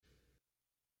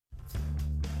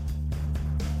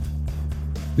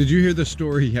Did you hear the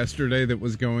story yesterday that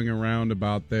was going around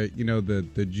about the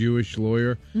Jewish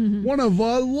lawyer? Mm-hmm. One of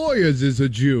our lawyers is a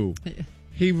Jew.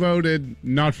 He voted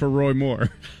not for Roy Moore.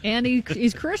 And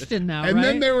he's Christian now, and right?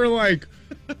 then they were like,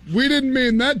 we didn't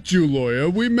mean that Jew lawyer.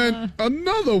 We meant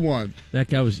another one. That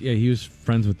guy he was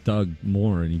friends with Doug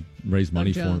Moore, and he raised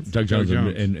money for him. Doug Jones.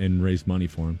 And raised money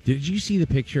for him. Did you see the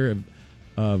picture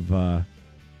of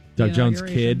Doug Jones'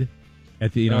 kid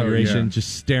at the inauguration,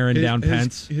 just staring down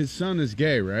Pence? His son is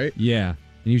gay, right? Yeah, and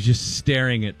he was just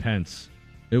staring at Pence.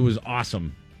 It was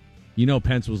awesome.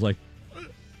 Pence was like...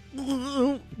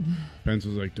 Pence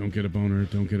was like, don't get a boner,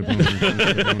 don't get a boner, don't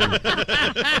get a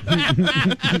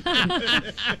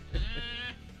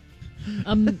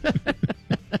boner.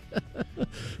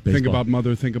 Think about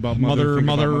mother, think about mother.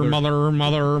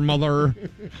 Mother.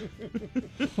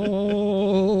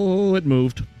 Oh, it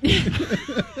moved.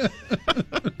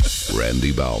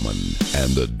 Randy Baumann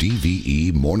and the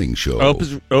DVE Morning Show.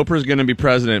 Oprah's going to be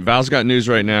president. Val's got news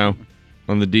right now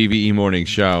on the DVE Morning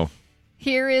Show.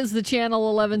 Here is the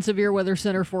Channel 11 Severe Weather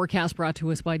Center forecast brought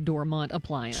to us by Dormont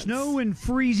Appliance. Snow and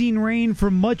freezing rain for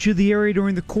much of the area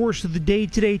during the course of the day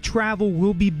today. Travel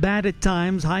will be bad at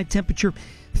times. High temperature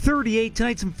 38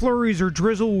 tonight. Some flurries or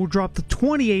drizzle will drop to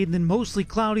 28 and then mostly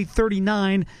cloudy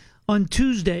 39 on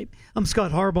Tuesday. I'm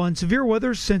Scott Harbaugh on Severe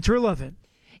Weather Center 11.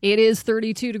 It is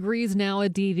 32 degrees now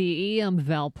at DVE. I'm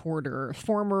Val Porter.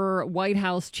 Former White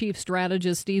House chief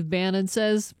strategist Steve Bannon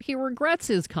says he regrets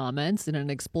his comments in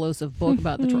an explosive book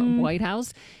about the Trump White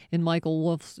House. In Michael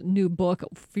Wolff's new book,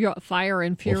 Fire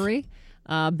and Fury,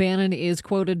 Bannon is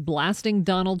quoted blasting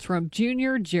Donald Trump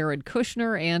Jr., Jared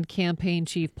Kushner, and campaign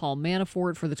chief Paul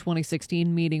Manafort for the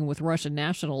 2016 meeting with Russian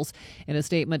nationals. In a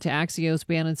statement to Axios,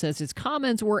 Bannon says his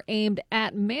comments were aimed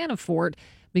at Manafort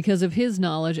because of his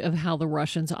knowledge of how the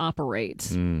Russians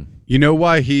operate. You know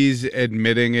why he's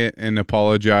admitting it and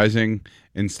apologizing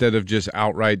instead of just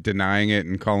outright denying it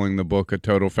and calling the book a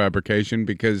total fabrication?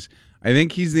 Because I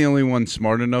think he's the only one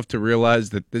smart enough to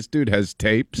realize that this dude has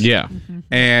tapes. Yeah.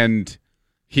 And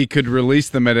he could release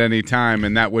them at any time,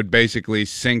 and that would basically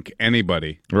sink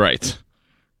anybody. Right.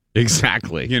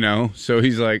 Exactly. So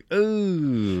he's like,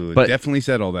 ooh, definitely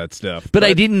said all that stuff. But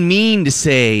I didn't mean to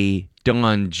say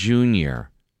Don Jr.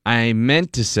 I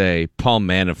meant to say Paul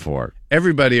Manafort.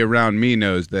 Everybody around me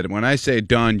knows that when I say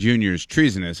Don Jr. is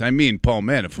treasonous, I mean Paul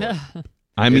Manafort.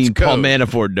 I mean Paul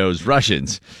Manafort knows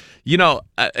Russians. Look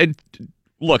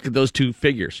at those two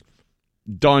figures,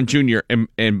 Don Jr.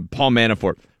 and Paul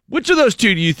Manafort. Which of those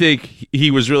two do you think he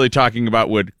was really talking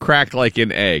about would crack like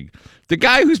an egg? The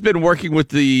guy who's been working with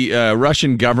the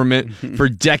Russian government for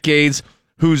decades,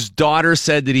 whose daughter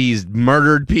said that he's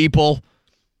murdered people,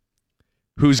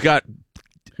 who's got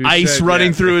ice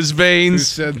running through his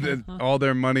veins. Who said that all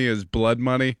their money is blood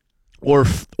money? Or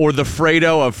the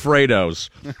Fredo of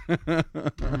Fredos.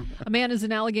 A man is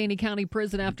in Allegheny County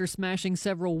Prison after smashing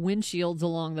several windshields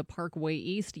along the Parkway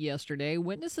East yesterday.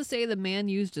 Witnesses say the man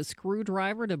used a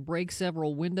screwdriver to break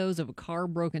several windows of a car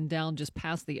broken down just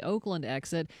past the Oakland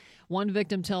exit. One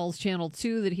victim tells Channel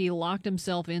 2 that he locked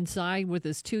himself inside with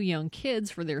his two young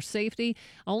kids for their safety,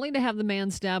 only to have the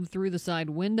man stab through the side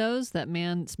windows. That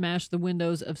man smashed the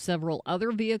windows of several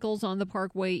other vehicles on the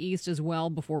Parkway East as well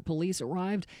before police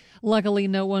arrived. Luckily,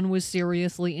 no one was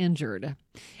seriously injured.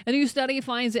 A new study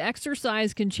finds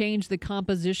exercise can change the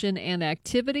composition and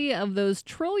activity of those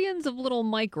trillions of little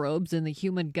microbes in the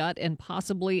human gut and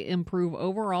possibly improve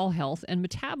overall health and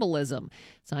metabolism.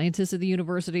 Scientists at the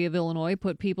University of Illinois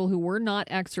put people who were not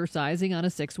exercising on a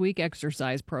 6-week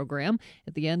exercise program.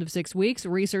 At the end of 6 weeks,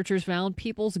 researchers found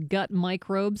people's gut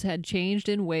microbes had changed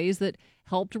in ways that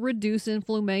helped reduce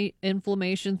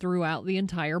inflammation throughout the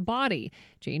entire body.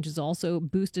 Changes also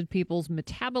boosted people's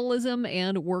metabolism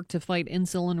and worked to fight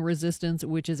insulin resistance,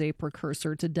 which is a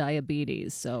precursor to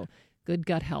diabetes. So good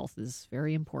gut health is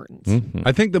very important. Mm-hmm.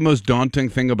 I think the most daunting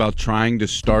thing about trying to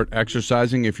start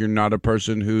exercising, if you're not a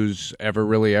person who's ever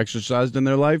really exercised in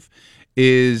their life,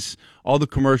 is all the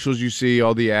commercials you see,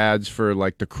 all the ads for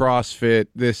like the CrossFit,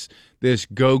 this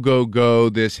go,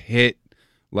 this HIIT.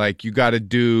 Like, you got to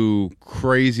do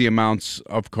crazy amounts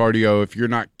of cardio. If you're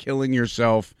not killing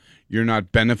yourself, you're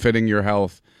not benefiting your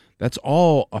health. That's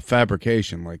all a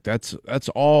fabrication. Like, that's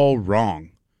all wrong.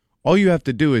 All you have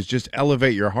to do is just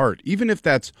elevate your heart. Even if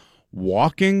that's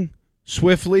walking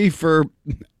swiftly for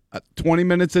 20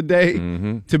 minutes a day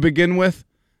to begin with,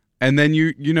 and then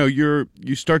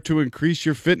you start to increase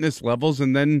your fitness levels,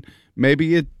 and then maybe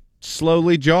you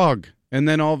slowly jog, and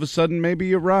then all of a sudden maybe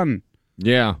you run.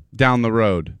 Yeah. Down the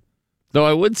road. Though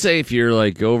I would say if you're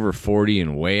like over 40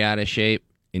 and way out of shape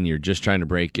and you're just trying to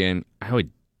break in, I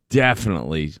would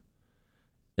definitely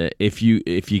if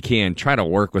you can, try to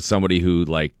work with somebody who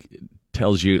like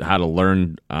tells you how to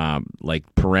learn like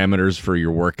parameters for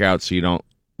your workout, so you don't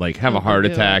like have a heart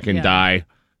attack and die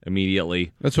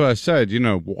immediately. That's what I said.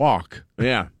 Walk.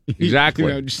 Yeah,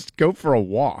 exactly. Just go for a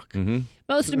walk. Mm-hmm.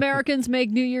 Most Americans make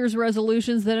New Year's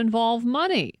resolutions that involve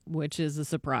money, which is a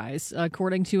surprise.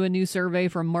 According to a new survey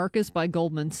from Marcus by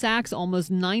Goldman Sachs,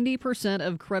 almost 90%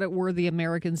 of credit-worthy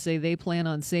Americans say they plan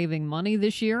on saving money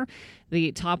this year.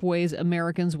 The top ways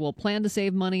Americans will plan to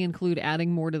save money include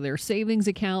adding more to their savings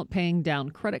account, paying down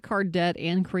credit card debt,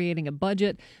 and creating a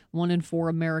budget. 1 in 4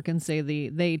 Americans say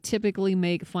they typically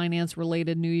make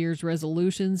finance-related New Year's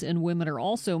resolutions, and women are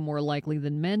also more likely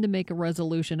than men to make a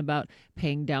resolution about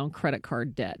paying down credit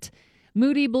card debt.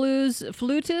 Moody Blues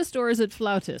flutist, or is it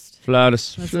flautist?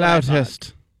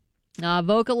 Flautist.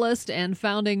 Vocalist and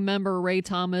founding member Ray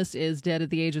Thomas is dead at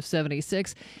the age of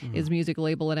 76. His music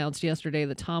label announced yesterday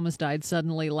that Thomas died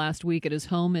suddenly last week at his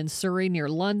home in Surrey near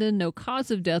London. No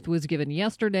cause of death was given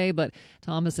yesterday, but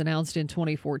Thomas announced in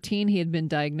 2014 he had been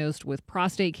diagnosed with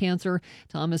prostate cancer.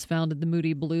 Thomas founded the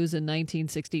Moody Blues in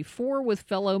 1964 with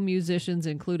fellow musicians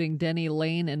including Denny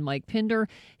Lane and Mike Pinder.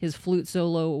 His flute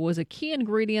solo was a key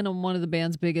ingredient on one of the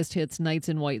band's biggest hits, Nights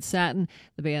in White Satin.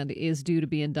 The band is due to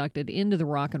be inducted into the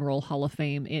Rock and Roll Hall of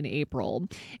Fame in April.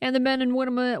 And the men and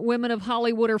women of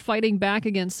Hollywood are fighting back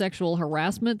against sexual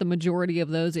harassment. The majority of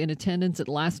those in attendance at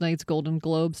last night's Golden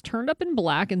Globes turned up in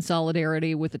black in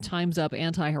solidarity with the Time's Up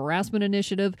anti-harassment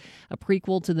initiative, a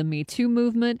prequel to the Me Too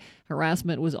movement.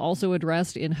 Harassment was also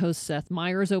addressed in host Seth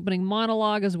Meyers' opening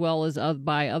monologue, as well as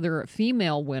by other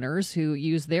female winners who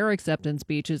used their acceptance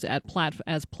speeches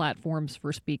as platforms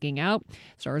for speaking out.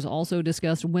 Stars also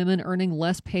discussed women earning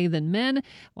less pay than men,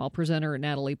 while presenter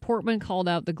Natalie Portman called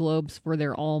out the Globes for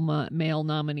their all-male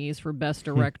nominees for Best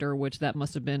Director, which that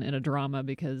must have been in a drama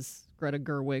because Greta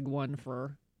Gerwig won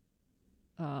for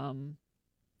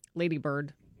Lady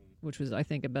Bird, which was, I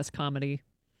think, a Best Comedy.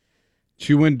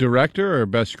 She win Director or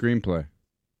Best Screenplay?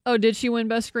 Oh, did she win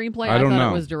Best Screenplay? I don't thought know.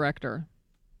 It was Director.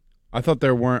 I thought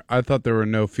there were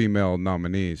no female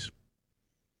nominees.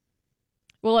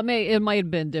 Well, it might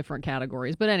have been different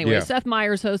categories, but anyway, Seth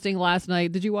Meyers hosting last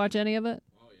night. Did you watch any of it?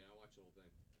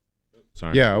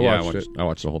 Sorry. Yeah, I watched it. I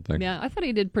watched the whole thing. Yeah, I thought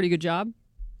he did a pretty good job.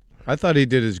 I thought he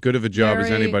did as good of a job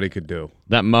as anybody could do.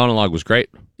 That monologue was great.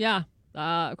 Yeah.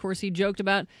 Of course, he joked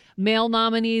about male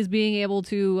nominees being able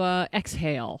to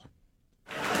exhale.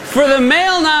 For the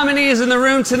male nominees in the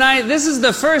room tonight, this is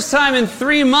the first time in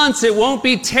 3 months it won't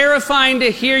be terrifying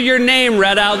to hear your name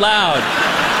read out loud.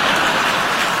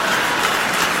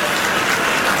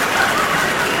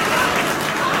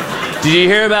 Did you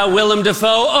hear about Willem Dafoe?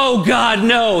 Oh, God,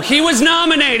 no. He was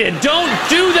nominated. Don't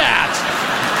do that.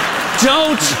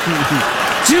 Don't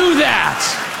do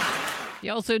that. He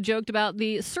also joked about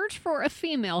the search for a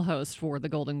female host for the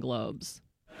Golden Globes.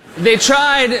 They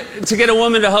tried to get a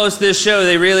woman to host this show.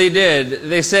 They really did.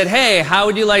 They said, hey, how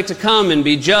would you like to come and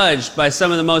be judged by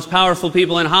some of the most powerful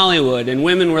people in Hollywood? And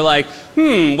women were like,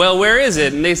 well, where is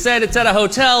it? And they said, it's at a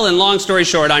hotel, and long story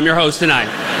short, I'm your host tonight.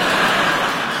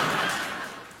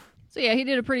 So, yeah, he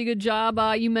did a pretty good job.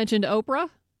 You mentioned Oprah.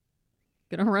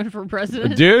 Gonna run for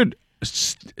president? Dude,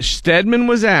 Stedman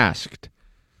was asked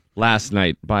last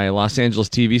night by a Los Angeles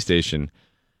TV station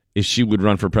if she would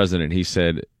run for president. He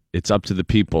said, it's up to the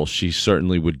people. She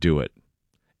certainly would do it.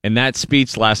 And that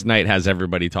speech last night has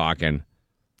everybody talking.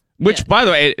 Which, by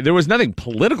the way, there was nothing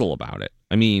political about it.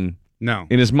 I mean, no.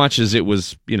 In as much as it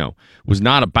was, was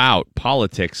not about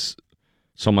politics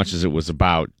so much as it was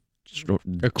about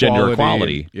gender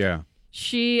equality. Yeah.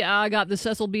 She got the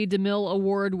Cecil B. DeMille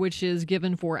Award, which is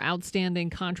given for outstanding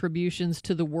contributions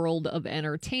to the world of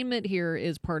entertainment. Here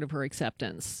is part of her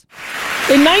acceptance.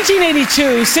 In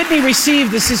 1982, Sidney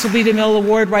received the Cecil B. DeMille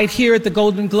Award right here at the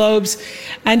Golden Globes,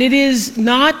 and it is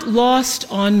not lost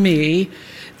on me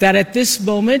that at this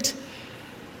moment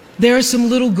there are some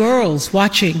little girls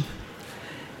watching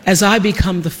as I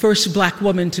become the first black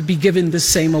woman to be given the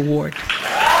same award.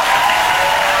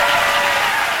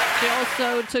 She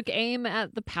also took aim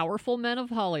at the powerful men of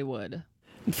Hollywood.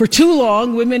 For too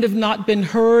long, women have not been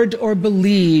heard or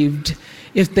believed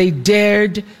if they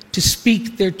dared to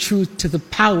speak their truth to the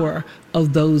power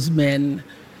of those men.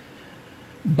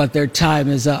 But their time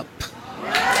is up.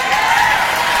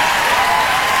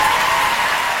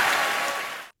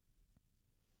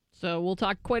 So we'll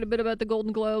talk quite a bit about the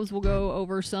Golden Globes. We'll go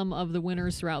over some of the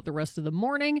winners throughout the rest of the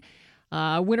morning.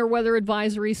 Winter weather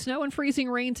advisory, snow and freezing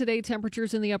rain today.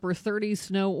 Temperatures in the upper 30s,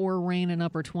 snow or rain in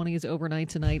upper 20s. Overnight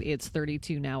tonight, it's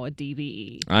 32 now at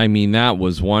DVE. I mean, that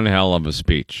was one hell of a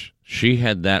speech. She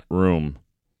had that room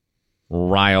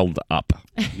riled up.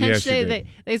 Yes,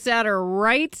 they sat her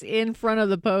right in front of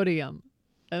the podium.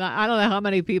 And I don't know how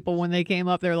many people, when they came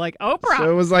up, they're like, Oprah. So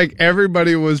it was like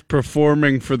everybody was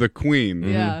performing for the queen.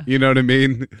 Yeah. You know what I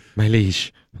mean? My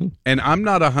liege. And I'm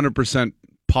not 100%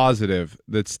 positive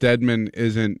that Stedman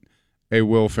isn't a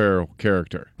Will Ferrell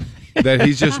character. That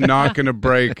he's just not going to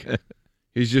break.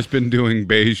 He's just been doing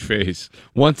beige face.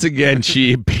 Once again,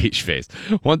 beige face.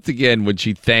 Once again, when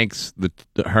she thanks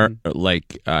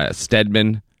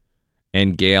Stedman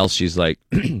and Gail, she's like,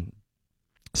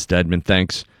 Stedman,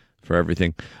 thanks for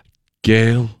everything.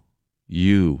 Gail,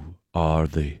 you are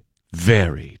the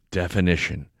very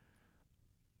definition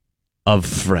of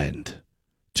friend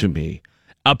to me.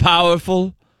 A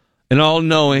powerful, an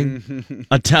all-knowing,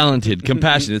 a talented,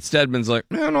 compassionate. Stedman's like,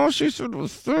 man, all she said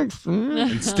was thanks.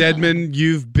 And Stedman,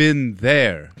 you've been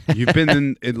there. You've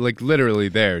been in like literally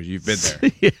there. You've been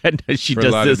there. Yeah, no, she for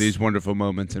does a lot this. of these wonderful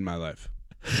moments in my life.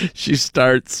 She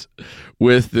starts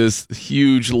with this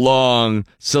huge, long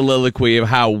soliloquy of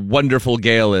how wonderful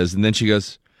Gail is, and then she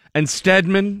goes, and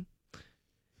Stedman,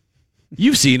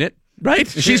 you've seen it, right?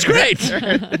 She's great.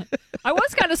 I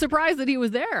was kind of surprised that he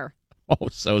was there. Oh,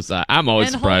 so sad. I'm always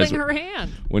and surprised holding her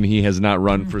hand when he has not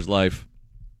run for his life.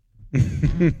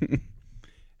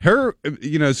 Her,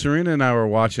 Serena and I were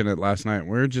watching it last night.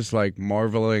 We were just like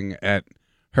marveling at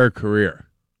her career.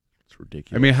 It's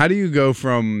ridiculous. I mean, how do you go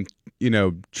from,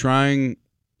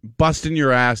 busting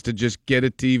your ass to just get a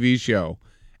TV show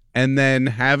and then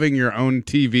having your own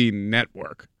TV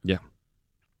network? Yeah.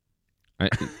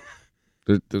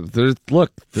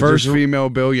 Look, first female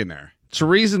billionaire. It's a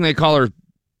reason they call her,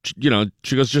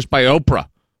 she goes just by Oprah.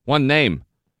 One name.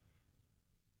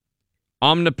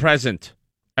 Omnipresent.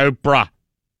 Oprah.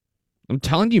 I'm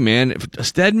telling you, man, if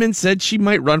Stedman said she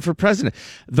might run for president.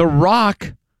 The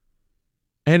Rock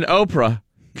and Oprah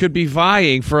could be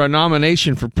vying for a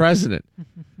nomination for president.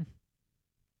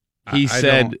 He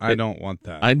said, I don't want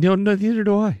that. I don't know, neither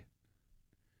do I.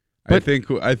 But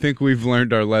I think we've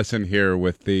learned our lesson here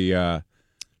with the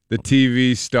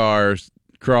TV stars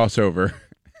crossover.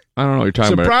 I don't know what you're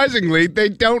talking Surprisingly, they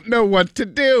don't know what to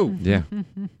do. Yeah.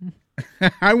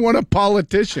 I want a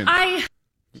politician.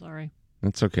 Sorry.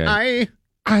 That's okay.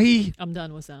 I'm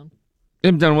done with sound.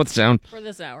 I'm done with sound. For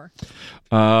this hour.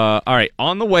 All right,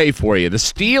 on the way for you. The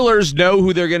Steelers know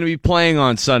who they're going to be playing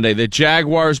on Sunday. The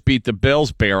Jaguars beat the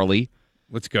Bills barely.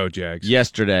 Let's go, Jags.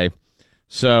 Yesterday.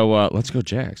 So let's go,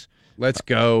 Jags. Let's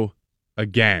go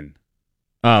again.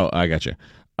 Oh, I got you.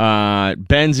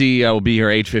 Benzie will be here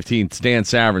 8:15. Stan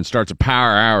Savran starts a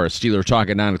power hour. Steeler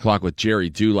Talk at 9 o'clock with Jerry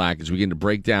Dulac as we begin to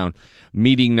break down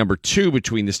meeting number 2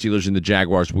 between the Steelers and the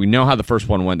Jaguars. We know how the first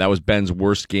one went. That was Ben's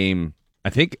worst game,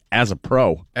 I think, as a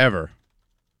pro. Ever.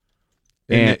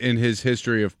 In his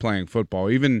history of playing football,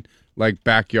 even like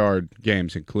backyard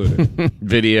games included.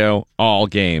 Video, all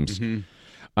games. Mm-hmm.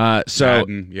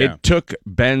 Madden, yeah. It took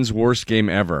Ben's worst game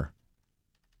ever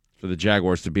for the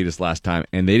Jaguars to beat us last time,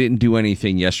 and they didn't do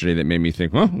anything yesterday that made me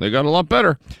think, well, they got a lot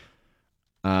better.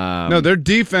 No, their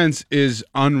defense is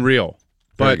unreal.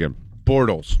 But good.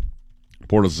 Bortles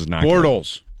is not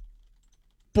Bortles.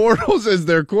 Good. Bortles is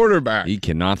their quarterback. He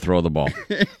cannot throw the ball.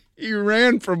 He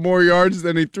ran for more yards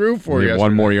than he threw for yesterday.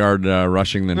 One more yard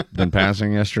rushing than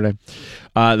passing yesterday.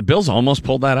 The Bills almost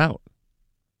pulled that out.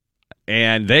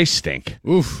 And they stink.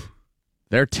 Oof.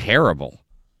 They're terrible.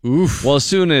 Oof. Well, as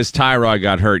soon as Tyrod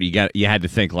got hurt, you had to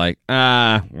think like,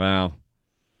 well,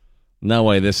 no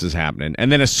way this is happening.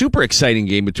 And then a super exciting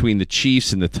game between the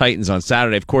Chiefs and the Titans on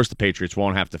Saturday. Of course, the Patriots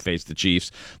won't have to face the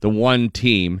Chiefs, the one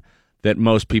team that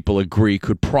most people agree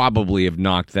could probably have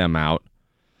knocked them out.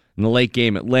 In the late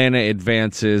game, Atlanta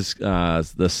advances.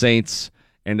 The Saints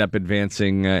end up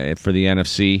advancing for the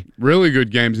NFC. Really good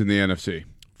games in the NFC.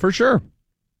 For sure.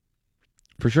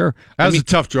 That was a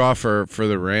tough draw for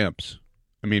the Rams.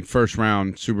 I mean, first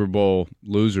round Super Bowl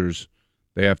losers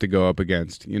they have to go up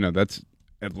against. That's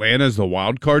Atlanta's the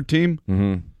wild card team.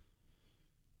 Mm-hmm.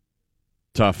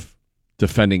 Tough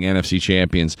defending NFC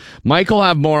champions. Mike will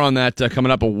have more on that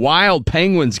coming up. A wild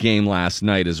Penguins game last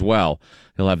night as well.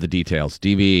 He'll have the details.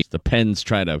 DV, the Pens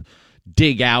try to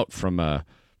dig out from a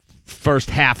first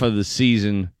half of the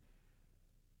season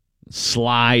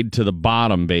slide to the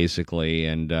bottom, basically.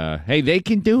 And, hey, they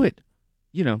can do it.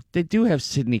 They do have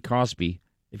Sidney Crosby,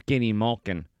 Evgeny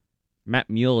Malkin, Matt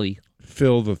Muley.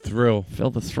 Feel the thrill.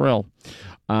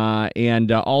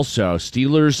 And also,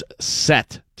 Steelers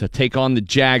set to take on the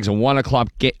Jags, a 1 o'clock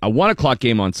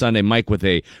game on Sunday. Mike with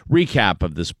a recap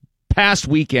of this past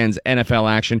weekend's NFL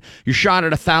action. Your shot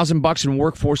at $1,000 in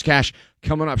workforce cash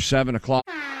coming up 7 o'clock.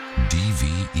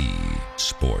 DVE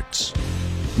Sports.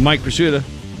 Mike Prisuta,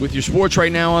 with your sports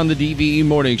right now on the DVE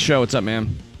Morning Show. What's up,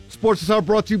 man? Sports is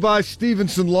brought to you by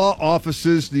Stevenson Law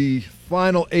Offices. The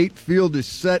Final 8 field is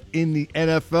set in the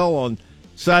NFL on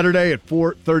Saturday at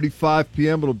 4:35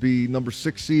 p.m. It'll be number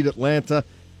 6 seed Atlanta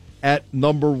at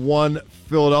number 1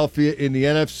 Philadelphia in the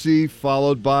NFC,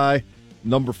 followed by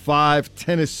number 5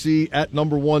 Tennessee at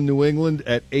number 1 New England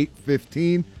at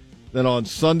 8:15. Then on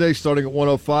Sunday, starting at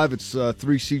 1:05, it's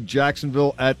 3 seed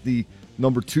Jacksonville at the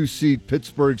number 2 seed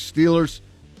Pittsburgh Steelers.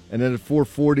 And then at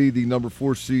 4:40, the number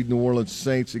 4 seed New Orleans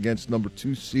Saints against number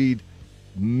 2 seed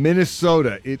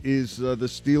Minnesota. It is the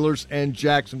Steelers and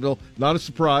Jacksonville. Not a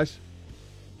surprise.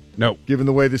 No. Given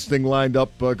the way this thing lined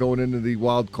up going into the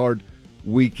wild card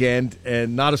weekend.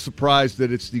 And not a surprise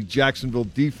that it's the Jacksonville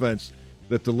defense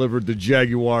that delivered the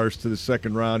Jaguars to the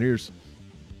second round. Here's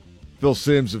Phil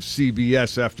Simms of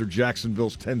CBS after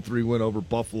Jacksonville's 10-3 win over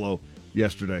Buffalo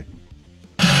yesterday.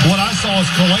 What I saw is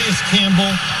Calais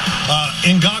Campbell,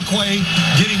 Ngakoue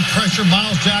getting pressure.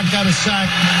 Miles Jack got a sack.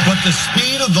 But the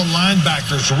speed of the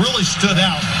linebackers really stood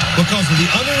out because of the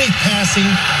underneath passing,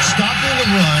 stopping the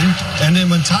run, and then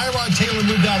when Tyrod Taylor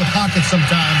moved out of the pocket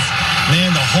sometimes, man,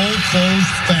 the hole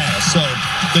closed fast. So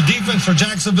the defense for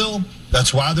Jacksonville,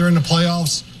 that's why they're in the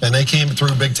playoffs, and they came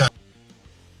through big time.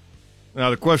 Now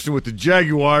the question with the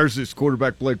Jaguars is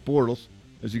quarterback Blake Bortles,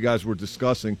 as you guys were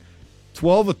discussing.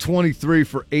 12 of 23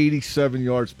 for 87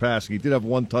 yards passing. He did have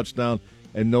 1 touchdown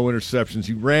and no interceptions.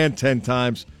 He ran 10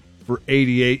 times for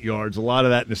 88 yards. A lot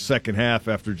of that in the second half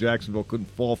after Jacksonville couldn't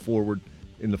fall forward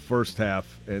in the first half.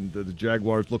 And the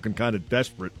Jaguars looking kind of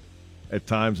desperate at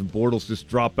times. And Bortles just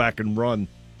drop back and run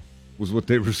was what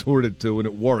they resorted to, and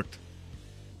it worked.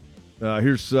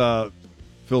 Here's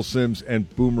Phil Simms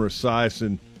and Boomer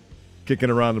Esiason kicking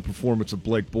around the performance of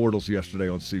Blake Bortles yesterday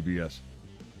on CBS.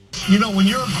 You know, when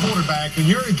you're a quarterback and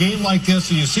you're in a game like this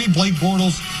and you see Blake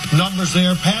Bortles' numbers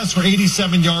there, pass for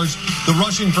 87 yards, the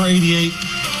rushing for 88.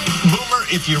 Boomer,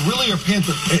 if you really are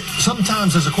panther,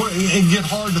 sometimes as a quarterback, it get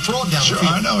hard to throw it down the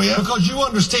field. I know, yeah. Because you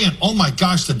understand, oh my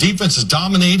gosh, the defense is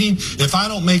dominating. If I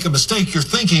don't make a mistake, you're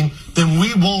thinking, then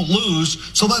we won't lose.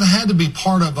 So that had to be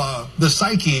part of the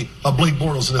psyche of Blake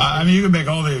Bortles. I mean, you can make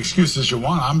all the excuses you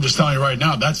want. I'm just telling you right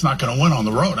now, that's not going to win on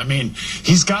the road. I mean,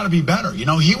 he's got to be better. You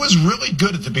know, he was really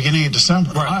good at the beginning of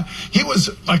December. Right. He was,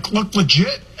 looked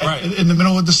legit in the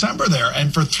middle of December there.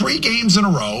 And for 3 games in a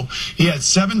row, he had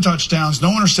 7 touchdowns, no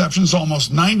interceptions,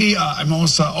 almost 90,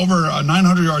 over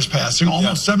 900 yards passing,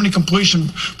 almost 70 completion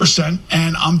percent.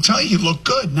 And I'm telling you, he looked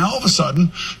good. Now, all of a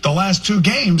sudden, the last 2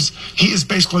 games, he has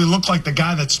basically looked like the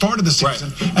guy that started the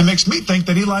season, and makes me think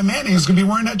that Eli Manning is going to be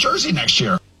wearing that jersey next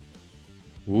year.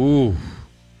 Ooh.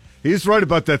 He's right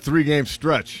about that 3-game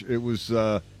stretch. It was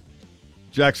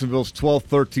Jacksonville's 12th,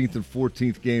 13th, and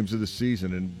 14th games of the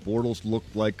season, and Bortles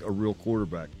looked like a real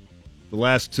quarterback. The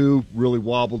last 2 really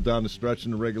wobbled down the stretch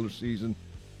in the regular season.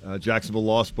 Jacksonville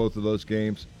lost both of those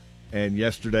games. And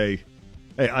yesterday,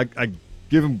 hey, I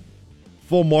give him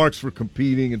full marks for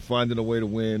competing and finding a way to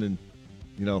win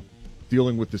and,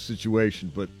 dealing with the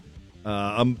situation. But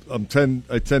I tend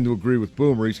to agree with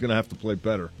Boomer. He's going to have to play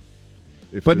better.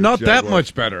 But not that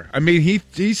much better. I mean,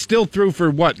 he still threw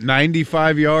for,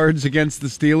 95 yards against the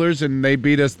Steelers, and they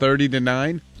beat us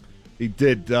 30-9? He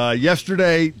did.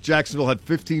 Yesterday, Jacksonville had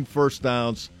 15 first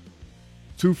downs,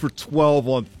 2 for 12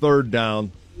 on third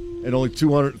down, and only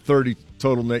 230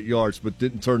 total net yards, but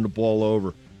didn't turn the ball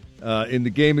over. In the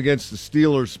game against the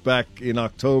Steelers back in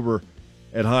October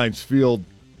at Heinz Field,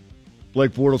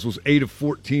 Blake Bortles was 8 of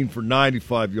 14 for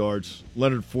 95 yards.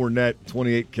 Leonard Fournette,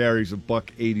 28 carries,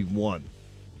 $181.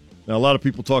 Now, a lot of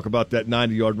people talk about that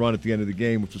 90-yard run at the end of the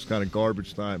game, which was kind of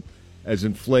garbage time, as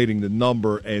inflating the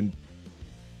number. And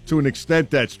to an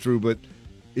extent, that's true. But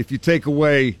if you take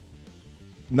away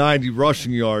 90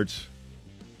 rushing yards,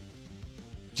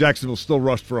 Jacksonville still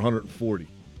rushed for 140,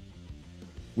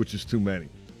 which is too many.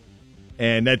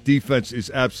 And that defense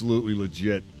is absolutely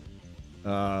legit.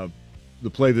 The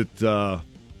play that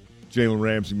Jalen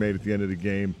Ramsey made at the end of the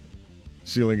game,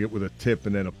 sealing it with a tip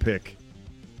and then a pick.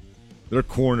 Their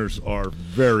corners are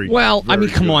very well. Very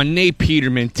come good. on, Nate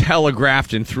Peterman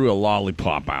telegraphed and threw a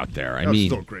lollipop out there. That was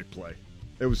still a great play.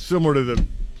 It was similar to the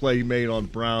play he made on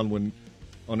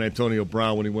Antonio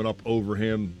Brown when he went up over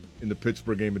him in the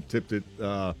Pittsburgh game and tipped it. One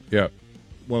of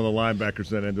the linebackers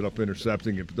then ended up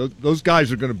intercepting it. But those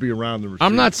guys are going to be around the receiver.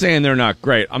 I'm not saying they're not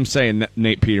great. I'm saying that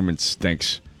Nate Peterman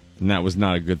stinks, and that was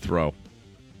not a good throw.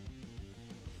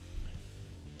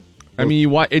 I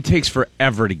mean, it takes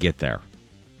forever to get there.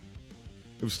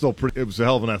 It was still pretty. It was a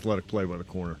hell of an athletic play by the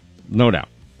corner, no doubt.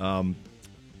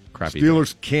 Crappy.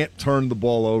 Steelers can't turn the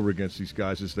ball over against these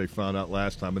guys, as they found out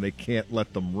last time, and they can't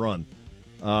let them run.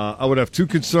 I would have 2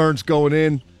 concerns going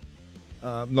in.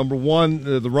 Number one,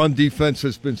 the run defense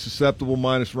has been susceptible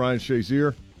minus Ryan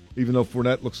Shazier. Even though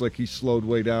Fournette looks like he's slowed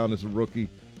way down as a rookie,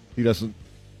 he doesn't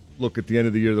look at the end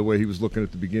of the year the way he was looking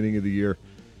at the beginning of the year.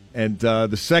 And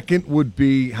the second would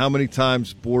be how many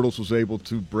times Bortles was able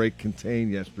to break contain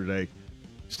yesterday.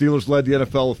 Steelers led the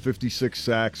NFL with 56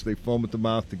 sacks. They foam at the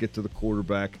mouth to get to the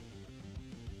quarterback.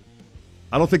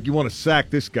 I don't think you want to sack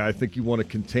this guy. I think you want to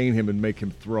contain him and make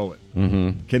him throw it.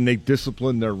 Mm-hmm. Can they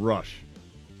discipline their rush?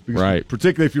 Because right.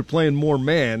 Particularly if you're playing more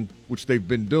man, which they've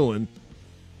been doing,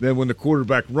 then when the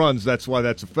quarterback runs, that's why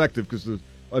that's effective, because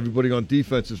everybody on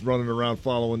defense is running around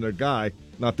following their guy,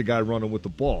 not the guy running with the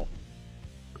ball.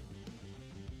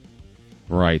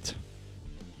 Right.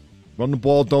 Run the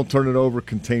ball, don't turn it over,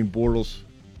 contain Bortles,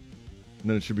 and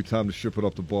then it should be time to ship it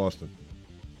up to Boston.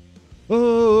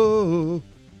 Oh.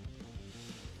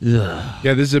 Yeah,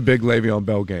 this is a big Le'Veon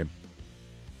Bell game.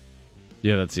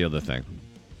 Yeah, that's the other thing.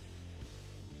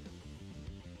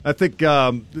 I think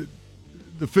the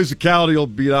physicality will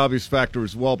be an obvious factor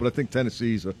as well, but I think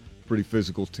Tennessee's a pretty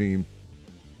physical team,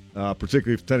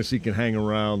 particularly if Tennessee can hang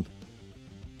around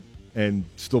and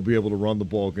still be able to run the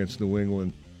ball against New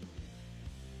England.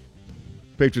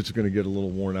 Patriots are going to get a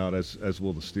little worn out, as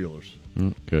will the Steelers.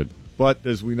 Good. But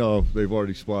as we know, they've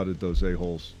already spotted those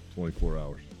a-holes 24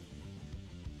 hours.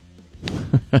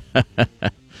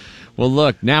 Well,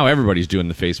 look, now everybody's doing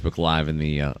the Facebook Live in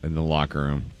the locker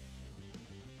room.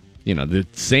 You know, the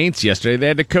Saints yesterday, they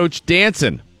had to coach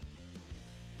dancing.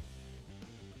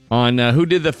 On who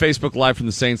did the Facebook Live from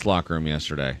the Saints locker room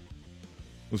yesterday?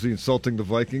 Was he insulting the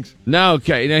Vikings? No,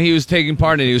 okay. No, he was taking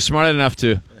part in it. He was smart enough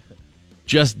to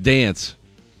just dance.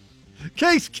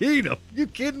 Case Keenum, you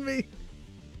kidding me?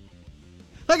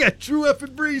 I got Drew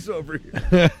effing Brees over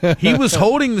here. He was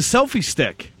holding the selfie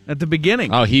stick at the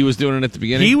beginning. Oh, he was doing it at the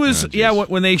beginning? He was,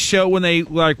 when they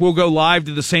we'll go live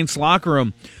to the Saints locker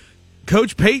room.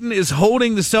 Coach Payton is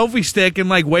holding the selfie stick and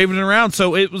waving it around,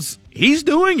 so he's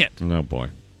doing it. Oh boy.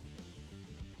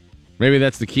 Maybe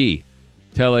that's the key.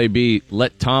 Tell AB,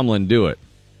 let Tomlin do it.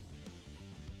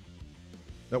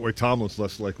 That way Tomlin's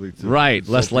less likely to. Right,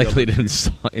 less likely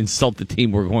to insult the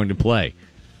team we're going to play.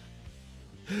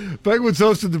 Penguins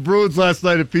hosted the Bruins last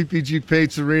night at PPG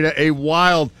Paints Arena. A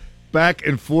wild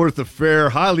back-and-forth affair,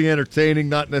 highly entertaining,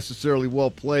 not necessarily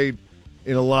well played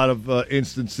in a lot of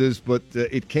instances, but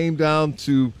it came down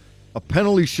to a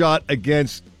penalty shot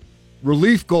against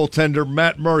relief goaltender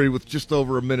Matt Murray with just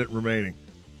over a minute remaining.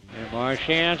 And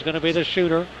Marchand's going to be the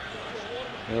shooter.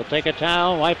 He'll take a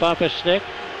towel, wipe off his stick.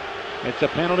 It's a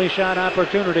penalty shot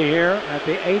opportunity here at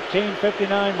the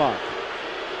 18:59 mark.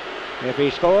 If he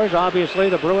scores, obviously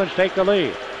the Bruins take the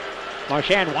lead.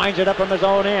 Marchand winds it up from his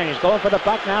own end. He's going for the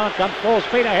puck now and comes full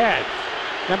speed ahead.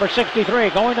 Number 63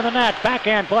 going to the net.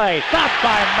 Backhand play. Stopped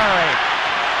by Murray.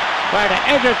 Tried to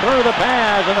edge it through the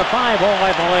pads in the 5-hole,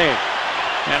 I believe.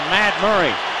 And Matt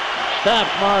Murray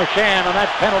stops Marchand on that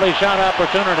penalty shot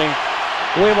opportunity.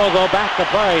 We will go back to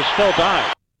play. Still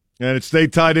tied. And it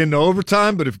stayed tied into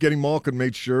overtime, but if Getty Malkin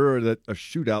made sure that a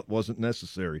shootout wasn't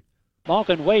necessary.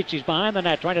 Malkin waits. He's behind the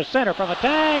net, trying to center from a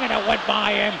tag, and it went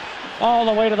by him all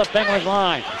the way to the Penguins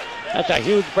line. That's a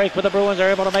huge break for the Bruins. They're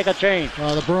able to make a change.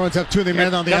 Well, the Bruins have two of the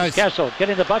men on the ice. Kessel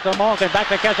getting the puck to Malkin. Back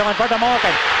to Kessel in front of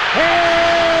Malkin.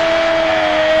 Hey!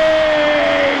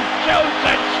 Shoots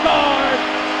and scores!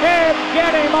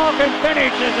 Evgeny Malkin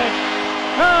finishes it.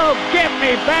 Oh, give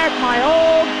me back my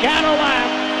old Cadillac.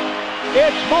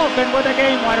 It's Malkin with a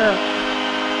game winner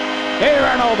here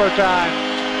in overtime.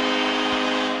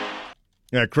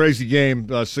 Yeah, crazy game.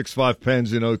 6-5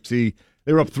 Pens in OT.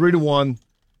 They were up 3-1.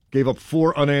 Gave up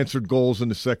 4 unanswered goals in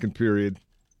the second period.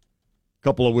 A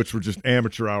couple of which were just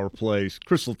amateur hour plays.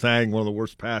 Chris Letang, one of the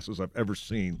worst passes I've ever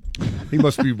seen. He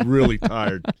must be really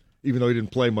tired, even though he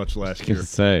didn't play much last year.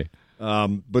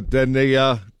 But then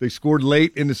they scored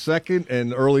late in the second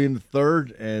and early in the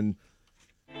third and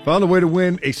found a way to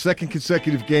win a second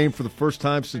consecutive game for the first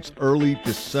time since early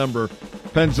December.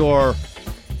 Pens are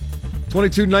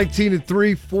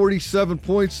 22-19-3, 47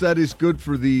 points. That is good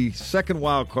for the second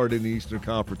wild card in the Eastern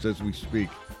Conference as we speak.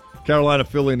 Carolina,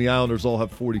 Philly, and the Islanders all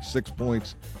have 46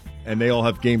 points, and they all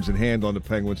have games in hand on the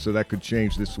Penguins, so that could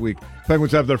change this week.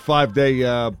 Penguins have their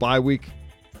 5-day bye week,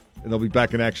 and they'll be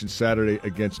back in action Saturday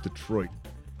against Detroit.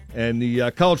 And the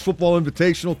College Football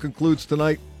Invitational concludes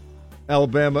tonight.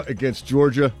 Alabama against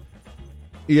Georgia.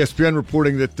 ESPN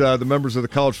reporting that the members of the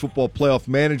College Football Playoff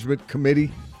Management Committee,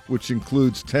 which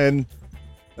includes 10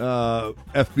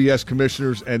 FBS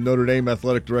commissioners and Notre Dame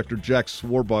athletic director Jack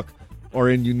Swarbuck, are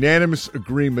in unanimous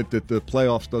agreement that the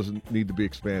playoffs doesn't need to be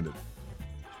expanded.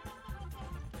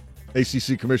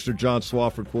 ACC Commissioner John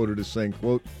Swofford quoted as saying,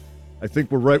 quote, "I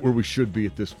think we're right where we should be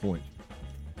at this point."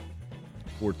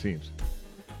 4 teams.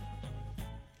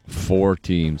 4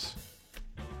 teams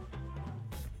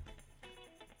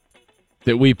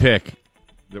that we pick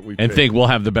and think we'll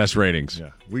have the best ratings.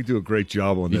 Yeah, we do a great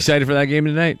job on You this. excited for that game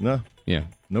tonight? No. Yeah.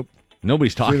 Nope.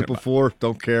 Nobody's talking Seen it about it. before.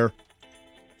 Don't care.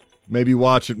 Maybe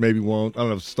watch it. Maybe won't. I don't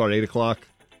know. Start 8 o'clock.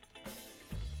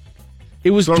 It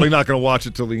was certainly not going to watch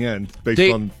it till the end,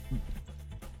 based on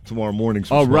tomorrow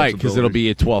morning's. Oh, right, because it'll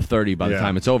be at 12:30 by the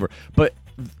time it's over. But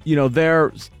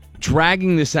they're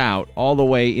dragging this out all the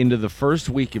way into the first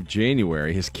week of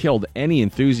January has killed any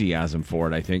enthusiasm for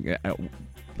it. I think,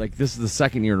 like this is the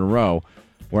second year in a row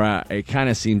where it kind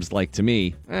of seems like to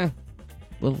me,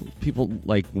 little people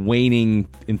like waning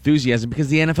enthusiasm because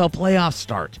the NFL playoffs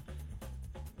start.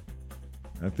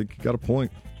 I think you got a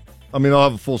point. I mean, I'll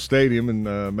have a full stadium and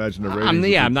imagine the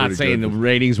ratings. I'm not saying the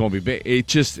ratings won't be big.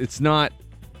 It's not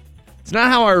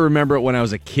how I remember it when I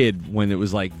was a kid, when it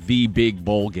was like the big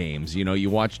bowl games. You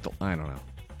watched. I don't know.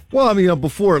 Well, I mean,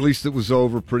 before at least it was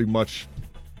over pretty much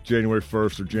January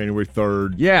 1st or January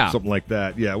 3rd. Yeah, something like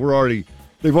that. Yeah,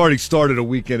 they've already started a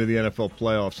weekend of the NFL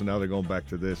playoffs, and now they're going back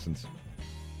to this. And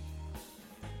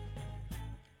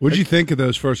what'd you think of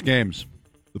those first games?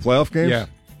 The playoff games? Yeah,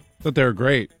 thought they were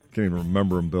great. Can't even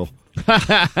remember them, Bill.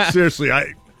 Seriously,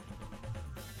 I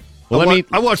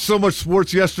watched so much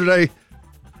sports yesterday.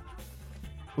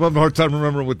 I'm having a hard time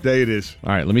remembering what day it is.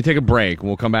 All right, let me take a break.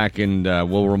 We'll come back and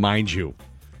we'll remind you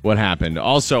what happened.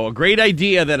 Also, a great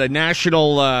idea that a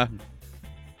national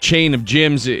chain of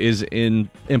gyms is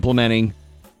implementing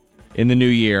in the new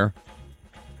year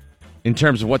in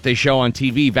terms of what they show on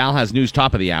TV. Val has news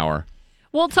top of the hour.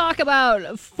 We'll talk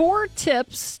about 4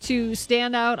 tips to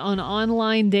stand out on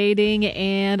online dating,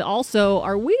 and also,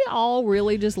 are we all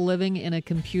really just living in a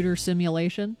computer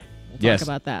simulation? We'll talk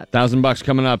about that. $1,000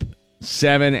 coming up,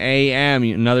 7 a.m.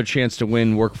 Another chance to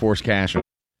win workforce cash.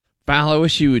 Val, I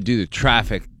wish you would do the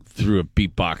traffic through a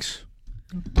beatbox.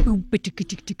 I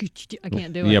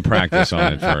can't do it. Yeah, practice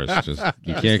on it first.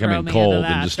 You can't come in cold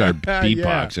and just start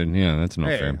beatboxing. Yeah, that's no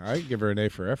fair. I give her an A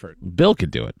for effort. Bill could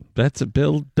do it. That's a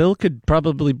Bill. Bill could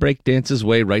probably break dance his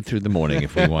way right through the morning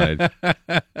if we wanted.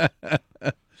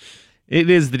 It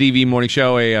is the DV Morning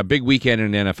Show, a big weekend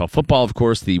in NFL football, of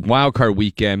course, the wild card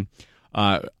weekend.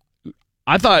 I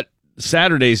thought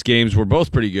Saturday's games were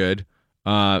both pretty good.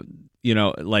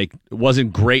 It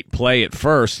wasn't great play at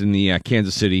first in the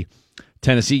Kansas City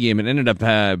Tennessee game. It ended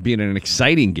up being an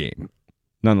exciting game,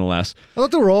 nonetheless. I thought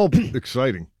they were all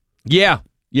exciting. Yeah.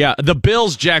 The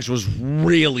Bills-Jags was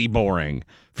really boring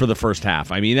for the first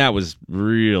half. I mean, that was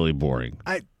really boring.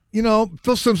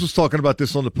 Phil Simms was talking about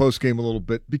this on the postgame a little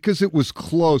bit. Because it was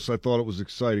close, I thought it was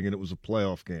exciting, and it was a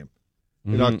playoff game.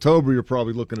 In October, you're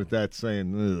probably looking at that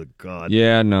saying, oh, God.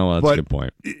 Yeah, no, that's a good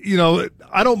point.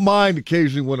 I don't mind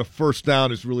occasionally when a first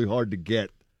down is really hard to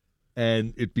get.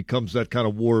 And it becomes that kind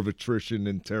of war of attrition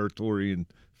and territory and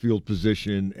field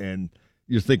position, and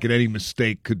you're thinking any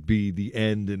mistake could be the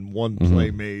end, and one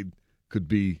play made could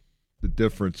be the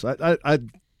difference. I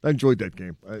enjoyed that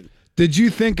game. Did you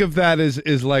think of that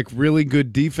as like really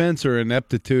good defense or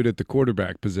ineptitude at the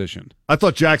quarterback position? I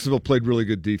thought Jacksonville played really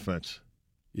good defense.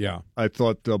 Yeah. I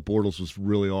thought Bortles was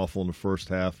really awful in the first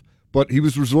half. But he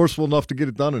was resourceful enough to get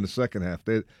it done in the second half.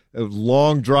 They had a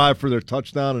long drive for their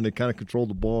touchdown, and they kind of controlled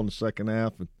the ball in the second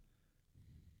half.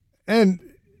 And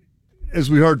as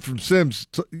we heard from Sims,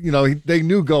 they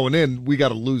knew going in, we got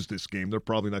to lose this game. They're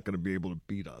probably not going to be able to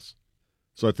beat us.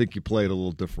 So I think you play it a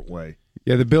little different way.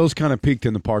 Yeah, the Bills kind of peaked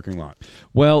in the parking lot.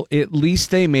 Well, at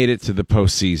least they made it to the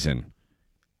postseason.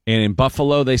 And in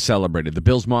Buffalo, they celebrated. The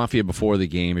Bills Mafia before the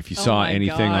game, if you saw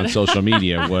anything on social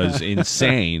media, was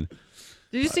insane.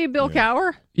 Did you see Bill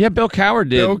Cowher? Yeah, Bill Cowher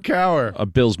did. Bill Cowher. A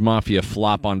Bills Mafia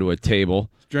flop onto a table.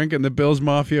 Drinking the Bills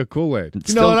Mafia Kool-Aid.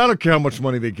 And I don't care how much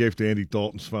money they gave to Andy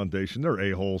Dalton's foundation. They're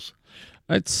a-holes.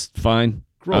 That's fine.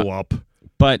 Grow up.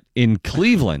 But in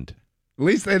Cleveland. At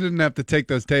least they didn't have to take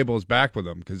those tables back with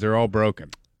them because they're all broken.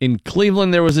 In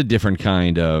Cleveland, there was a different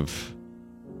kind of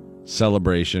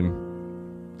celebration.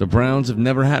 The Browns have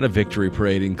never had a victory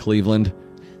parade in Cleveland.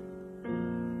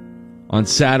 On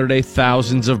Saturday,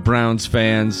 thousands of Browns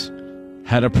fans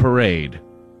had a parade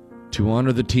to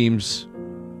honor the team's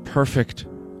perfect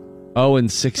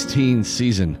 0-16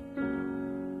 season.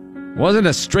 It wasn't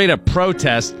a straight-up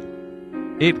protest.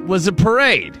 It was a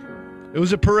parade. It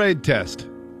was a parade test.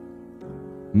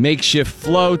 Makeshift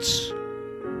floats,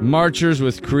 marchers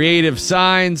with creative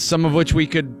signs, some of which we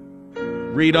could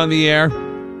read on the air.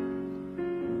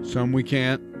 Some we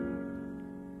can't.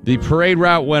 The parade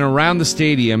route went around the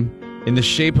stadium in the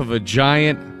shape of a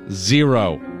giant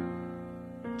zero.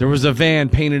 There was a van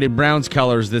painted in Browns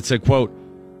colors that said, quote,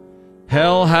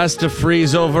 Hell has to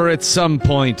freeze over at some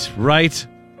point, right?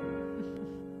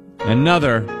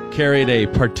 Another carried a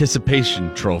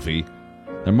participation trophy.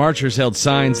 The marchers held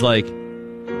signs like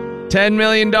 $10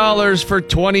 million for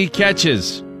 20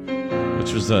 catches,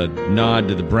 which was a nod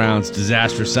to the Browns'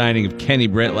 disastrous signing of Kenny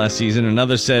Britt last season.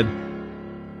 Another said,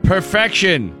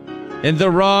 perfection in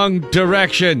the wrong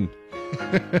direction.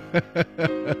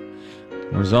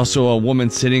 There was also a woman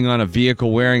sitting on a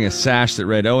vehicle wearing a sash that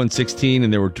read 0-16,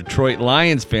 and there were Detroit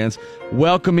Lions fans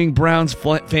welcoming Browns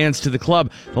fans to the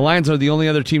club. The Lions are the only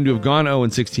other team to have gone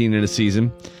 0-16 in a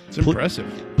season. It's impressive.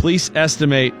 Police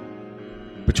estimate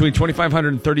between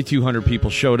 2,500 and 3,200 people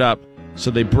showed up, so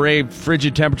they braved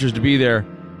frigid temperatures to be there,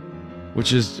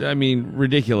 which is,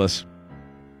 ridiculous.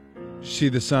 See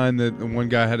the sign that one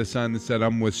guy had a sign that said,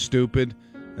 "I'm with stupid,"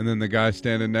 and then the guy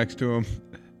standing next to him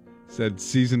said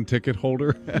season ticket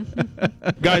holder.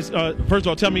 Guys, first of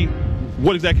all, tell me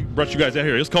what exactly brought you guys out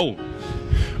here. It's cold.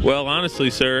 Well, honestly,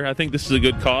 sir, I think this is a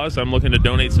good cause. I'm looking to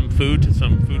donate some food to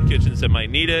some food kitchens that might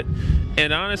need it.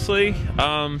 And honestly,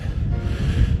 I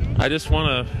just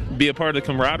want to be a part of the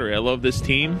camaraderie. I love this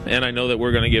team, and I know that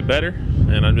we're going to get better.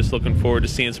 And I'm just looking forward to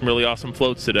seeing some really awesome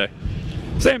floats today.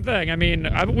 Same thing.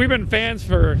 We've been fans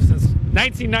since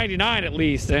 1999 at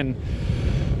least, and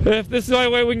if this is the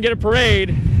only way we can get a parade,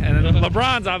 and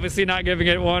LeBron's obviously not giving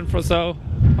it one, so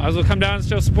might as well come down and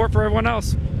show support for everyone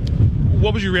else.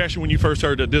 What was your reaction when you first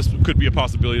heard that this could be a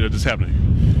possibility of this happening?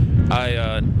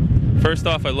 First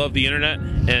off, I love the internet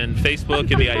and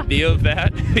Facebook and the idea of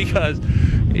that, because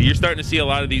you're starting to see a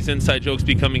lot of these inside jokes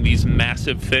becoming these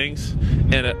massive things,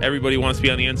 and everybody wants to be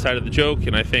on the inside of the joke.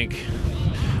 And I think,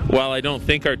 while I don't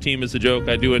think our team is a joke,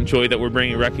 I do enjoy that we're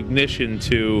bringing recognition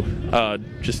to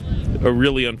just a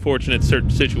really unfortunate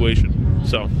situation.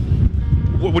 So,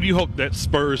 what do you hope that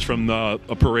spurs from a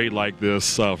parade like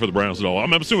this for the Browns at all?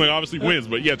 I'm assuming obviously wins,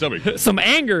 but yeah, tell me. Some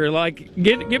anger,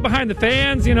 get behind the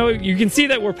fans. You can see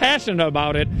that we're passionate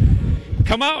about it.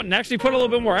 Come out and actually put a little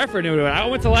bit more effort into it. I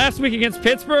went to last week against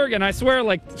Pittsburgh, and I swear,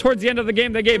 towards the end of the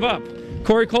game, they gave up.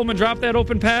 Corey Coleman dropped that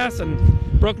open pass and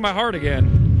broke my heart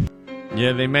again.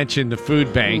 Yeah, they mentioned the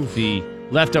food bank. Oof. The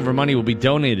leftover money will be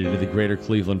donated to the Greater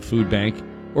Cleveland Food Bank.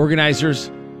 Organizers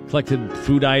collected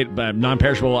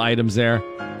non-perishable items there.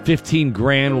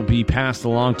 $15,000 will be passed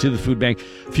along to the food bank.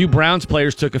 A few Browns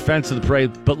players took offense to the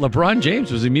parade, but LeBron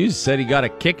James was amused, said he got a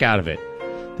kick out of it.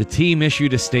 The team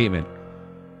issued a statement.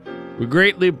 We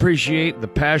greatly appreciate the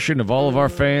passion of all of our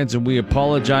fans, and we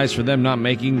apologize for them not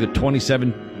making the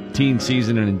 2017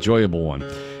 season an enjoyable one.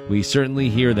 We certainly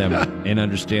hear them and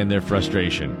understand their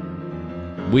frustration.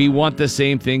 We want the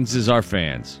same things as our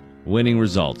fans, winning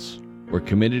results. We're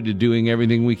committed to doing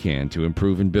everything we can to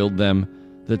improve and build them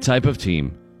the type of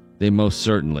team they most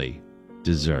certainly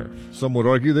deserve. Some would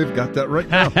argue they've got that right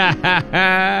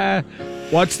now.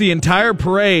 Watch the entire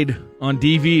parade on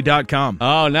DV.com.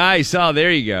 Oh, nice. Oh,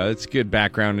 there you go. It's good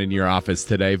background in your office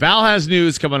today. Val has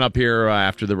news coming up here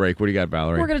after the break. What do you got,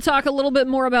 Valerie? We're going to talk a little bit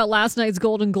more about last night's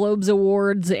Golden Globes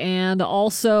Awards, and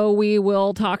also we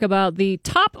will talk about the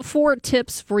top 4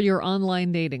 tips for your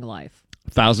online dating life.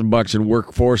 $1,000 in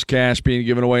workforce cash being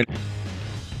given away.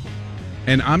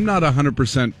 And I'm not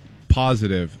 100%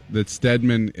 positive that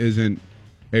Stedman isn't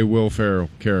a Will Ferrell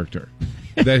character.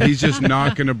 That he's just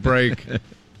not going to break.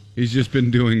 He's just been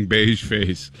doing beige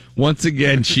face. Once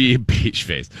again, beige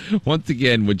face. Once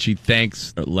again, when she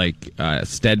thanks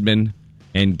Stedman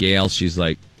and Gail, she's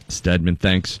like, Stedman,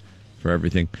 thanks for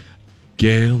everything.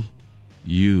 Gail,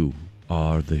 you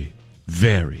are the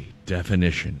very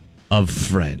definition of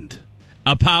friend.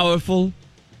 A powerful,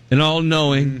 an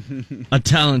all-knowing, a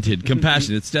talented,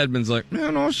 compassionate. Stedman's like,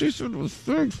 man, all she said was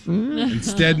thanks. And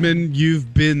Stedman,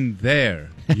 you've been there.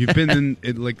 You've been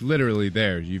literally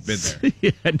there. You've been there.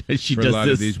 Yeah, no, she for does a lot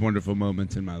this. of these wonderful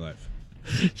moments in my life.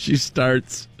 She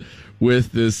starts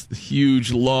with this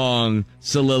huge, long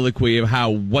soliloquy of how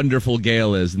wonderful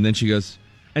Gail is, and then she goes,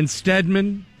 and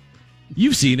Stedman,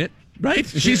 you've seen it, right?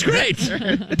 She's great.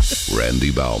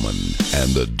 Randy Baumann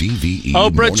and the DVE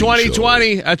Oprah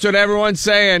 2020. Show. That's what everyone's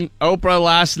saying. Oprah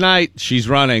last night, she's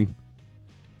running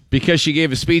because she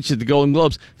gave a speech at the Golden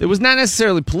Globes that was not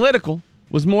necessarily political,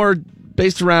 was more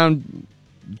based around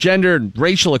gender and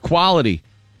racial equality.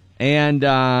 And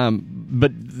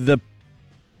but the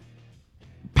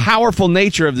powerful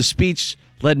nature of the speech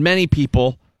led many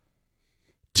people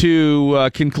to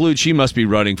conclude she must be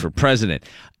running for president.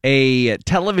 A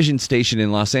television station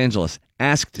in Los Angeles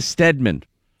asked Stedman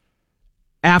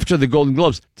after the Golden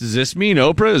Globes, does this mean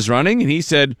Oprah is running? And he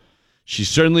said, she's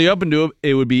certainly open to it.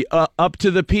 It would be up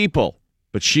to the people,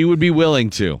 but she would be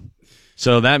willing to.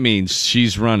 So that means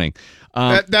she's running.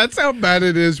 That's how bad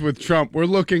it is with Trump. We're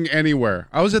looking anywhere.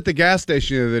 I was at the gas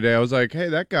station the other day. I was like, hey,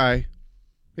 that guy,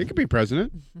 he could be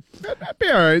president. That'd be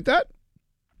all right. That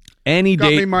got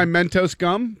me my Mentos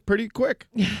gum pretty quick.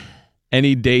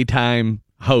 Any daytime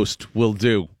host will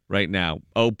do right now.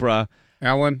 Oprah.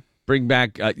 Ellen. Bring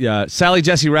back Sally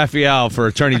Jesse Raphael for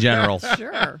Attorney General.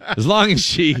 Sure. As long as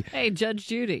she... Hey, Judge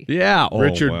Judy. Yeah.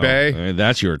 Richard Bay.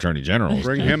 That's your Attorney General.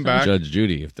 Bring him back. Judge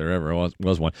Judy, if there ever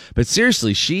was one. But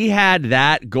seriously, she had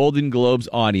that Golden Globes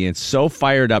audience so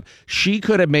fired up, she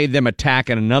could have made them attack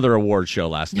at another award show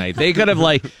last night. They could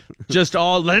have, just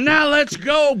all, now let's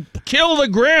go kill the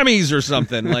Grammys or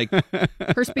something.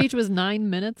 Her speech was 9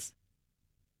 minutes.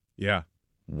 Yeah.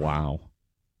 Wow.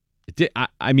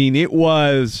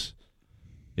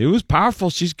 It was powerful.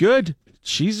 She's good.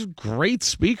 She's a great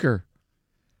speaker.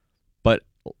 But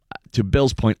to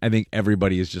Bill's point, I think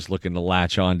everybody is just looking to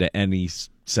latch on to any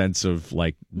sense of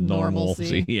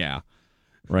normalcy. Yeah,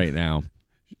 right now.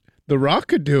 The Rock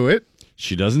could do it.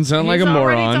 She doesn't sound like a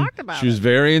moron. She was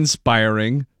very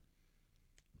inspiring.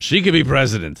 She could be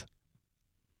president.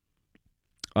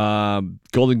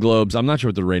 Golden Globes. I'm not sure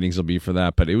what the ratings will be for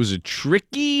that, but it was a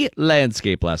tricky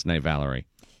landscape last night, Valerie.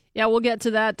 Yeah, we'll get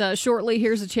to that shortly.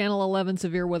 Here's a Channel 11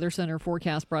 Severe Weather Center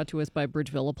forecast brought to us by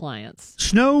Bridgeville Appliance.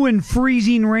 Snow and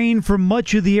freezing rain for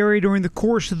much of the area during the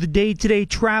course of the day today.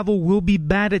 Travel will be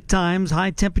bad at times.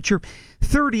 High temperature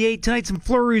 38. Tonight some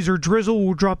flurries or drizzle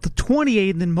will drop to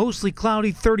 28 and then mostly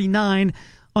cloudy 39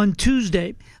 on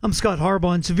Tuesday. I'm Scott Harbaugh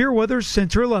on Severe Weather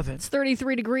Center 11. It's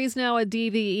 33 degrees now at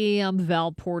DVE. I'm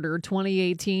Val Porter.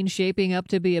 2018 shaping up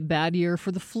to be a bad year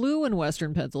for the flu in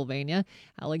western Pennsylvania.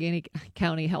 Allegheny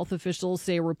County health officials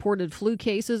say reported flu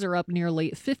cases are up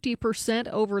nearly 50%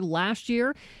 over last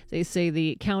year. They say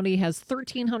the county has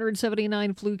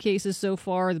 1,379 flu cases so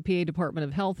far. The PA Department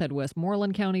of Health had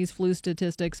Westmoreland County's flu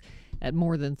statistics at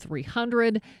more than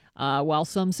 300. While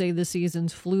some say this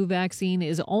season's flu vaccine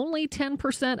is only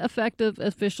 10% effective,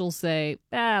 officials say,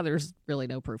 there's really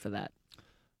no proof of that.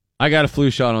 I got a flu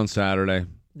shot on Saturday.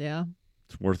 Yeah.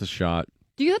 It's worth a shot.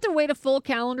 Do you have to wait a full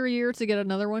calendar year to get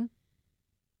another one?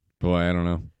 Boy, I don't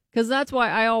know. Because that's why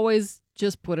I always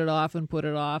just put it off. And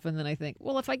then I think,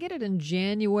 well, if I get it in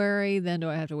January, then do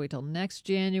I have to wait till next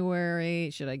January?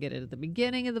 Should I get it at the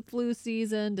beginning of the flu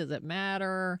season? Does it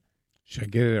matter? Should I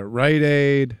get it at Rite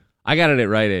Aid? I got it at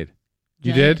Rite Aid.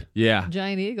 You did? Yeah.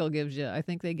 Giant Eagle gives you, I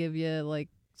think they give you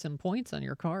some points on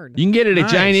your card. You can get it at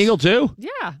Giant Eagle too? Yeah.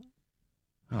 Oh,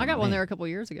 I got one there a couple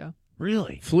years ago.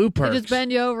 Really? Flu perks. They just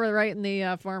bend you over right in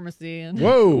the pharmacy. And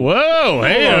Whoa.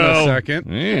 Hey, hold on a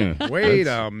second. Yeah. Wait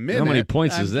a minute. How many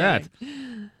points is that?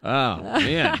 Oh,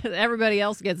 man. Everybody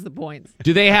else gets the points.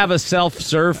 Do they have a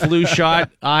self-serve flu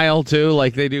shot aisle, too,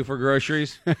 like they do for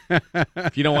groceries?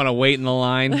 If you don't want to wait in the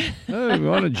line, if you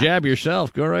want to jab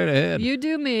yourself, go right ahead. You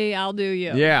do me, I'll do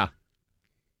you. Yeah.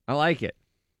 I like it.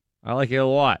 I like it a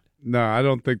lot. No, I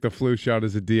don't think the flu shot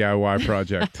is a DIY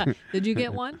project. Did you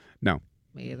get one? No.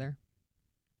 Me either.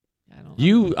 I don't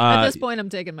know. At this point, I'm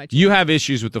taking my chance. You have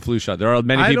issues with the flu shot. There are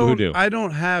many people who do. I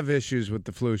don't have issues with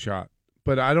the flu shot.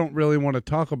 But I don't really want to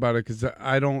talk about it because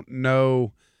I don't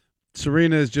know.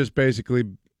 Serena is just basically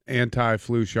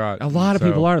anti-flu shot. A lot of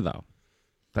people are, though.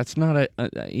 That's not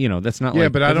that's not yeah,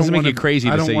 like, but I don't make it crazy.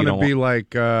 I don't want to be like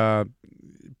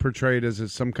portrayed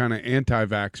as some kind of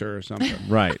anti-vaxxer or something.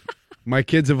 Right. My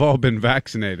kids have all been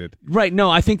vaccinated. Right.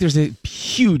 No, I think there's a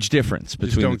huge difference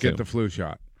between just don't the two. get the flu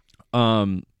shot.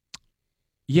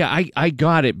 Yeah, I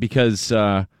got it because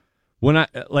when I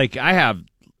have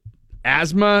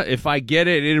asthma. If I get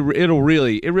it, it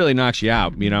really knocks you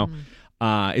out. You know,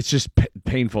 it's just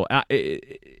painful.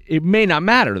 It may not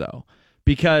matter though,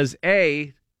 because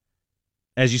as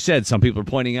you said, some people are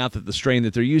pointing out that the strain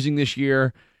that they're using this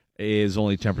year is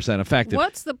only 10% effective.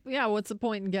 What's the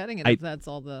point in getting it if that's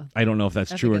all the? I don't know if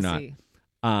that's true or not.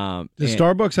 Does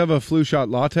Starbucks have a flu shot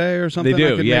latte or something? They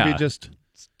do. Maybe it's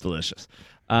delicious.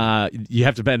 You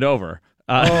have to bend over.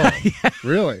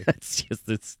 Really?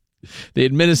 It's they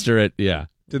administer it. Yeah.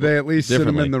 Do they at least sit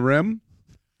them in the rim?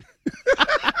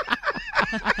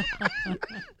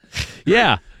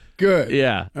 Yeah. Good.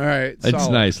 Yeah. All right. It's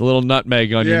solid. nice. A little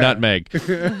nutmeg on your nutmeg.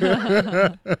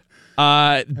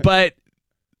 But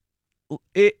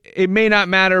it may not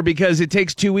matter because it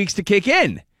takes 2 weeks to kick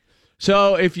in.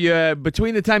 So if you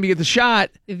between the time you get the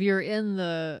shot, if you're in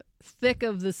the thick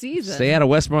of the season, stay out of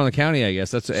Westmoreland County. I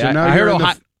guess that's. So now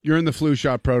you're in the flu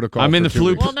shot protocol. I'm in the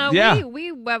flu. Well, no, yeah.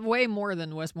 we have way more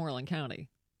than Westmoreland County.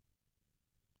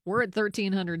 We're at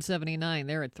 1,379.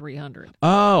 They're at 300.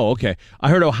 Oh, okay. I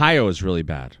heard Ohio is really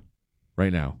bad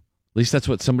right now. least that's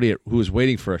what somebody who was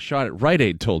waiting for a shot at Rite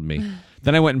Aid told me.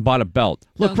 Then I went and bought a belt.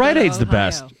 Look, Rite Aid's the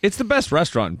best. It's the best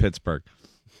restaurant in Pittsburgh.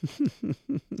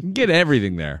 Get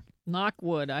everything there. Knock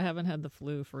wood. I haven't had the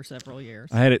flu for several years.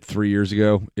 I had it 3 years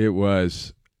ago. It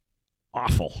was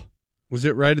awful. Was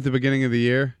it right at the beginning of the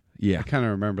year? Yeah. I kind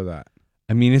of remember that.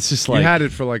 I mean, it's just like... You had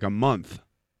it for like a month.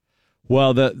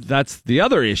 Well, that's the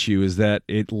other issue is that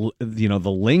the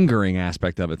lingering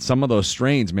aspect of it. Some of those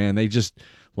strains, man, they just,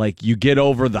 like, you get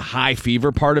over the high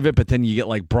fever part of it, but then you get,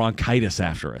 like, bronchitis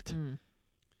after it.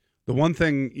 The one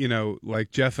thing,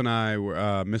 like Jeff and I,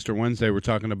 Mr. Wednesday, were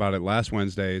talking about it last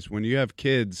Wednesday, is when you have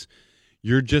kids,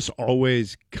 you're just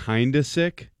always kind of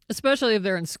sick. Especially if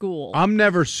they're in school. I'm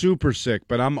never super sick,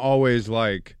 but I'm always,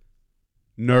 like,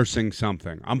 nursing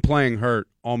something. I'm playing hurt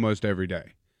almost every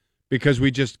day because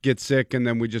we just get sick and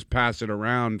then we just pass it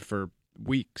around for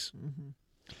weeks. Mm-hmm.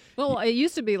 Well, it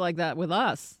used to be like that with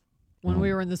us when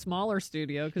we were in the smaller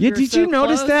studio. Yeah, did you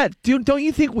notice that? Don't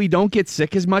you think we don't get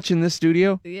sick as much in this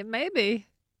studio? Yeah, maybe.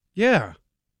 Yeah,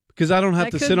 because I don't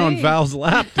have to sit on Val's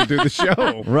lap to do the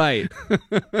show. Right.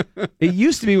 It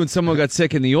used to be when someone got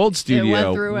sick in the old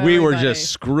studio, we were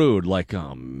just screwed. Like,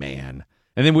 oh, man.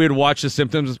 And then we would watch the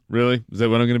symptoms. Really? Is that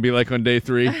what I'm going to be like on day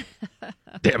 3?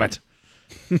 Damn it.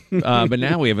 But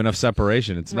now we have enough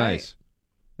separation. It's nice.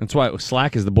 That's why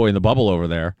Slack is the boy in the bubble over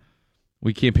there.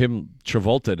 We keep him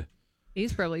Travolted.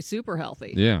 He's probably super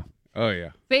healthy. Yeah. Oh,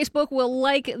 yeah. Facebook will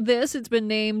like this. It's been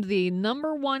named the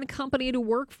 #1 company to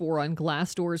work for on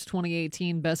Glassdoor's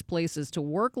 2018 Best Places to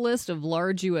Work list of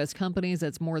large U.S. companies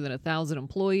that's more than 1,000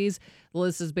 employees. The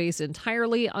list is based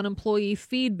entirely on employee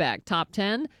feedback. Top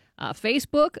 10,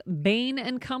 Facebook,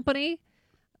 Bain & Company.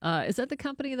 Is that the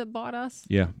company that bought us?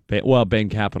 Yeah. Bain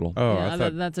Capital. Oh, yeah, I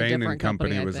thought that's a Bain different &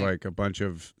 Company was I think. like a bunch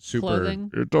of super...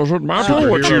 Clothing. It doesn't matter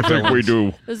what you think we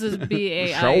do. This is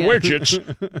BAIN. Sell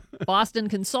widgets. Boston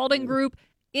Consulting Group,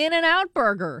 In-N-Out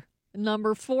Burger,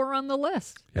 #4 on the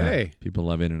list. Yeah, hey. People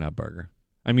love In-N-Out Burger.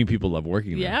 I mean, people love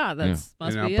working there. Yeah, must be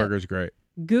it. In-N-Out Burger's great.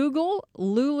 Google,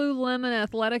 Lululemon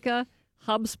Athletica,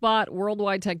 HubSpot,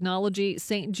 Worldwide Technology,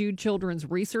 St. Jude Children's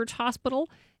Research Hospital,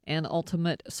 and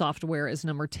Ultimate Software is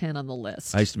number 10 on the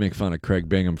list. I used to make fun of Craig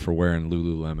Bingham for wearing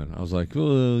Lululemon. I was like,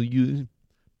 oh, you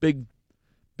big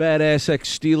badass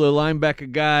ex-Steeler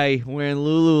linebacker guy wearing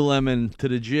Lululemon to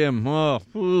the gym. Oh,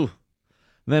 ooh.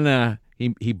 Then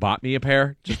he bought me a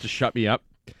pair just to shut me up.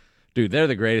 Dude, they're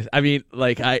the greatest. I mean,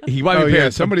 like, he bought me a pair. Yeah,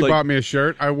 somebody bought me a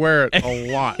shirt. I wear it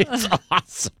a lot. It's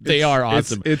awesome. They are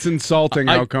awesome. It's insulting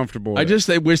how comfortable it is.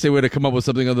 I wish they would have come up with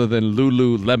something other than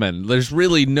Lululemon. There's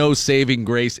really no saving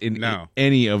grace in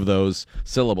any of those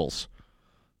syllables.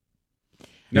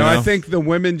 No, I think the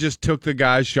women just took the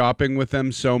guys shopping with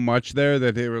them so much there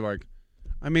that they were like,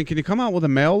 I mean, can you come out with a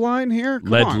male line here?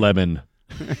 Lead lemon.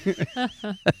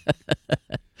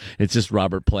 It's just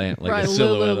Robert Plant, like right, a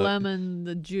silhouette. Lululemon,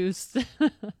 the juice.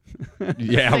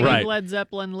 Yeah, singing right. Led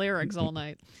Zeppelin lyrics all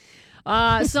night.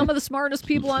 Some of the smartest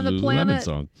people on the Lululemon planet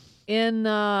song.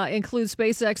 include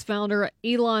SpaceX founder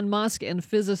Elon Musk and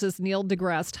physicist Neil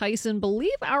deGrasse Tyson.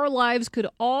 Believe our lives could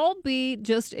all be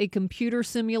just a computer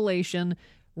simulation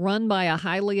run by a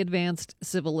highly advanced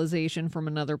civilization from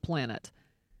another planet.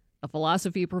 A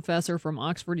philosophy professor from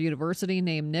Oxford University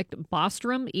named Nick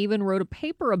Bostrom even wrote a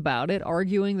paper about it,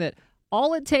 arguing that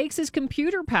all it takes is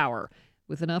computer power.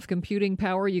 With enough computing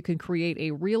power, you can create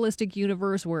a realistic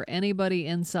universe where nobody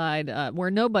inside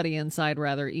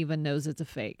even knows it's a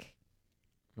fake.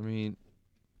 I mean,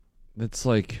 it's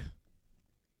like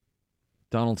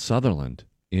Donald Sutherland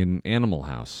in Animal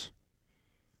House.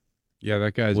 Yeah,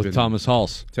 that guy's with been Thomas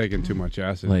Hulse taking too much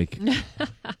acid. Like,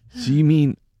 so you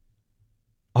mean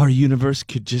our universe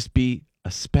could just be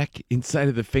a speck inside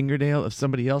of the fingernail of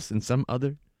somebody else in some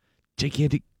other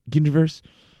gigantic universe?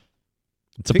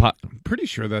 I'm pretty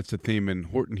sure that's a theme in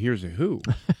Horton Hears a Who.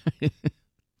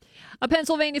 A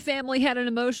Pennsylvania family had an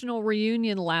emotional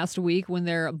reunion last week when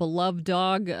their beloved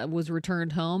dog was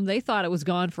returned home. They thought it was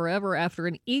gone forever after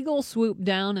an eagle swooped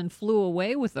down and flew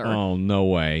away with her. Oh, no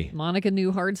way. Monica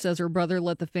Newhart says her brother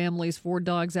let the family's 4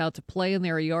 dogs out to play in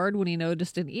their yard when he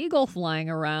noticed an eagle flying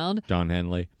around. Don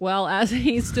Henley. Well, as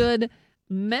he stood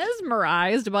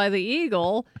mesmerized by the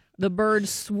eagle, the bird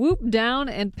swooped down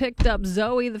and picked up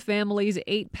Zoe, the family's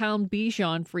 8-pound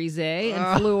Bichon Frise,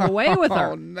 and flew away with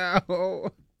her. Oh,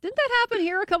 no. Didn't that happen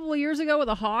here a couple of years ago with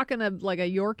a hawk and a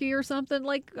Yorkie or something?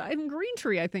 Like in Green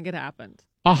Tree, I think it happened.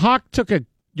 A hawk took a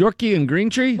Yorkie in Green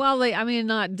Tree? Well,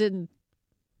 didn't.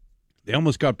 They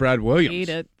almost got Brad Williams. Eat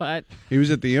it, but he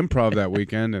was at the Improv that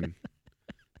weekend, and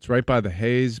It's right by the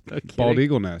Hayes bald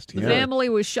eagle nest. The family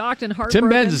was shocked and heartbroken. Tim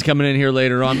Benz is coming in here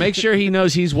later on. Make sure he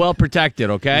knows he's well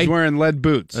protected, okay? He's wearing lead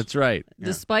boots. That's right.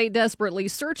 Despite desperately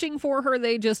searching for her,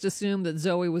 they just assumed that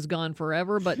Zoe was gone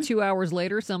forever. But 2 hours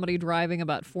later, somebody driving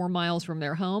about 4 miles from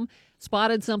their home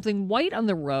spotted something white on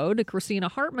the road. Christina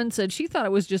Hartman said she thought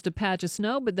it was just a patch of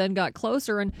snow, but then got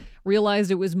closer and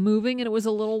realized it was moving, and it was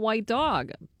a little white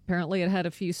dog. Apparently, it had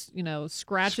a few,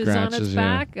 scratches on its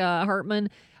back.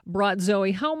 Hartman brought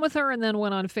Zoe home with her and then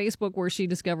went on Facebook where she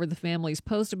discovered the family's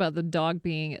post about the dog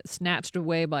being snatched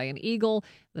away by an eagle.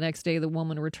 The next day, the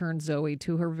woman returned Zoe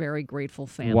to her very grateful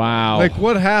family. Wow. Like,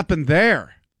 what happened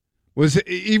there? Was it,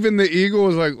 even the eagle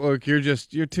was like, look, you're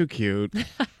too cute.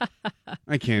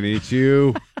 I can't eat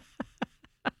you.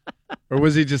 Or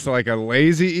was he just like a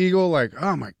lazy eagle? Like,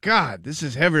 oh my God, this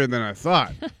is heavier than I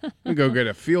thought. I'm going to go get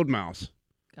a field mouse.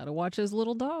 Got to watch his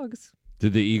little dogs.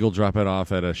 Did the eagle drop it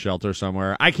off at a shelter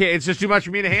somewhere? I can't. It's just too much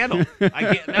for me to handle.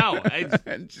 I can't. No.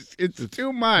 It's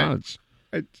too much.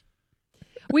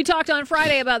 We talked on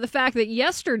Friday about the fact that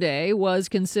yesterday was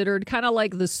considered kind of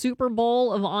like the Super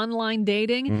Bowl of online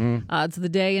dating. Mm-hmm. It's the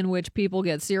day in which people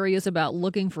get serious about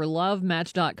looking for love.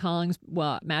 Match.com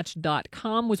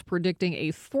was predicting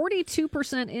a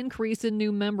 42% increase in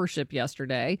new membership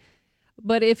yesterday.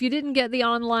 But if you didn't get the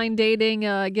online dating,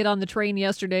 get on the train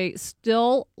yesterday,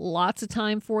 still lots of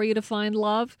time for you to find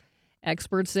love.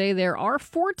 Experts say there are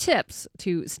 4 tips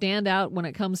to stand out when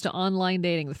it comes to online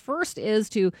dating. The first is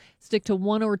to stick to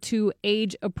 1 or 2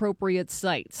 age-appropriate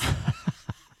sites.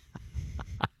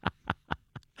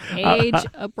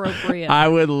 Age-appropriate. I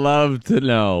would love to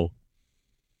know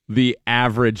the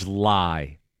average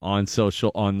lie on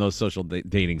those social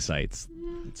dating sites.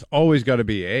 It's always got to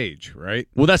be age, right?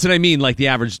 Well, that's what I mean. Like the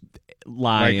average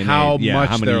lie. Like how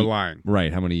much they're lying.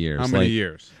 Right. How many years? How many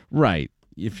years? Right.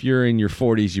 If you're in your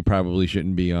 40s, you probably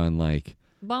shouldn't be on like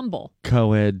Bumble.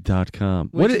 Coed.com.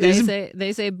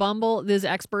 They say Bumble. These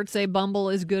experts say Bumble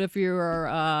is good if you're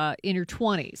in your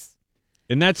 20s.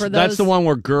 And that's the one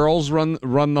where girls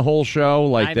run the whole show.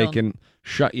 Like they can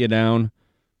shut you down.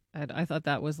 I thought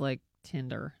that was like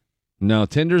Tinder. No,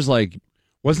 Tinder's like.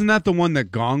 Wasn't that the one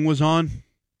that Gong was on?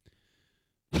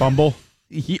 Bumble.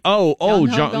 In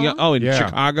Yeah.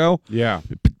 Chicago. Yeah,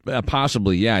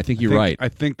 possibly. Yeah, I think you're right. I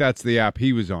think that's the app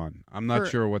he was on. I'm not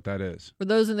sure what that is. For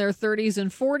those in their 30s and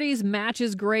 40s, Match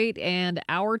is great, and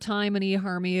Our Time and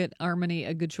eHarmony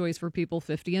a good choice for people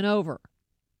 50 and over.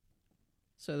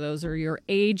 So those are your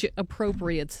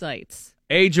age-appropriate sites.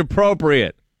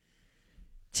 Age-appropriate.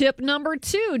 Tip number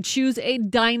 2, choose a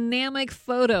dynamic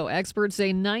photo. Experts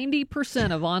say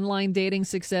 90% of online dating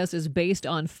success is based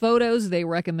on photos. They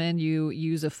recommend you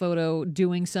use a photo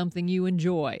doing something you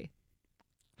enjoy.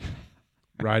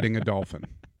 Riding a dolphin.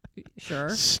 Sure.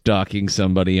 Stalking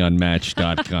somebody on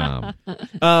Match.com.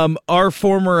 Our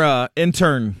former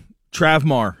intern,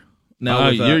 Travmar. Now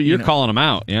you're calling him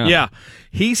out. Yeah. Yeah.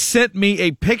 He sent me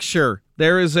a picture.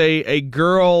 There is a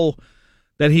girl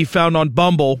that he found on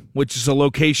Bumble, which is a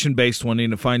location-based one,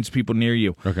 and it finds people near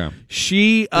you. Okay.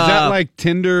 She is that like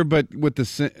Tinder, but with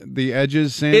the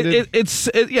edges sanded? It's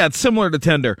similar to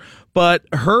Tinder, but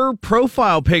her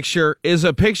profile picture is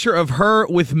a picture of her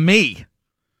with me.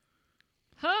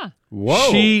 Huh.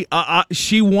 Whoa.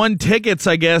 She won tickets,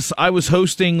 I guess. I was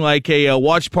hosting like a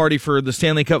watch party for the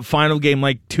Stanley Cup final game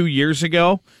like 2 years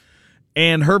ago.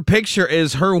 And her picture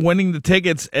is her winning the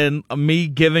tickets and me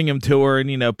giving them to her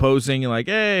and, posing and like,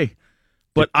 hey.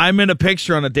 But I'm in a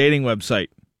picture on a dating website.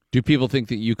 Do people think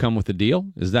that you come with a deal?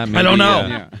 Is that maybe, I don't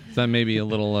know. Is that maybe a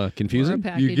little confusing?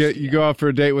 You go out for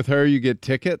a date with her, you get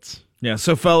tickets? Yeah,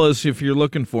 so fellas, if you're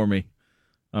looking for me,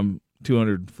 I'm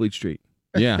 200 Fleet Street.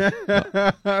 Yeah.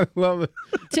 I love it.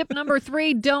 Tip number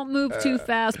 3, don't move too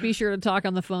fast. Be sure to talk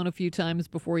on the phone a few times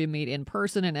before you meet in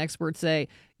person. And experts say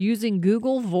using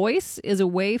Google Voice is a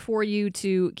way for you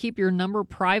to keep your number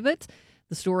private.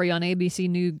 The story on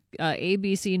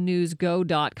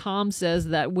ABCNewsGo.com says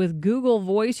that with Google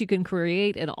Voice, you can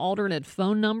create an alternate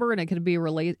phone number and it can be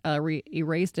erased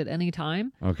at any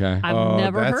time. Okay. I've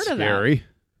never heard of scary. that.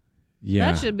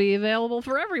 Yeah. That should be available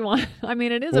for everyone. I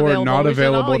mean, it is available. Or not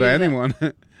available to use anyone,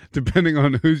 depending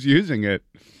on who's using it.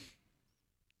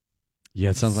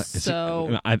 Yeah, it sounds like.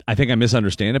 So, I think I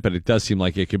misunderstand it, but it does seem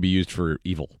like it could be used for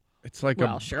evil. It's like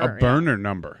a burner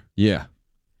number. Yeah.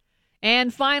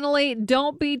 And finally,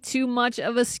 don't be too much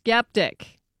of a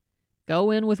skeptic.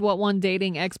 Go in with what one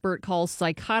dating expert calls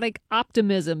psychotic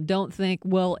optimism. Don't think,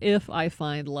 well, if I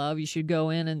find love. You should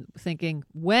go in and thinking,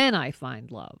 when I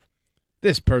find love.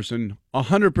 This person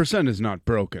 100% is not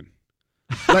broken.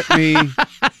 Let me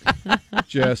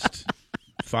just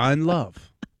find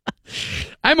love.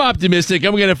 I'm optimistic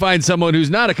I'm going to find someone who's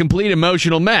not a complete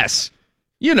emotional mess.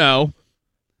 You know,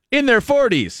 in their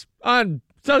 40s on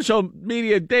social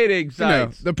media dating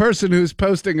sites. The person who's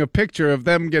posting a picture of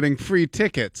them getting free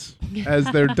tickets as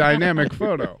their dynamic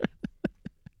photo.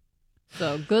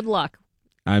 So good luck.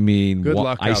 I mean, Good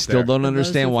luck I out still there. don't For those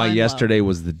understand who why find yesterday love.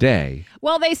 was the day.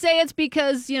 Well, they say it's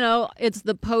because, it's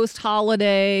the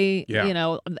post-holiday,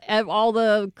 Yeah. All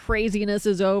the craziness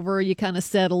is over. You kind of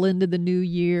settle into the new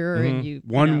year and you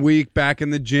 1 week back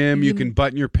in the gym, you can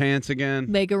button your pants again.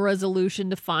 make a resolution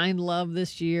to find love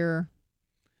this year.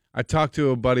 I talked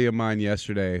to a buddy of mine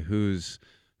yesterday who's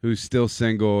still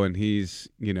single, and he's,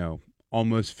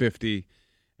 almost 50.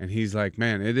 And he's like,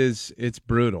 man, it's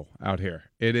brutal out here.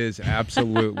 It is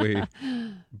absolutely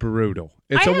brutal.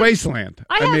 It's a wasteland.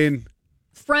 I have mean,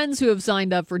 friends who have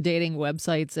signed up for dating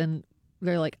websites, and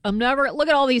they're like, look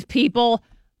at all these people.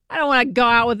 I don't want to go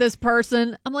out with this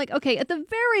person. I'm like, okay, at the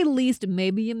very least,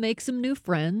 maybe you make some new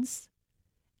friends,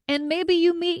 and maybe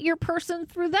you meet your person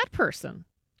through that person.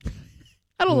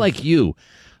 I don't like you,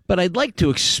 but I'd like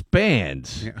to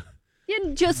expand. Yeah.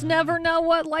 You just never know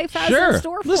what life has Sure. in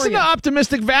store for Listen you. to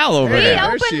Optimistic Val over Be there.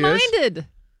 There she is. open-minded.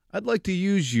 I'd like to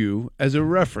use you as a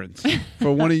reference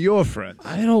for one of your friends.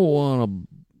 I don't want to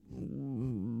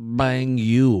bang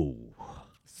you,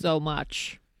 So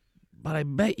much. but I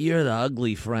bet you're the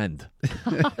ugly friend.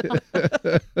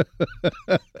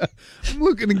 I'm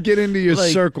looking to get into your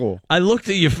Like, circle. I looked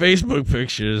at your Facebook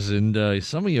pictures and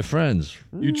some of your friends.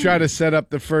 You try to set up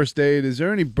the first date. Is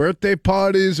there any birthday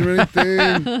parties or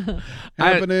anything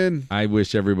happening? I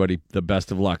wish everybody the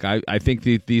best of luck. I think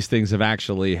these things have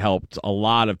actually helped a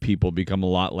lot of people become a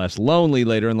lot less lonely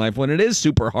later in life when it is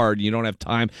super hard. You don't have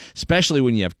time, especially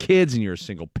when you have kids and you're a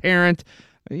single parent.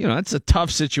 That's a tough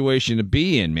situation to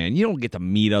be in, man. You don't get to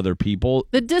meet other people.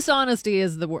 The dishonesty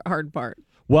is the hard part.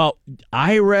 Well,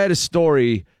 I read a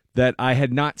story that I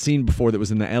had not seen before that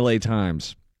was in the LA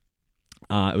Times.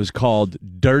 It was called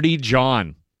Dirty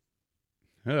John.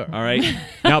 Oh. All right.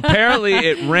 Now, apparently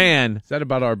it ran. Is that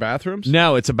about our bathrooms?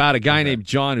 No, it's about a guy named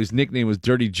John whose nickname was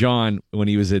Dirty John when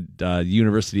he was at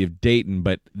University of Dayton,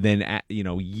 but then,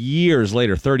 years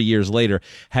later, 30 years later,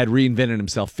 had reinvented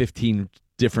himself 15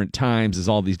 different times as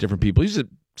all these different people. He's a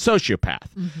sociopath.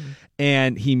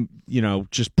 And he,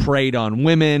 just preyed on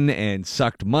women and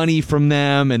sucked money from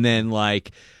them and then,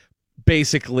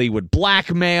 basically would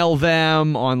blackmail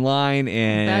them online,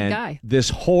 and Bad guy.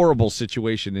 this horrible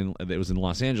situation that was in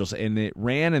Los Angeles, and it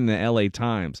ran in the LA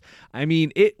Times. I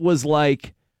mean, it was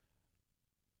like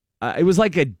a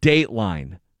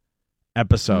Dateline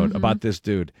episode about this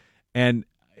dude, and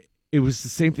it was the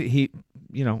same thing. He,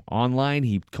 online,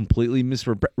 he completely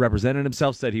misrepresented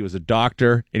himself, said he was a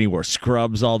doctor, and he wore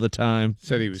scrubs all the time.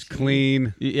 Said he was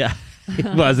clean. Yeah. He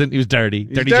wasn't. He was dirty.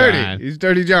 He's dirty. He's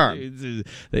Dirty John.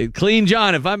 Clean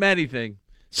John, if I'm anything.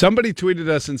 Somebody tweeted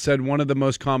us and said one of the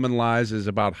most common lies is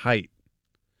about height.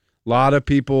 A lot of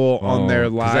people on there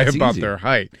 'cause lie that's about easy. their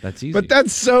height. That's easy. But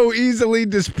that's so easily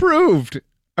disproved.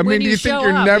 I When mean, do you you think show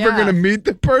you're up, never yeah. going to meet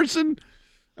the person?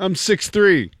 I'm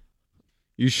 6'3".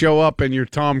 You show up and you're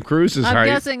Tom Cruise's I'm height.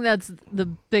 guessing that's the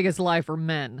biggest lie for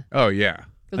men. Oh, yeah.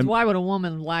 Because why would a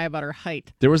woman lie about her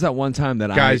height? There was that one time that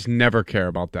Guys never care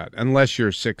about that unless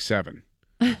you're 6'7".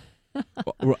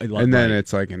 And then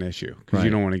it's like an issue because you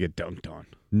don't want to get dunked on.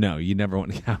 No, you never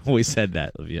want to. I always said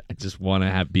that. I just want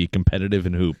to be competitive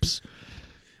in hoops.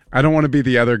 I don't want to be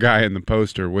the other guy in the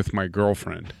poster with my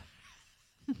girlfriend.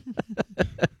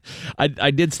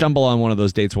 I did stumble on one of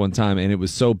those dates one time, and it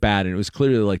was so bad, and it was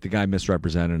clearly like the guy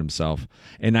misrepresented himself.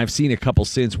 And I've seen a couple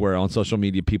since where on social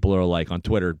media, people are like, on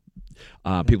Twitter,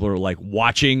 people are like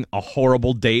watching a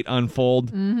horrible date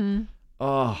unfold. Mm-hmm.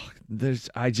 Oh,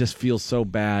 I just feel so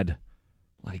bad.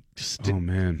 Oh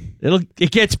man,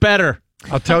 it gets better.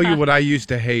 I'll tell you what I used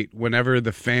to hate whenever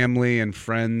the family and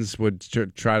friends would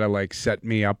try to set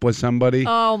me up with somebody.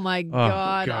 Oh my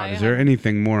God! Is there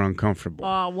anything more uncomfortable?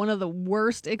 One of the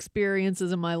worst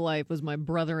experiences in my life was my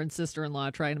brother and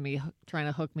sister-in-law trying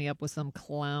to hook me up with some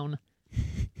clown.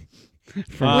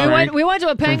 We went to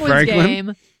a Penguins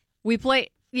game. We played.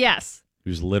 Yes.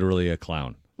 He was literally a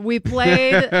clown. We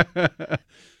played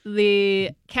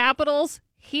the Capitals.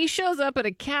 He shows up in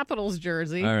a Capitals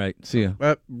jersey. All right, see ya.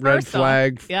 Red First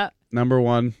flag. off, yeah. Number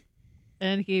one.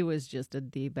 And he was just a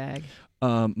D-bag.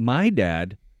 My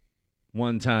dad,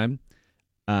 one time,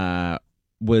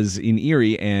 was in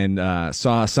Erie and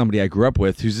saw somebody I grew up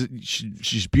with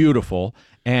she's beautiful,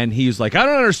 and he was like, "I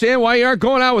don't understand why you aren't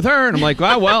going out with her." And I'm like,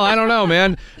 "Well, I don't know,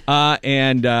 man."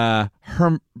 And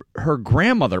her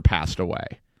grandmother passed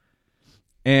away,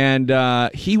 and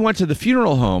he went to the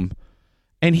funeral home.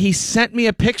 And he sent me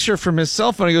a picture from his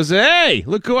cell phone. He goes, hey,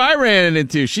 look who I ran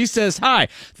into. She says hi.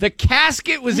 The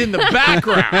casket was in the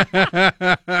background.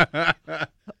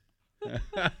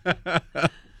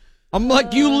 I'm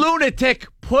like, you lunatic,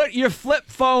 put your flip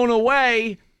phone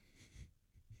away,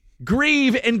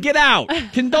 grieve, and get out.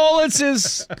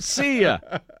 Condolences. See ya.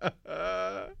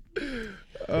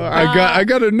 I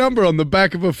got a number on the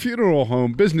back of a funeral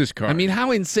home business card. I mean,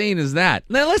 how insane is that?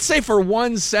 Now, let's say for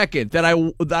 1 second that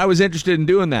I was interested in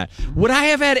doing that. Would I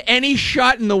have had any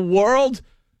shot in the world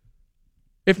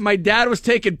if my dad was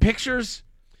taking pictures?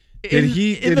 Did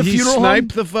he snipe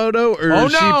the photo, or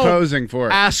is she posing for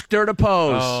it? Asked her to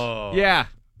pose. Oh. Yeah,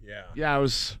 I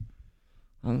was.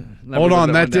 Hold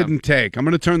on, that didn't take. I'm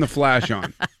going to turn the flash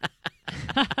on.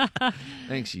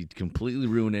 Thanks. You completely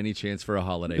ruined any chance for a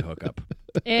holiday hookup.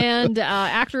 And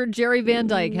actor Jerry Van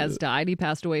Dyke has died. He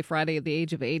passed away Friday at the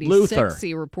age of 86. Luther.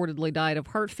 He reportedly died of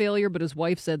heart failure, but his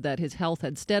wife said that his health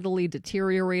had steadily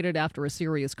deteriorated after a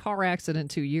serious car accident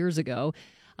 2 years ago.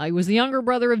 He was the younger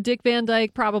brother of Dick Van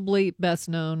Dyke, probably best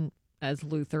known as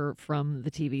Luther from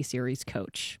the TV series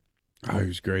Coach. Oh, he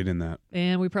was great in that.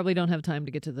 And we probably don't have time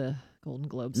to get to the Golden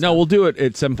Globes. No, we'll do it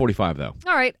at 7:45, though.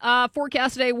 All right.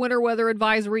 Forecast today, winter weather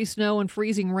advisory, snow and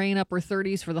freezing rain, upper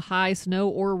 30s for the high, snow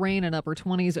or rain, and upper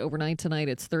 20s overnight tonight.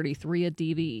 It's 33 at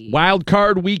DVE. Wild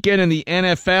card weekend in the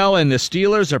NFL, and the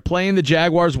Steelers are playing the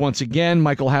Jaguars once again.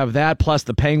 Mike will have that, plus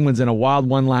the Penguins in a wild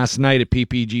one last night at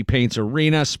PPG Paints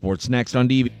Arena. Sports next on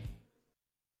DVE.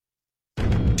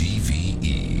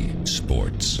 DVE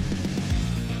Sports.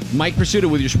 Mike Pursuta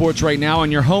with your sports right now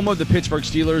on your home of the Pittsburgh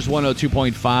Steelers,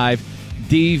 102.5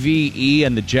 DVE,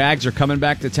 and the Jags are coming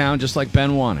back to town just like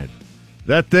Ben wanted.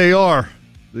 That they are.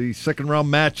 The second-round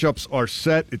matchups are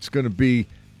set. It's going to be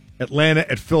Atlanta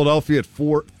at Philadelphia at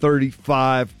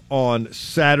 4:35 on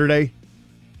Saturday.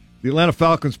 The Atlanta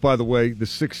Falcons, by the way, the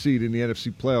 6th seed in the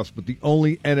NFC playoffs, but the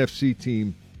only NFC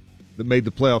team that made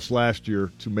the playoffs last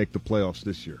year to make the playoffs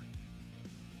this year.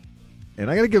 And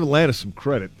I got to give Atlanta some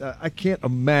credit. I can't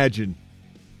imagine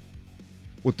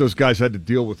what those guys had to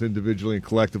deal with individually and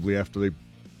collectively after they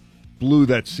blew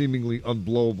that seemingly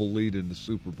unblowable lead in the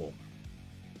Super Bowl.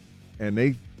 And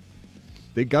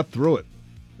they got through it.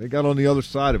 They got on the other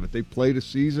side of it. They played a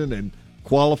season and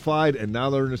qualified, and now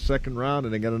they're in the second round,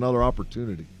 and they got another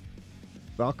opportunity.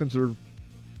 Falcons are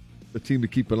the team to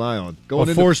keep an eye on.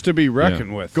 A force to be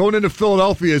reckoned with. Going into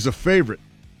Philadelphia is a favorite.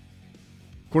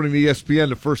 According to ESPN,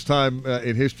 the first time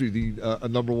in history a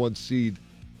number one seed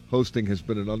hosting has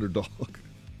been an underdog.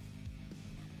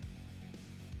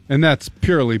 And that's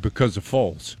purely because of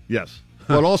Foles. Yes.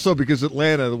 But also because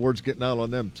Atlanta, the word's getting out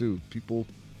on them, too. People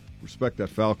respect that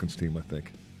Falcons team, I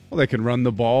think. Well, they can run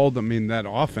the ball. I mean, that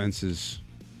offense is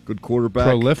good quarterback.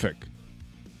 Prolific.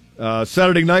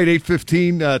 Saturday night,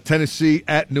 8:15, Tennessee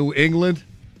at New England.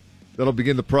 That'll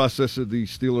begin the process of the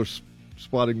Steelers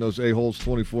spotting those a-holes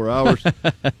 24 hours. I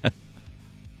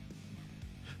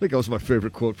think that was my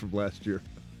favorite quote from last year.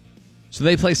 So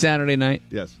they play Saturday night?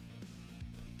 Yes.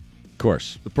 Of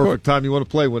course. The perfect time you want to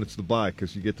play when it's the bye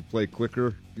because you get to play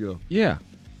quicker. You know. Yeah.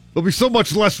 There'll be so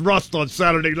much less rust on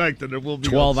Saturday night than there will be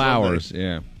 12 on hours,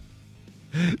 yeah.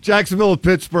 Jacksonville and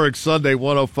Pittsburgh Sunday,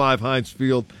 105 Heinz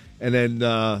Field. And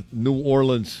then New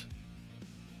Orleans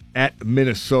at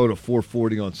Minnesota,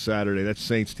 4:40 on Saturday. That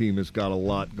Saints team has got a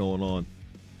lot going on.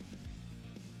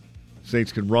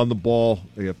 Saints can run the ball.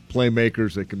 They have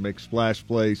playmakers. They can make splash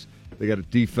plays. They got a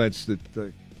defense that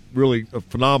really a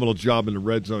phenomenal job in the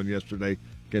red zone yesterday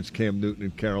against Cam Newton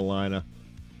in Carolina.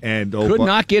 And could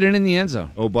not get it in the end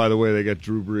zone. Oh, by the way, they got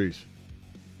Drew Brees.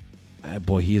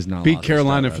 Boy, he is not beat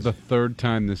Carolina for the third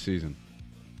time this season.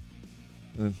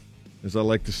 As I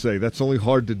like to say, that's only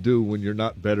hard to do when you're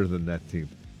not better than that team.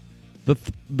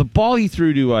 The ball he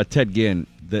threw to Ted Ginn,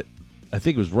 that I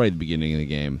think it was right at the beginning of the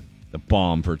game, the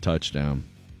bomb for a touchdown.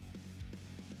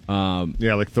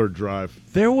 Yeah, like third drive.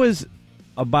 There was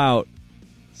about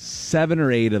 7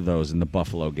 or 8 of those in the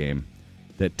Buffalo game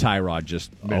that Tyrod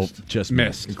just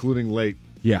missed, including late.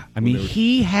 Yeah, I mean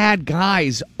he had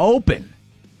guys open,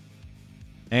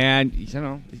 and you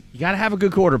got to have a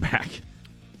good quarterback.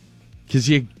 Because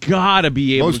you got to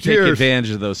be able to take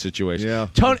advantage of those situations. Yeah.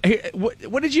 Tony,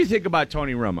 what did you think about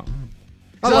Tony Romo?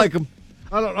 I like him.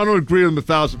 I don't agree with him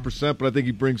 1,000%, but I think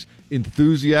he brings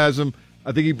enthusiasm.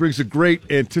 I think he brings a great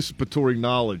anticipatory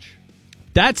knowledge.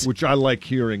 Which I like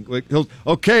hearing. Like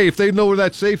if they know where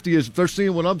that safety is, if they're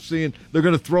seeing what I'm seeing, they're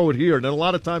going to throw it here. And a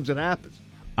lot of times it happens.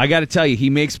 I got to tell you, he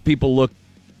makes people look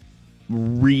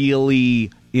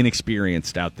really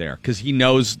inexperienced out there because he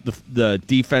knows the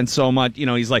defense so much.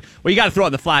 He's like, well, you got to throw it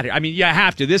in the flat here. I mean, you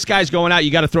have to. This guy's going out.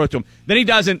 You got to throw it to him. Then he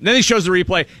doesn't. Then he shows the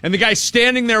replay, and the guy's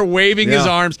standing there waving his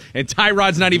arms, and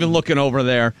Tyrod's not even looking over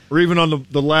there. Or even on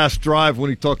the last drive when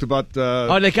he talked about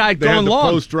the guy going the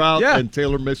long post route and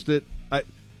Taylor missed it.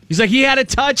 He's like, he had a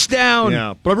touchdown.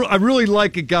 Yeah, but I really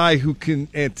like a guy who can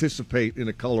anticipate in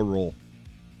a color roll.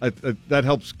 That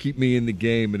helps keep me in the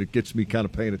game, and it gets me kind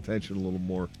of paying attention a little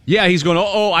more. Yeah, he's going,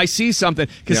 oh, I see something.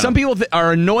 Because some people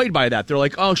are annoyed by that. They're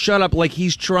like, oh, shut up. Like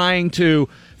he's trying to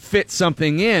fit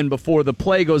something in before the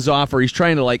play goes off, or he's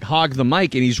trying to like hog the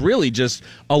mic, and he's really just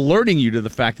alerting you to the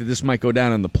fact that this might go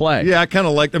down in the play. Yeah, I kind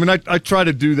of like. I mean, I try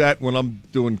to do that when I'm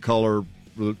doing color,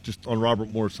 just on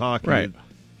Robert Morris Hockey. Right.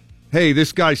 Hey,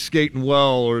 this guy's skating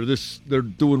well, or they're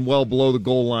doing well below the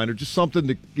goal line, or just something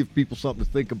to give people something to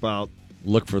think about.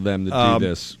 Look for them to do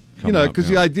this. Because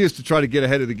the idea is to try to get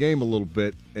ahead of the game a little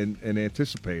bit and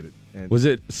anticipate it. And was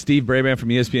it Steve Brabant from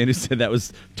ESPN who said that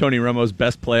was Tony Romo's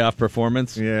best playoff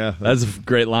performance? Yeah. That's a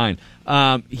great line.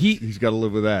 He's got to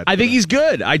live with that. I think he's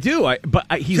good. I do. But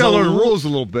he's got to learn rules a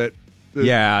little bit.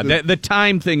 The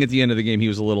time thing at the end of the game, he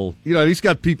was a little... he's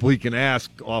got people he can ask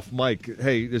off mic,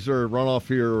 hey, is there a runoff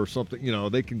here or something?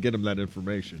 They can get him that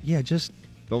information. Yeah,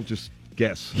 don't just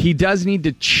guess. He does need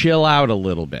to chill out a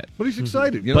little bit. But he's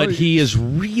excited. But he is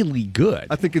really good.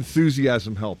 I think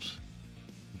enthusiasm helps.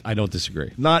 I don't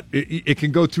disagree. It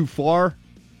can go too far,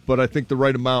 but I think the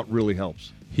right amount really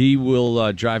helps. He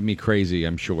will drive me crazy,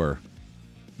 I'm sure.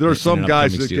 There are some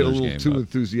guys that get a little too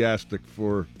enthusiastic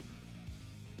for...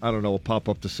 I don't know, a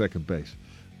pop-up to second base.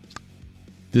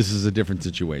 This is a different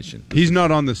situation. He's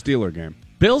not on the Steeler game.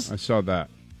 Bills? I saw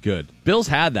that. Good. Bills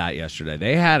had that yesterday.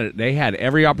 They had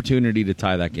every opportunity to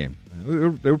tie that game.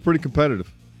 They were pretty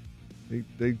competitive.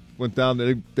 They went down.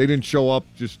 They didn't show up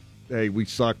just, hey, we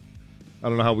suck. I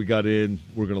don't know how we got in.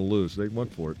 We're going to lose. They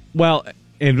went for it. Well,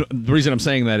 and the reason I'm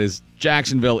saying that is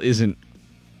Jacksonville isn't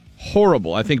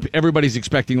horrible. I think everybody's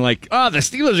expecting the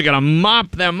Steelers are going to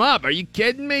mop them up. Are you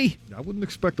kidding me? I wouldn't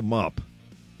expect a mop.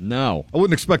 No. I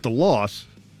wouldn't expect a loss,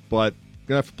 but going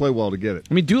to have to play well to get it.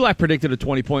 I mean, Dulac predicted a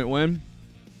 20-point win.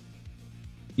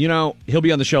 He'll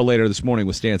be on the show later this morning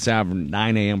with Stan Savran,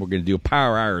 9 a.m. We're going to do a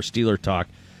Power Hour Steeler talk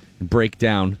and break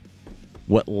down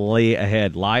what lays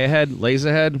ahead.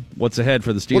 What's ahead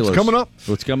for the Steelers?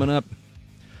 What's coming up?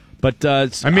 But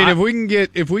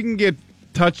if we can get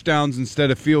touchdowns instead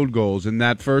of field goals in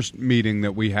that first meeting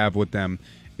that we have with them,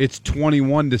 it's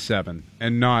 21-7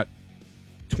 and not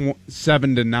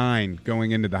 7-9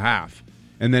 going into the half,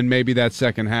 and then maybe that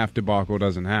second half debacle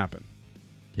doesn't happen.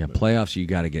 Yeah, playoffs, you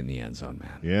got to get in the end zone,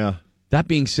 man. Yeah. That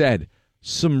being said,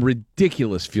 some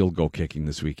ridiculous field goal kicking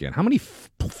this weekend. How many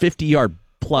 50-yard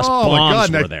plus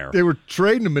bombs were there? They were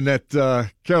trading them in that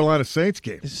Carolina Saints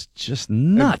game. It's just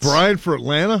nuts. And Brian for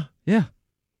Atlanta? Yeah.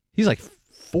 He's like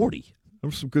 40. There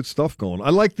was some good stuff going.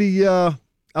 I like the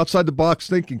outside-the-box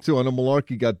thinking, too. I know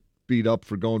Malarkey got beat up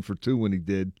for going for 2 when he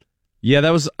did. Yeah,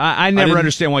 that was. I never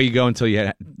understand why you go until you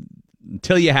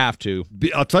have to.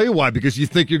 I'll tell you why. Because you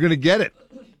think you're going to get it.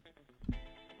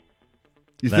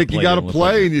 You think you got to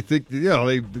play, and you think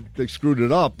they screwed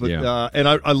it up. But and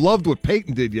I loved what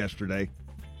Peyton did yesterday.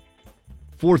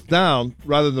 4th down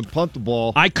rather than punt the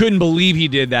ball. I couldn't believe he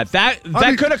did that. That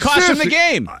could have cost him the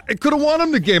game. It could have won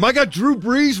him the game. I got Drew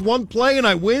Brees, one play, and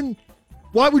I win.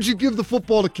 Why would you give the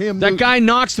football to Cam Newton? That guy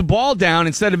knocks the ball down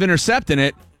instead of intercepting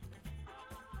it.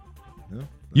 Yeah.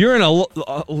 You're in a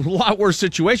lot worse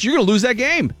situation. You're going to lose that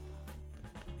game.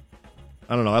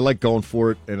 I don't know. I like going for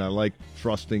it, and I like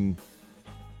trusting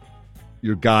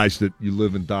your guys that you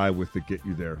live and die with that get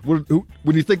you there.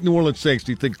 When you think New Orleans Saints,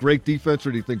 do you think great defense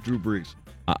or do you think Drew Brees?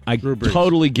 I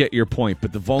totally get your point,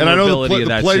 but the vulnerability of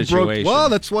that situation. Well,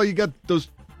 that's why you got those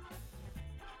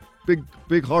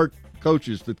big heart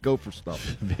coaches that go for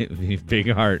stuff. Big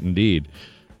heart, indeed.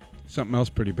 Something else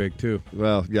pretty big, too.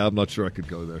 Well, yeah, I'm not sure I could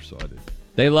go there, so I did.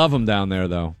 They love him down there,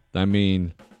 though. I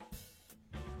mean,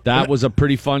 that was a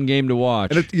pretty fun game to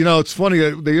watch. And it's funny.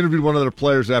 They interviewed one of their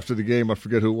players after the game. I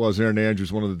forget who it was. Aaron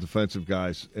Andrews, one of the defensive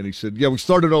guys. And he said, we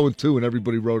started 0-2, and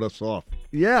everybody wrote us off.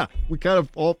 Yeah, we kind of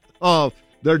all,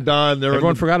 they're done.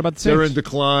 Everyone forgot about the Saints. They're in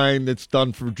decline. It's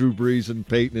done for Drew Brees and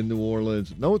Peyton in New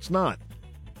Orleans. No, it's not.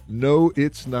 No,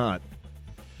 it's not.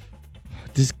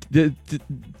 Does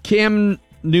Cam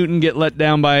Newton get let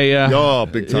down by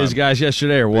big time. his guys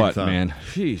yesterday or big what, time. man?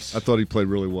 Jeez. I thought he played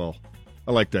really well.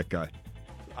 I like that guy.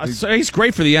 He's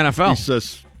great for the NFL. He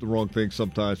says the wrong thing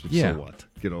sometimes, but so what?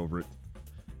 Get over it.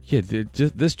 Yeah,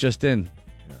 this just in.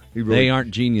 Yeah, they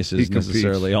aren't geniuses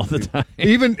necessarily all the time.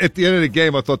 Even at the end of the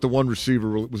game, I thought the one receiver,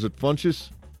 was it Funchess?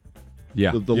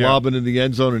 Yeah. The lobbing in the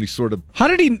end zone, and he sort of... How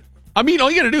did he... I mean,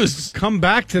 all you got to do is come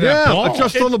back to that ball.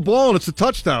 Adjust on the ball, and it's a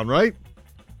touchdown, right?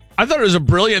 I thought it was a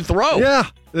brilliant throw. Yeah.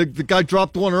 The guy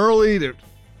dropped one early.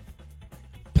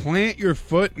 Plant your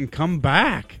foot and come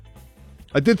back.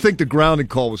 I did think the grounding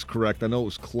call was correct. I know it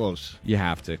was close. You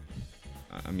have to.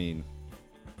 I mean,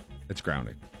 it's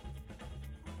grounding.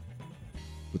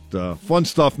 But fun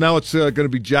stuff. Now it's going to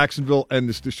be Jacksonville,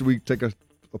 and should we take a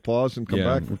pause and come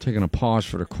back? We're taking a pause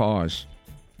for the cause.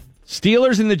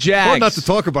 Steelers and the Jags. Hard not to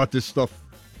talk about this stuff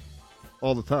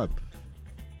all the time.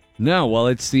 No, well,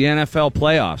 it's the NFL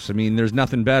playoffs. I mean, there's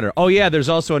nothing better. Oh, yeah, there's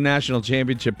also a national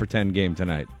championship pretend game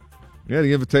tonight. Yeah,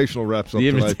 the Invitational wraps up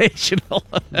tonight. The Invitational.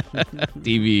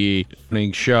 DVE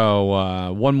morning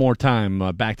show. One more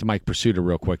time, back to Mike Pursuta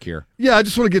real quick here. Yeah, I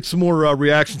just want to get some more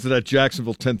reactions to that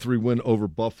Jacksonville 10-3 win over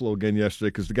Buffalo again yesterday,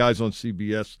 because the guys on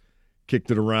CBS kicked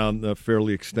it around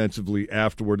fairly extensively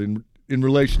afterward in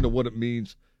relation to what it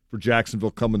means for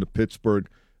Jacksonville coming to Pittsburgh.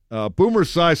 Boomer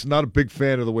Esiason, not a big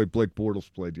fan of the way Blake Bortles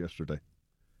played yesterday.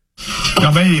 Now,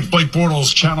 maybe Blake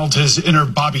Bortles channeled his inner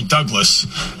Bobby Douglas.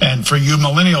 And for you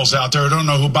millennials out there who don't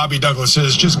know who Bobby Douglas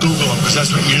is, just Google him, because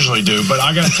that's what you usually do. But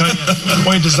I got to tell you,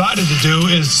 what he decided to do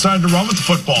is decided to run with the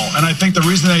football. And I think the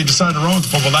reason they decided to run with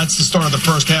the football, that's the start of the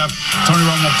first half. Tony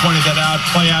Romo pointed that out.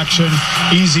 Play action,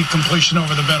 easy completion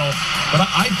over the middle. But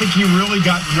I think he really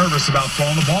got nervous about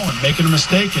throwing the ball and making a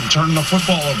mistake and turning the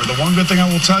football over. The one good thing I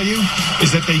will tell you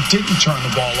is that they didn't turn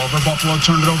the ball over. Buffalo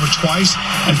turned it over twice.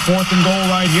 And 4th and goal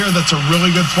right here, that's a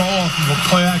really good throw off of a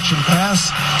play-action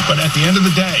pass. But at the end of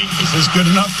the day, is this good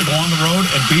enough to go on the road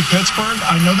and beat Pittsburgh?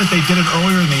 I know that they did it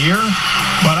earlier in the year,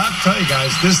 but I'll tell you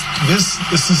guys, this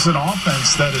is an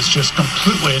offense that is just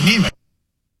completely anemic.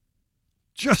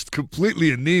 Just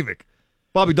completely anemic.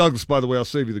 Bobby Douglas, by the way, I'll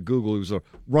save you the Google. He was a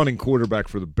running quarterback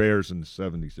for the Bears in the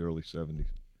 70s, early 70s.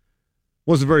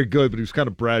 Wasn't very good, but he was kind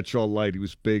of Bradshaw light. He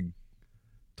was big,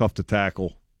 tough to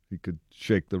tackle. He could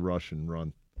shake the rush and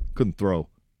run. Couldn't throw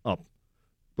up,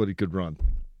 but he could run.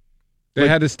 They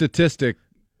had a statistic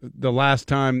the last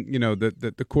time,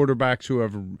 that the quarterbacks who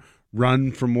have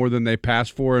run for more than they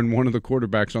passed for, and one of the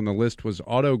quarterbacks on the list was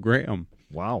Otto Graham.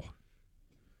 Wow.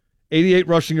 88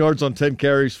 rushing yards on 10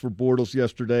 carries for Bortles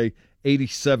yesterday,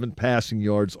 87 passing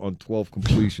yards on 12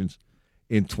 completions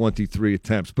in 23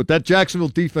 attempts. But that Jacksonville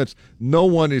defense, no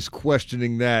one is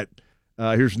questioning that.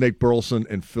 Here's Nate Burleson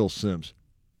and Phil Simms.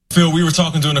 Phil, we were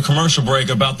talking during the commercial break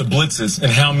about the blitzes and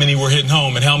how many were hitting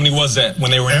home, and how many was that when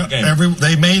they were in the game?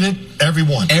 They made it, every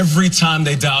one. Every time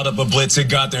they dialed up a blitz, it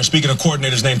got there. And speaking of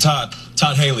coordinators named Todd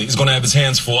Haley is going to have his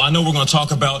hands full. I know we're going to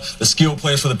talk about the skilled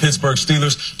players for the Pittsburgh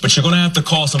Steelers, but you're going to have to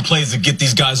call some plays to get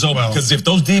these guys open, because if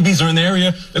those DBs are in the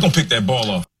area, they're going to pick that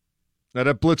ball off. Now,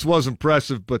 that blitz was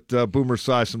impressive, but Boomer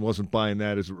Esiason wasn't buying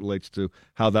that as it relates to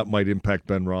how that might impact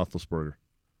Ben Roethlisberger.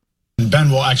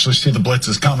 Ben will actually see the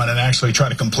blitzes coming and actually try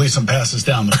to complete some passes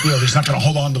down the field. He's not going to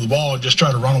hold on to the ball and just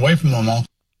try to run away from them all.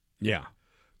 Yeah.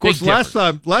 Of course, last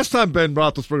time Ben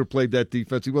Roethlisberger played that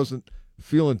defense, he wasn't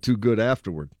feeling too good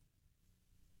afterward.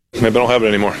 Maybe I don't have it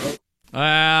anymore.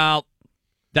 Well,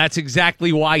 that's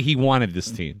exactly why he wanted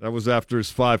this team. That was after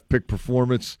his 5-pick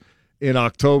performance in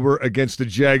October against the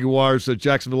Jaguars.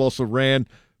 Jacksonville also ran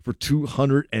for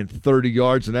 230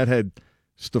 yards, and that had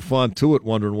Stephon Tuitt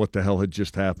wondering what the hell had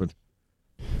just happened.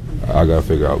 I got to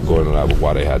figure out going in with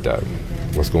why they had that.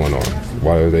 What's going on?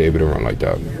 Why are they able to run like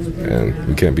that? And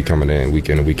we can't be coming in and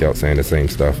week out saying the same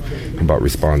stuff about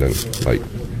responding. Like,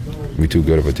 we too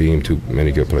good of a team, too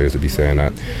many good players to be saying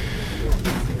that.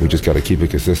 We just got to keep it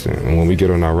consistent. And when we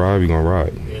get on our ride, we're going to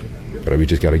ride. But we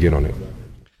just got to get on it.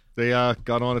 They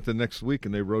got on it the next week,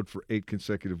 and they rode for 8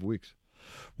 consecutive weeks.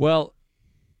 Well,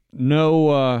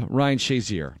 no Ryan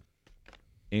Shazier.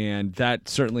 And that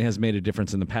certainly has made a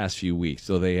difference in the past few weeks.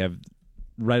 So they have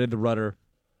righted the rudder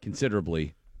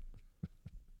considerably.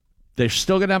 They're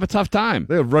still going to have a tough time.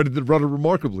 They have righted the rudder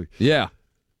remarkably. Yeah.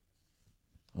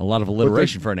 A lot of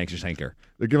alliteration for an anxious tanker.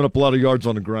 They're giving up a lot of yards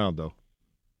on the ground, though.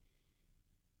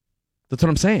 That's what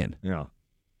I'm saying. Yeah.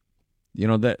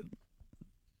 That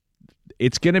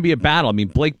it's going to be a battle. I mean,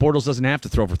 Blake Bortles doesn't have to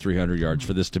throw for 300 yards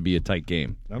for this to be a tight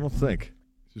game. I don't think.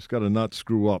 Just got to not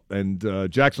screw up. And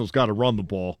Jacksonville's got to run the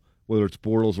ball, whether it's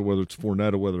Bortles or whether it's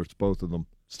Fournette or whether it's both of them.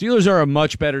 Steelers are a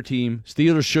much better team.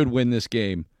 Steelers should win this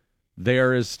game.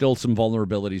 There is still some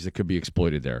vulnerabilities that could be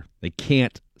exploited there. They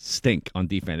can't stink on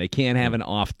defense. They can't have an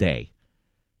off day.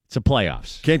 It's a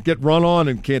playoffs. Can't get run on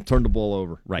and can't turn the ball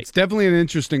over. Right. It's definitely an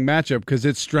interesting matchup because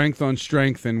it's strength on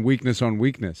strength and weakness on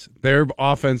weakness. Their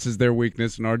offense is their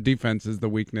weakness, and our defense is the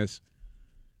weakness.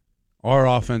 Our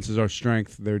offense is our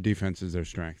strength. Their defense is their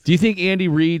strength. Do you think Andy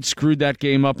Reid screwed that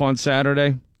game up on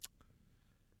Saturday?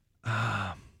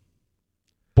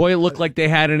 Boy, it looked like they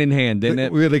had it in hand, didn't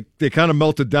it? They kind of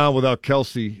melted down without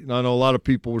Kelce. And I know a lot of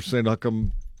people were saying, how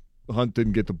come Hunt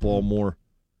didn't get the ball more?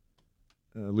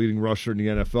 Leading rusher in the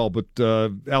NFL.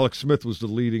 But Alex Smith was the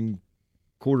leading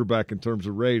quarterback in terms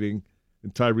of rating,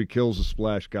 and Tyreek Hill's a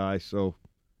splash guy. So,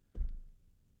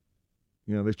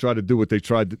 they tried to do what they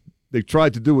tried to. They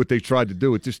tried to do what they tried to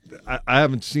do. It just I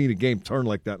haven't seen a game turn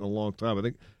like that in a long time. I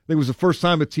think it was the first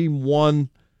time a team won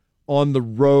on the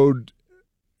road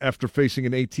after facing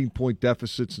an 18-point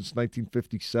deficit since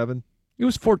 1957. It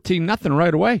was 14-0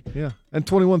 right away. Yeah, and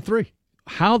 21-3.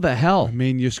 How the hell? I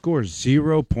mean, you score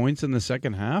 0 points in the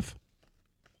second half?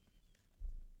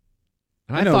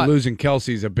 I know losing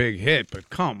Kelsey's a big hit, but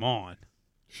come on.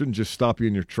 Shouldn't just stop you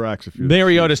in your tracks. If you're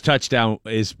Mariota's touchdown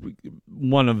is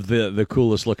one of the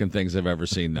coolest-looking things I've ever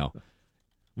seen, though.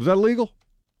 Was that legal?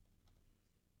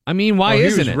 I mean, why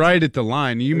isn't it? Right at the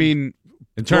line. You mean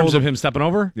in terms of him stepping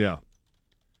over? Yeah.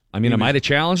 I mean, I might have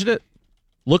challenged it.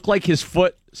 Looked like his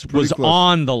foot was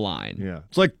on the line. Yeah.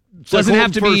 It's like doesn't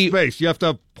have to be first base. You have to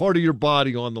have part of your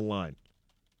body on the line.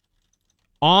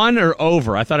 On or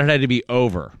over? I thought it had to be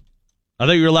over. I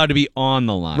thought you were allowed to be on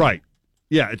the line. Right.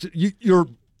 Yeah. You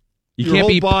can't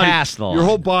be past the line. Your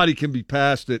whole body can be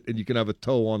past it, and you can have a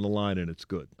toe on the line, and it's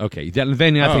good. Okay. Then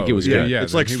I think it was good. Yeah,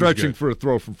 it's like stretching for a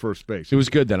throw from first base. It was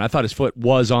good then. I thought his foot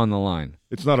was on the line.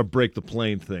 It's not a break the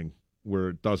plane thing where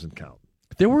it doesn't count.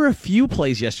 There were a few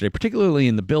plays yesterday, particularly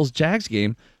in the Bills-Jags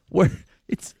game, where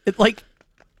it's like,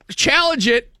 challenge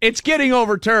it, it's getting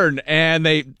overturned, and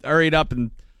they hurried up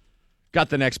and got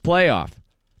the next play off.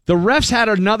 The refs had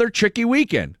another tricky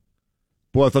weekend.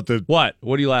 Boy, I thought What?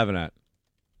 What are you laughing at?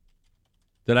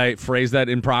 Did I phrase that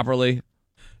improperly?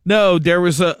 No, there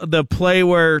was the play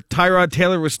where Tyrod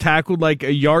Taylor was tackled like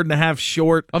a yard and a half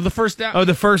short of the first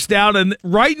down, and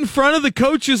right in front of the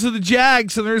coaches of the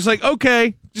Jags, and they're just like,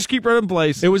 okay, just keep running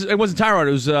plays. It wasn't Tyrod,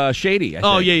 it was Shady. I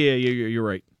think. Yeah, you're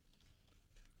right.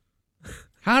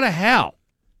 How the hell?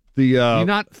 You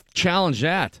not challenge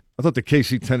that? I thought the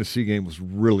KC-Tennessee game was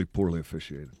really poorly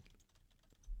officiated.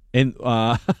 And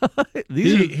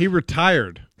he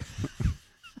retired.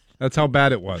 That's how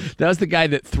bad it was. That was the guy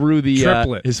that threw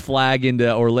his flag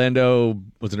into Orlando.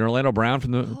 Was it Orlando Brown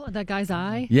from the? Oh, that guy's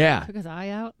eye. Yeah, took his eye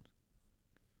out.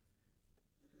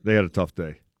 They had a tough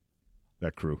day.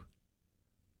 That crew.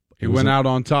 He went out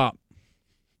on top.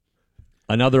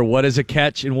 Another what is a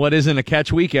catch and what isn't a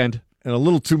catch weekend, and a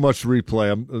little too much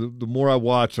replay. The more I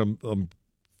watch, I'm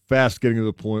fast getting to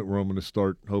the point where I'm going to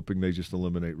start hoping they just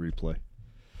eliminate replay.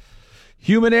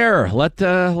 Human error. Let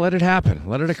it happen.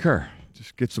 Let it occur.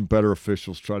 Just get some better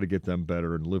officials, try to get them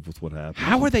better, and live with what happens.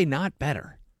 How are they not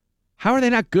better? How are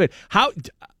they not good? How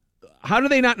do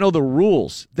they not know the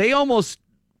rules? They almost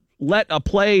let a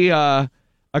play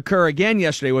occur again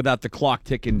yesterday without the clock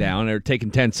ticking down or taking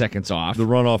 10 seconds off. The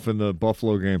runoff in the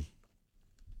Buffalo game.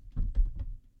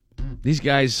 These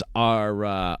guys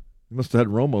are... you must have had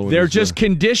Romo. They're just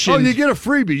conditioned. Oh, you get a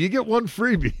freebie. You get one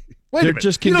freebie. Wait a minute.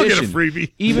 Just conditioned. You don't get a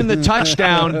freebie. Even the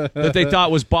touchdown that they thought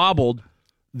was bobbled,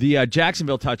 the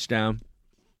Jacksonville touchdown,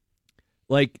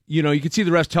 you could see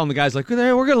the refs telling the guys, we're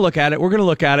going to look at it. We're going to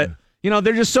look at it.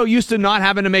 They're just so used to not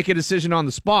having to make a decision on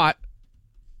the spot.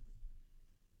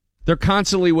 They're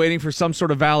constantly waiting for some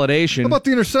sort of validation. How about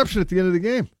the interception at the end of the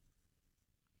game?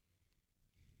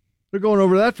 They're going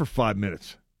over that for 5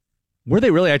 minutes. Were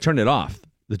they really? I turned it off.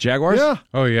 The Jaguars? Yeah.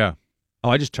 Oh, yeah. Oh,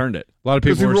 I just turned it. A lot of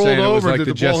people were saying it was like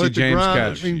the Jesse James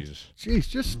catch. I mean,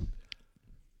 geez,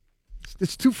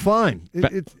 it's too fine.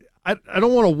 I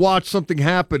don't want to watch something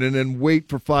happen and then wait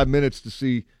for 5 minutes to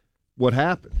see what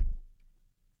happened.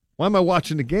 Why am I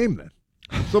watching the game then?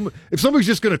 If somebody's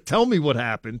just going to tell me what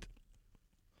happened,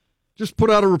 just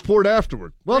put out a report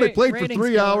afterward. Well, they played for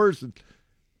 3 hours, and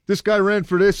this guy ran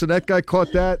for this, and that guy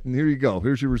caught that, and here you go.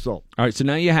 Here's your result. All right, so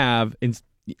now you have,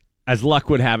 as luck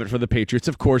would have it for the Patriots,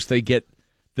 of course they get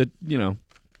the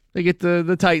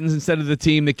Titans instead of the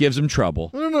team that gives them trouble.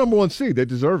 They're the number one seed. They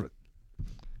deserve it.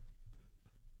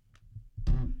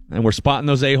 And we're spotting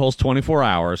those a-holes 24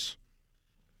 hours.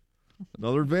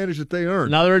 Another advantage that they earned.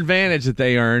 Another advantage that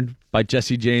they earned by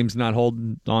Jesse James not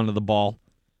holding on to the ball.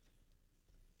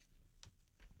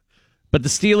 But the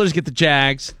Steelers get the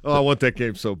Jags. Oh, I want that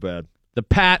game so bad. The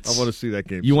Pats. I want to see that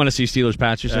game. You want to see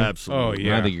Steelers-Pats, you're saying? Absolutely. Oh,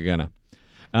 yeah. I think you're going to.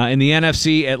 In the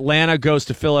NFC, Atlanta goes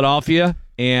to Philadelphia,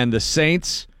 and the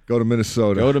Saints go to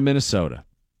Minnesota.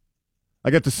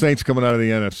 I got the Saints coming out of the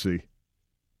NFC.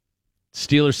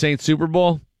 Steelers-Saints Super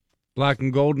Bowl? Black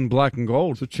and gold and black and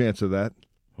gold. There's a chance of that.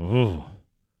 Oh.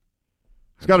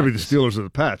 It's got to be the Steelers or the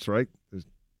Pats, right?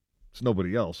 It's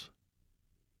nobody else.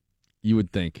 You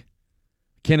would think.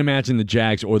 Can't imagine the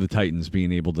Jags or the Titans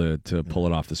being able to pull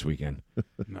it off this weekend.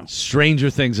 No. Stranger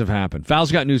things have happened.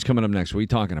 Val's got news coming up next. What are you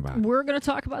talking about? We're going to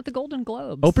talk about the Golden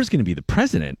Globes. Oprah's going to be the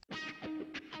president.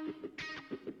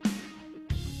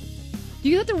 Do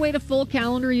you have to wait a full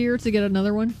calendar year to get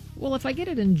another one? Well, if I get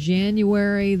it in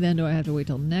January, then do I have to wait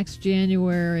till next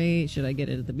January? Should I get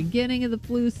it at the beginning of the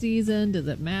flu season? Does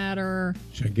it matter?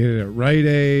 Should I get it at Rite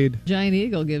Aid? Giant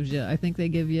Eagle gives you, I think they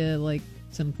give you like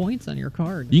some points on your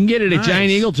card. You can get it at Giant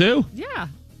Eagle too? Yeah.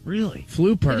 Really?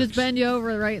 Flu They perks. just bend you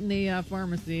over right in the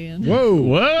pharmacy. And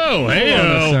Whoa, hey, Hold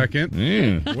on a second.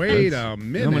 Yeah. Wait a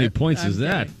minute. How many points is I'm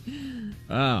that?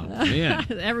 Oh, man.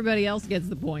 Everybody else gets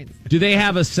the points. Do they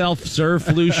have a self-serve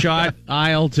flu shot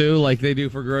aisle, too, like they do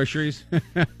for groceries?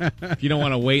 If you don't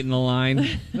want to wait in the line,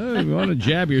 if you want to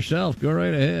jab yourself, go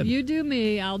right ahead. You do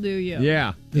me, I'll do you.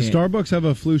 Yeah. Does Starbucks have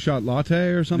a flu shot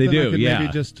latte or something? They do, I could yeah.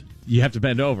 Maybe just... You have to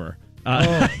bend over.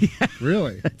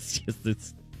 Really?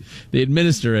 They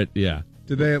administer it, yeah.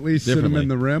 Did they at least sit them in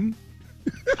the rim?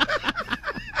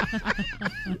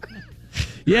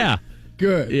 Yeah.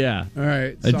 Good. Yeah. All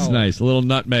right. It's solid. nice. A little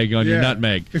nutmeg on your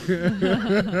nutmeg.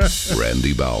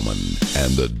 Randy Bauman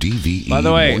and the DVE By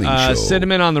the way, Morning Show.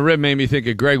 cinnamon on the rib made me think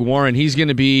of Greg Warren. He's going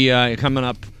to be coming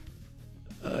up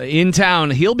in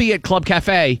town. He'll be at Club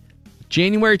Cafe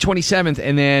January 27th,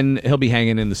 and then he'll be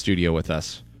hanging in the studio with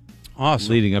us.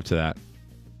 Awesome. Leading up to that.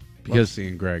 Love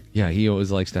seeing Greg. Yeah, he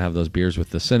always likes to have those beers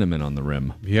with the cinnamon on the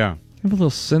rim. Yeah. Have a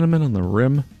little cinnamon on the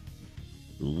rim.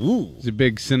 Ooh. He's a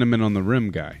big cinnamon on the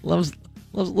rim guy. Loves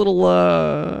little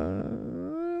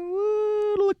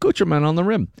accoutrement on the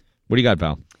rim. What do you got,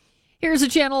 pal? Here's a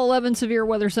Channel 11 Severe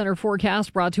Weather Center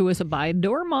forecast brought to us by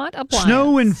Dormont Appliance.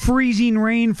 Snow and freezing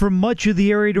rain for much of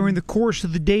the area during the course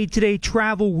of the day today.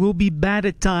 Travel will be bad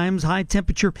at times. High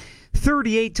temperature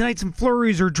 38 tonight. Some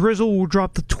flurries or drizzle will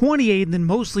drop to 28 and then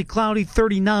mostly cloudy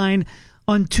 39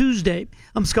 on Tuesday.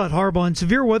 I'm Scott Harbaugh on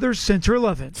Severe Weather Center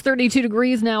 11. It's 32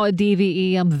 degrees now at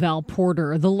DVE. I'm Val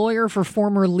Porter. The lawyer for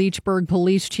former Leechburg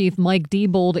Police Chief Mike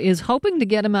Diebold is hoping to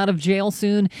get him out of jail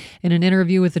soon. In an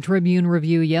interview with the Tribune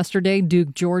Review yesterday,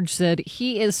 Duke George said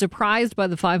he is surprised by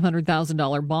the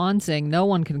 $500,000 bond, saying no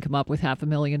one can come up with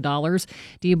 $500,000.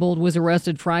 Diebold was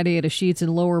arrested Friday at a Sheetz in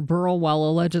Lower Burrell while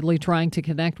allegedly trying to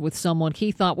connect with someone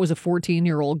he thought was a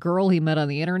 14-year-old girl he met on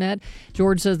the internet.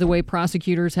 George says the way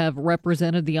prosecutors have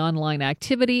represented the online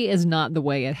activity is not the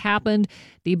way it happened.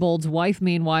 Diebold's wife,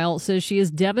 meanwhile, says she is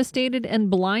devastated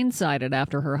and blindsided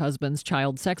after her husband's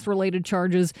child sex-related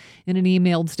charges. In an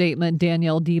emailed statement,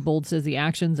 Danielle Diebold says the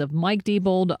actions of Mike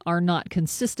Diebold are not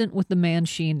consistent with the man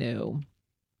she knew.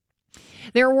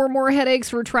 There were more headaches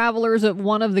for travelers at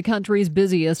one of the country's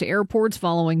busiest airports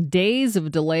following days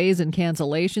of delays and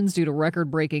cancellations due to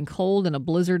record-breaking cold and a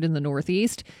blizzard in the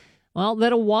Northeast. Well,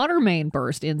 then a water main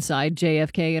burst inside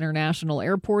JFK International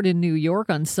Airport in New York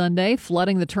on Sunday,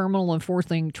 flooding the terminal and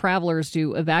forcing travelers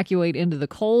to evacuate into the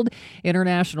cold.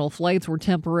 International flights were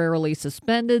temporarily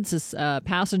suspended.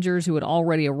 Passengers who had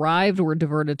already arrived were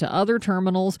diverted to other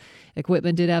terminals.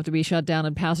 Equipment did have to be shut down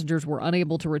and passengers were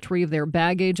unable to retrieve their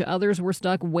baggage. Others were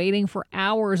stuck waiting for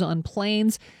hours on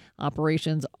planes.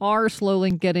 Operations are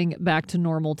slowly getting back to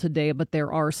normal today, but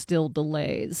there are still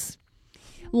delays.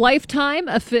 Lifetime,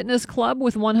 a fitness club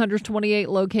with 128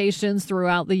 locations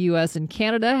throughout the U.S. and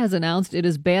Canada, has announced it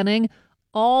is banning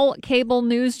all cable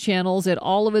news channels at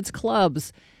all of its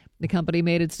clubs. The company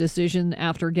made its decision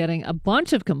after getting a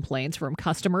bunch of complaints from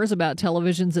customers about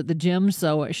televisions at the gym,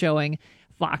 showing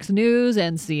Fox News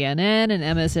and CNN and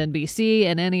MSNBC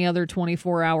and any other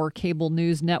 24-hour cable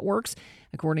news networks.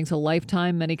 According to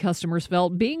Lifetime, many customers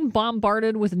felt being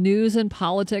bombarded with news and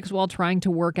politics while trying to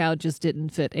work out just didn't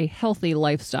fit a healthy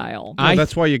lifestyle. Well,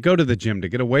 that's why you go to the gym, to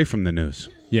get away from the news.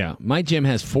 Yeah, my gym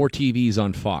has 4 TVs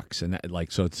on Fox, and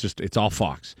so it's all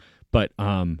Fox. But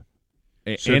so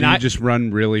do you just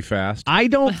run really fast? I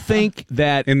don't think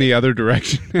that in the other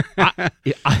direction.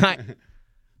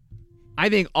 I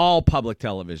think all public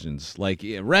televisions, like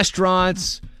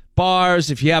restaurants, bars,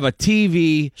 if you have a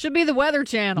TV. Should be the Weather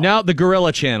Channel. No, the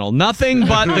Gorilla Channel. Nothing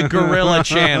but the Gorilla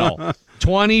Channel.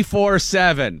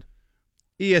 24/7.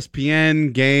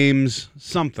 ESPN, games,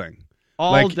 something.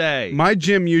 All day. My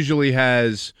gym usually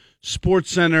has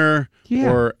SportsCenter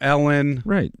or Ellen.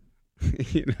 Right.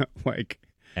 Like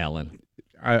Ellen.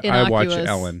 I watch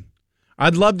Ellen.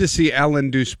 I'd love to see Ellen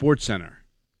do SportsCenter.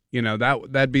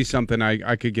 That'd be something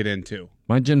I could get into.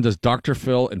 My gym does Dr.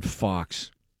 Phil and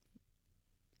Fox.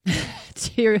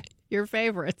 It's your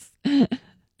favorites.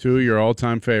 2 of your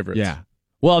all-time favorites. Yeah.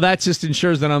 Well, that just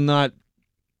ensures that I'm not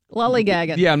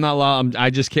Lollygagging. Yeah, I'm not. I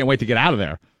just can't wait to get out of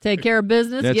there. Take care of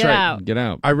business. That's get right. out. Get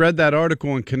out. I read that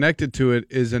article, and connected to it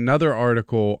is another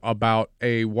article about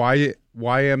a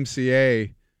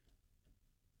YMCA.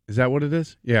 Is that what it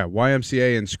is? Yeah,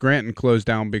 YMCA in Scranton closed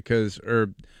down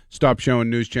or stopped showing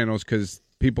news channels because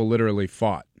people literally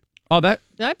fought. Oh,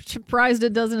 I'm surprised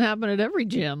it doesn't happen at every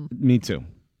gym. Me too.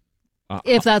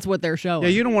 If that's what they're showing. Yeah,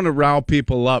 you don't want to rile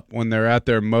people up when they're at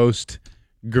their most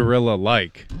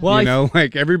gorilla-like. Well,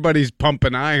 like everybody's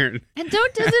pumping iron. And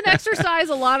doesn't exercise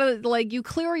a lot of, like, you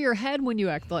clear your head when you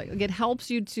act like it helps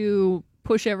you to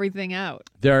push everything out.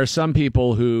 There are some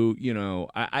people who,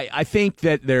 I think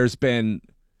that there's been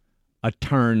a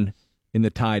turn in the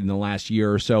tide in the last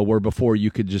year or so where before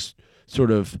you could just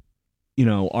sort of,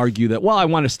 argue that, well, I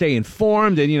want to stay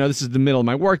informed and, this is the middle of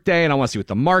my workday and I want to see what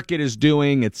the market is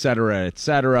doing, et cetera, et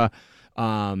cetera.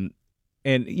 And,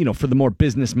 for the more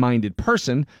business-minded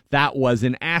person, that was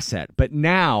an asset. But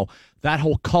now that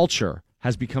whole culture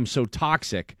has become so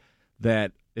toxic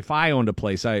that if I owned a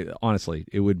place, honestly,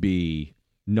 it would be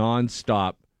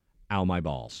nonstop Ow My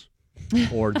Balls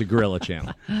or the Gorilla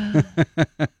Channel.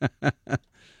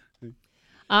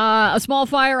 A small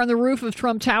fire on the roof of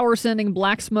Trump Tower sending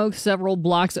black smoke several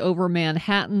blocks over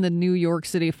Manhattan. The New York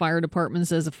City Fire Department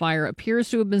says the fire appears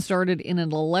to have been started in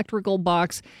an electrical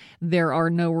box. There are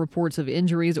no reports of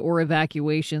injuries or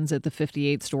evacuations at the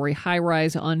 58-story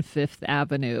high-rise on Fifth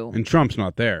Avenue. And Trump's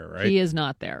not there, right? He is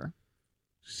not there.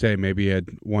 Say maybe he had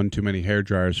one too many hair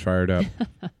dryers fired up.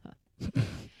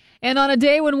 And on a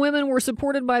day when women were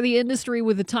supported by the industry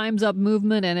with the Time's Up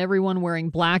movement and everyone wearing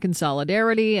black in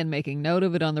solidarity and making note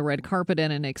of it on the red carpet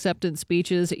and in acceptance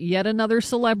speeches, yet another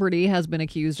celebrity has been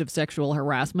accused of sexual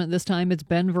harassment. This time it's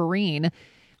Ben Vereen.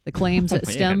 The claims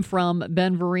stem from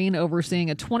Ben Vereen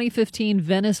overseeing a 2015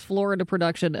 Venice, Florida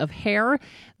production of Hair.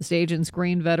 The stage and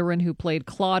screen veteran who played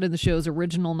Claude in the show's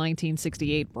original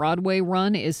 1968 Broadway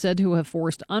run is said to have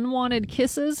forced unwanted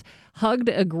kisses, hugged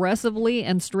aggressively,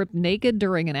 and stripped naked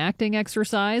during an acting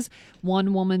exercise.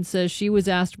 One woman says she was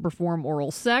asked to perform oral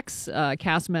sex.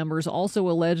 Cast members also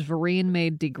allege Vereen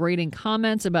made degrading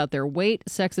comments about their weight,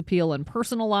 sex appeal, and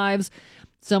personal lives.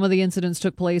 Some of the incidents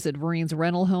took place at Vereen's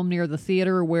rental home near the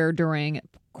theater, where during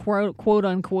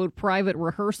quote-unquote private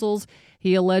rehearsals,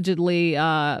 he allegedly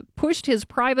pushed his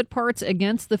private parts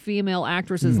against the female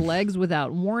actress's legs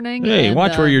without warning. Hey,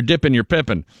 watch where you're dipping your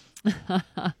pippin'.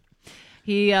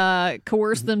 He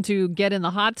coerced them to get in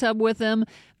the hot tub with him.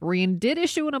 Vereen did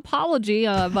issue an apology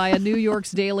via New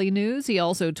York's Daily News. He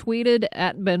also tweeted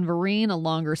at Ben Vereen a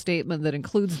longer statement that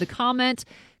includes the comment,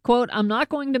 quote, "I'm not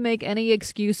going to make any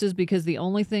excuses because the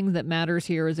only thing that matters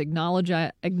here is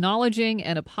acknowledging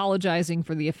and apologizing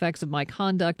for the effects of my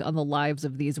conduct on the lives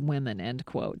of these women," end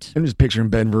quote. I'm just picturing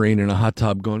Ben Vereen in a hot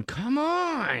tub going, come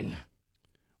on.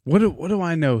 What do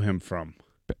I know him from?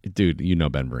 Dude, you know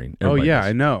Ben Vereen. Everybody does.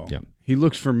 I know. Yeah. He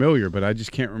looks familiar, but I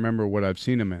just can't remember what I've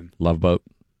seen him in. Love Boat.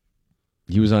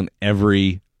 He was on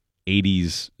every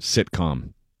 80s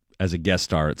sitcom as a guest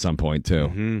star at some point, too.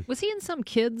 Mm-hmm. Was he in some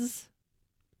kids?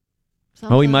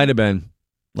 Something? Oh, he might have been.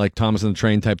 Like Thomas and the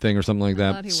Train type thing or something like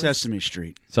that. Sesame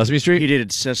Street. Sesame Street? He did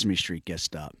a Sesame Street guest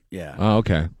stop. Yeah. Oh,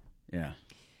 okay. Yeah.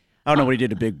 I don't know what he did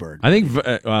to Big Bird. I think,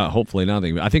 hopefully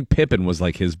nothing. I think Pippin was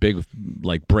like his big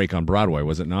break on Broadway,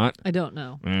 was it not? I don't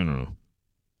know. I don't know.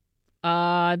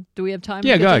 Do we have time?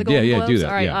 Yeah, to go get ahead. to the Golden Globes? Do that.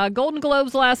 All right. Yeah. Golden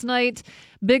Globes last night.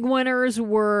 Big winners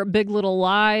were Big Little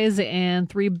Lies and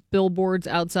Three Billboards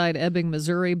Outside Ebbing,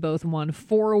 Missouri. Both won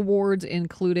 4 awards,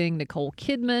 including Nicole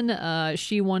Kidman.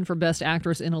 She won for Best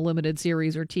Actress in a Limited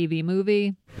Series or TV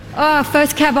Movie. Oh,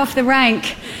 first cab off the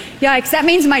rank. Yikes, that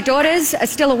means my daughters are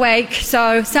still awake.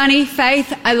 So, Sunny,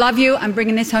 Faith, I love you. I'm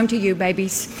bringing this home to you,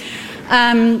 babies.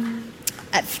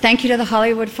 Thank you to the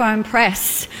Hollywood Foreign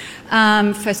Press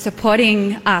for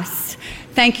supporting us.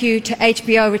 Thank you to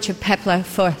HBO, Richard Pepler,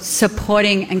 for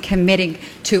supporting and committing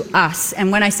to us. And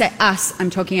when I say us, I'm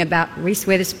talking about Reese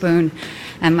Witherspoon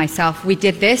and myself. We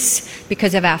did this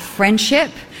because of our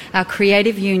friendship, our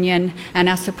creative union, and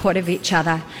our support of each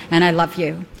other. And I love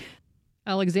you.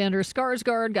 Alexander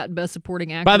Skarsgård got Best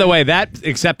Supporting Actor. By the way, that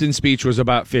acceptance speech was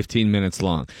about 15 minutes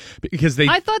long because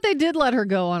I thought they did let her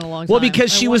go on a long time. Well,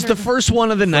 because she was the first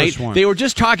one of the night. They were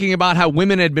just talking about how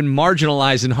women had been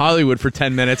marginalized in Hollywood for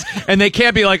 10 minutes, and they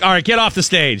can't be like, all right, get off the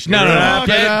stage. No,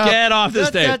 get off the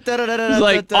stage. It's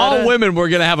like all women were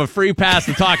going to have a free pass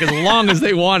to talk as long as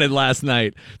they wanted last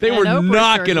night. They were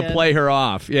not going to play her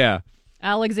off. Yeah.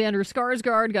 Alexander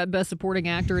Skarsgård got Best Supporting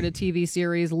Actor in a TV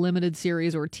series, limited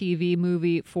series, or TV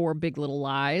movie for Big Little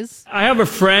Lies. I have a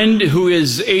friend who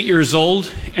is 8 years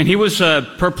old, and he was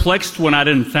perplexed when I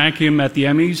didn't thank him at the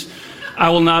Emmys.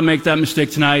 I will not make that mistake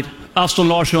tonight. Aston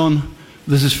Larsson,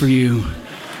 this is for you.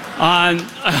 And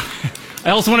I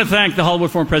also want to thank the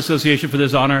Hollywood Foreign Press Association for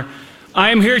this honor.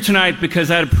 I am here tonight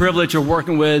because I had a privilege of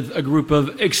working with a group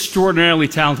of extraordinarily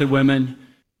talented women.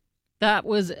 That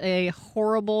was a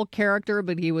horrible character,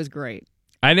 but he was great.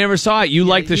 I never saw it. You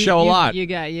like the show a lot. You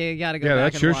got to go back and watch it. Yeah,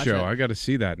 that's your show. I got to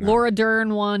see that now. Laura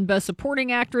Dern won Best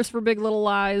Supporting Actress for Big Little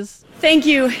Lies. Thank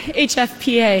you,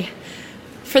 HFPA,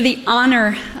 for the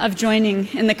honor of joining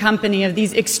in the company of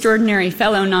these extraordinary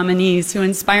fellow nominees who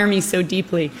inspire me so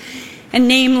deeply. And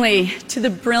namely, to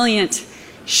the brilliant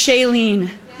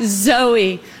Shailene,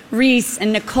 Zoe, Reese,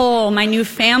 and Nicole, my new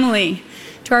family,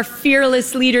 to our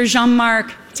fearless leader,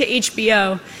 Jean-Marc, to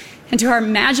HBO, and to our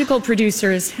magical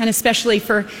producers, and especially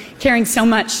for caring so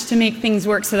much to make things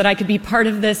work so that I could be part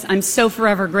of this. I'm so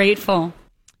forever grateful.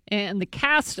 And the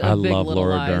cast of Big Little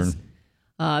Laura Lies. Dern.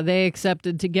 They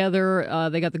accepted together.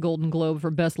 They got the Golden Globe for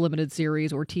Best Limited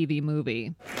Series or TV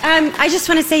Movie. I just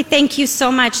want to say thank you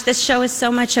so much. This show is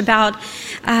so much about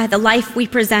the life we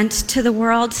present to the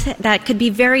world that could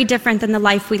be very different than the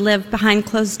life we live behind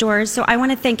closed doors. So I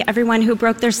want to thank everyone who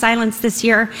broke their silence this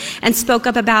year and spoke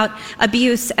up about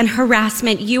abuse and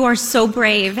harassment. You are so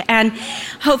brave. And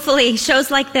hopefully shows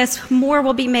like this, more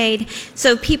will be made.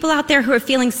 So people out there who are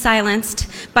feeling silenced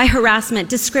by harassment,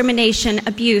 discrimination,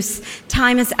 abuse,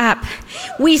 time is up.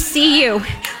 We see you,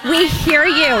 we hear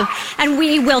you, and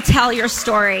we will tell your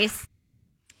stories.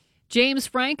 James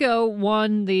Franco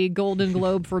won the Golden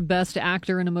Globe for Best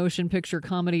Actor in a Motion Picture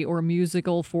Comedy or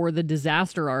Musical for The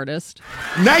Disaster Artist.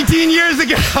 19 years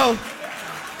ago,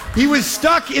 he was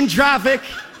stuck in traffic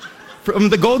from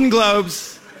the Golden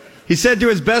Globes. He said to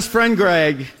his best friend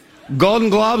Greg, "Golden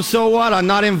Globes, so what? I'm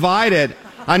not invited.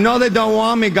 I know they don't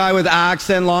want me, guy with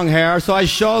accent, long hair, so I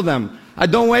show them. I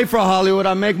don't wait for Hollywood,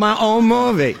 I make my own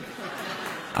movie."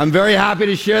 I'm very happy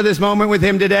to share this moment with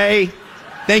him today.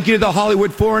 Thank you to the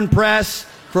Hollywood Foreign Press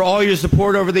for all your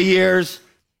support over the years.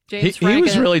 James He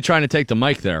was really trying to take the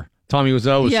mic there. Tommy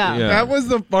Wiseau was... Yeah. That was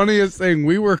the funniest thing.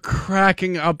 We were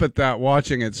cracking up at that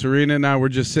watching it. Serena and I were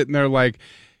just sitting there like,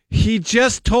 he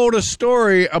just told a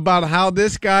story about how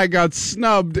this guy got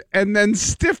snubbed and then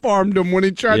stiff-armed him when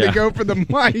he tried to go for the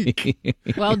mic.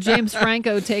 Well, James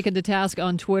Franco taken to task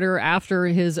on Twitter after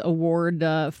his award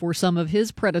for some of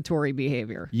his predatory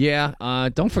behavior. Yeah,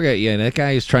 don't forget, that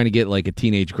guy is trying to get like a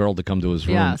teenage girl to come to his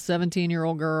room. Yeah,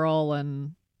 17-year-old girl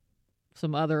and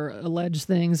some other alleged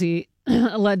things. He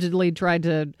allegedly tried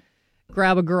to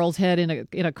grab a girl's head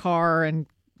in a car and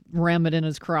ram it in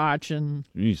his crotch. And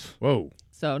Jeez. Whoa.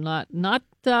 So not.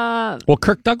 Well,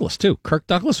 Kirk Douglas too. Kirk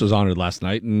Douglas was honored last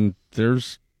night, and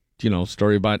there's a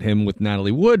story about him with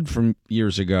Natalie Wood from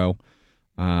years ago.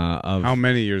 How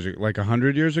many years ago? Like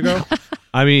 100 years ago?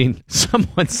 I mean,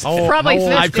 someone said, probably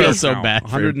 50. I feel so bad.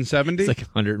 170? It's like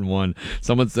 101.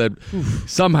 Someone said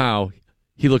somehow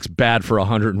he looks bad for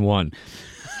 101.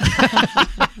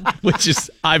 Which is,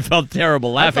 I felt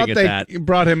terrible laughing at that. They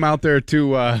brought him out there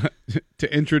to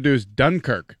introduce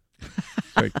Dunkirk.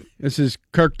 Like, this is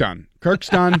Kirk Dunn. Kirk's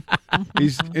done.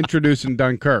 He's introducing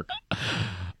Dunkirk.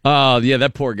 Oh, yeah,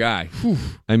 that poor guy.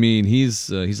 I mean, he's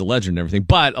a legend and everything.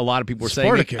 But a lot of people were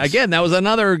saying, again, that was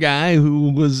another guy who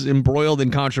was embroiled in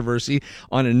controversy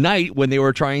on a night when they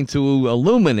were trying to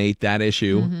illuminate that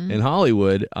issue in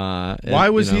Hollywood. Why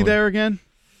was he there again?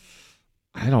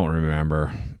 I don't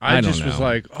remember. I don't just know. was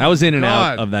like, I was in and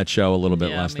God. out of that show a little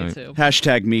bit last me night. too.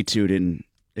 Hashtag Me Too didn't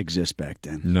exist back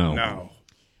then. No.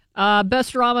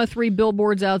 Best drama, 3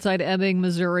 billboards outside Ebbing,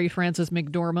 Missouri. Frances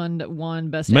McDormand won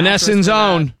Best Mennessen's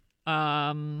Actress for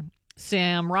Own. that.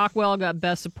 Sam Rockwell got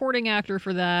Best Supporting Actor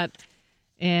for that.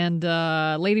 And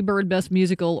Lady Bird, Best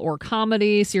Musical or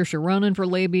Comedy. Saoirse Ronan for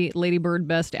Lady Bird,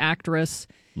 Best Actress.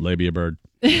 Labia Bird.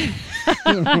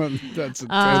 That's a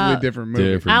totally different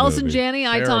movie. Allison Janney,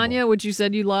 I, Terrible. Tonya, which you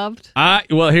said you loved.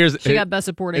 She got Best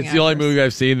Supporting It's the only Actress. movie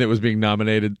I've seen that was being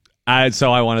nominated.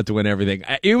 So I wanted to win everything.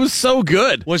 It was so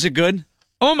good. Was it good?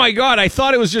 Oh my God, I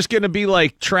thought it was just going to be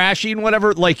like trashy and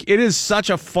whatever. Like, it is such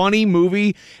a funny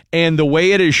movie, and the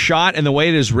way it is shot and the way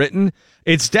it is written,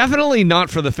 it's definitely not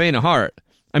for the faint of heart.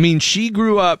 I mean, she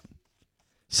grew up,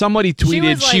 somebody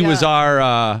tweeted she was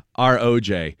our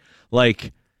OJ.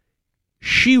 Like,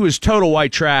 she was total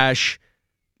white trash,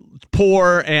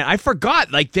 poor, and I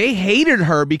forgot, like, they hated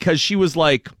her because she was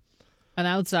like, An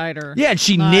outsider. yeah, and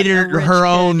she Not knitted a rich her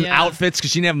own kid, yeah. outfits because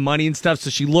she didn't have money and stuff,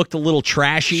 so she looked a little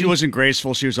trashy. She wasn't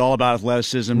graceful. She was all about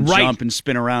athleticism, Right. jump and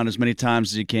spin around as many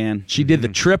times as you can. She did the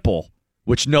triple,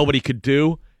 which nobody could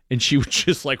do, and she would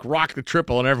just like rock the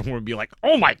triple, and everyone would be like,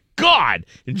 "Oh my god!"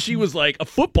 And she was like a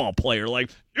football player,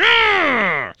 like,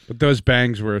 yeah. But those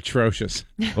bangs were atrocious.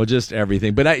 Well, just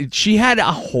everything. But she had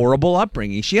a horrible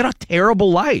upbringing. She had a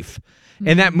terrible life,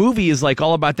 and that movie is like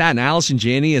all about that. And Allison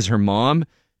Janney as her mom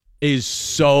is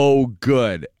so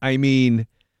good. I mean,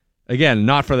 again,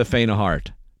 not for the faint of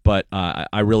heart. But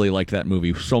I really liked that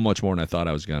movie so much more than I thought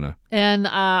I was gonna. And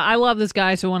I love this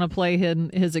guy, so I want to play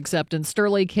his acceptance.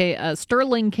 Sterling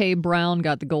K. Brown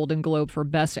got the Golden Globe for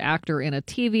Best Actor in a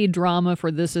TV Drama for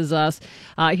This Is Us.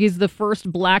 He's the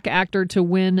first black actor to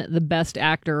win the Best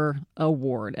Actor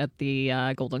award at the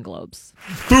Golden Globes.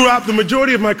 Throughout the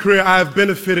majority of my career, I have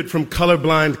benefited from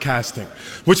colorblind casting,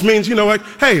 which means, like,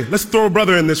 hey, let's throw a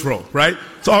brother in this role, right?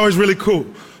 It's always really cool.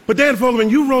 But Dan Fogelman,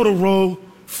 you wrote a role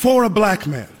for a black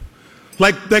man,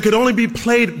 like that could only be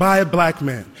played by a black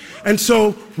man. And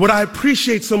so what I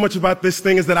appreciate so much about this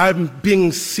thing is that I'm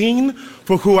being seen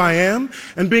for who I am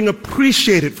and being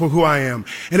appreciated for who I am.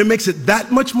 And it makes it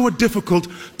that much more difficult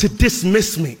to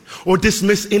dismiss me or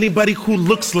dismiss anybody who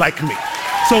looks like me.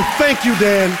 So thank you,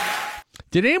 Dan.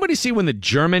 Did anybody see when the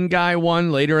German guy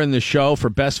won later in the show for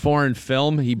Best Foreign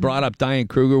Film? He brought up Diane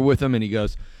Kruger with him, and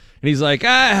he's like,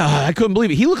 I couldn't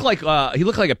believe it. He looked like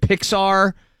a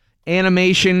Pixar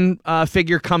animation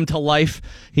figure come to life.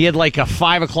 He had like a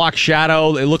 5 o'clock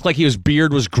shadow. It looked like his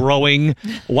beard was growing,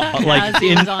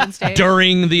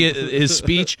 during his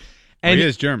speech. And he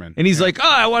is German, and he's like,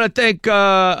 I want to thank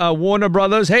Warner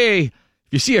Brothers. Hey, if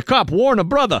you see a cop, warn a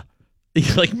brother.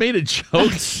 He like made a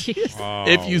joke.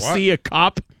 If you see a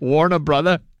cop, warn a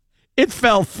brother. It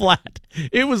fell flat.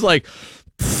 It was like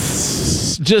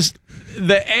just.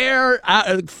 The air,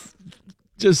 it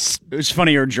was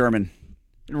funnier in German.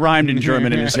 It rhymed in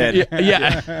German in his head.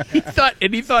 Yeah. He thought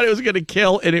it was going to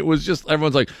kill, and it was just,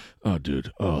 everyone's like, oh, dude,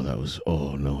 oh,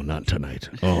 no, not tonight.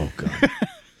 Oh, God.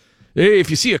 Hey, if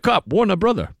you see a cop, warn a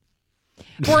brother.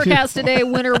 Forecast today,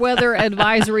 winter weather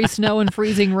advisory, snow and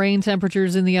freezing rain,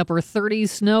 temperatures in the upper 30s,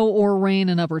 snow or rain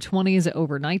in upper 20s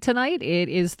overnight tonight. It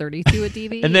is 32 at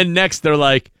DVE. And then next, they're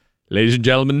like, ladies and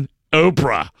gentlemen,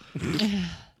 Oprah.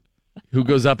 Who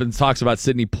goes up and talks about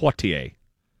Sidney Poitier.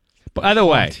 By the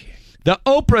way, the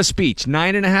Oprah speech,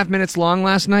 9.5 minutes long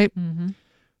last night,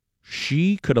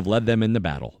 she could have led them in the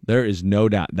battle. There is no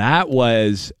doubt. That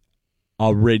was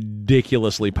a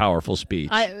ridiculously powerful speech.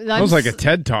 That was like a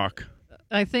TED Talk.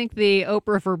 I think the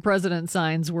Oprah for President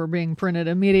signs were being printed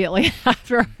immediately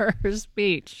after her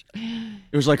speech.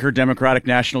 It was like her Democratic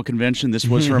National Convention. This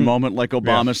was her moment, like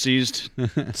Obama seized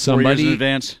 4 years in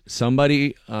advance.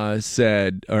 Somebody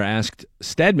said or asked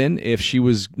Stedman if she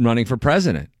was running for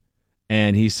president.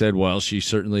 And he said, well, she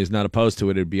certainly is not opposed to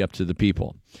it. It'd be up to the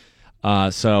people.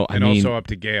 Also up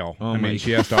to Gail.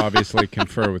 She has to obviously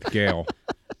confer with Gail.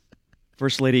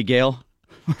 First Lady Gail?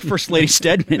 First Lady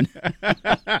Stedman.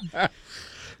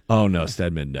 Oh, no,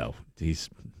 Stedman, no.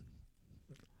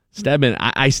 Stedman,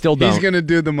 I still don't. He's going to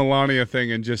do the Melania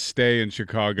thing and just stay in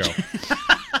Chicago.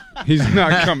 He's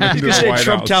not coming to the White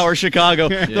Trump House. Tower, Chicago,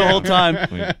 the whole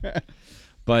time.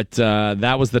 But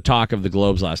that was the talk of the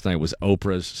Globes last night, was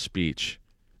Oprah's speech.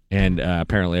 And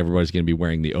apparently everybody's going to be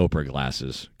wearing the Oprah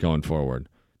glasses going forward.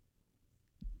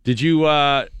 Did you,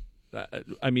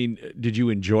 did you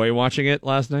enjoy watching it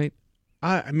last night?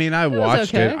 I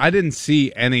watched it. I didn't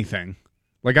see anything.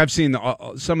 Like, I've seen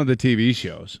some of the TV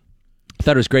shows. I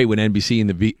thought it was great when NBC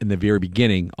in the very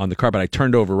beginning on the carpet. I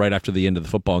turned over right after the end of the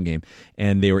football game,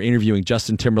 and they were interviewing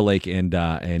Justin Timberlake and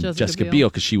Jessica Biel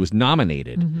because she was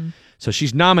nominated. Mm-hmm. So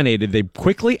she's nominated. They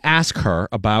quickly ask her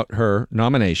about her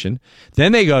nomination.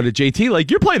 Then they go to JT,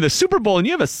 like, you're playing the Super Bowl and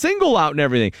you have a single out and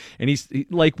everything. And he's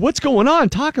like, what's going on?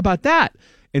 Talk about that.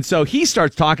 And so he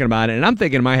starts talking about it, and I'm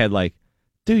thinking in my head, like,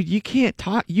 dude, you can't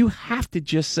talk. You have to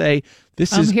just say,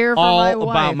 this is all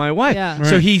about my wife. Yeah. Right.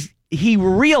 So he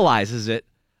realizes it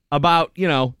about,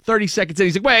 30 seconds in.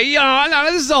 He's like, wait,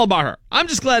 no, this is all about her. I'm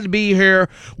just glad to be here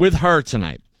with her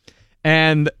tonight.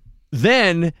 And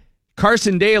then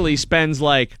Carson Daly spends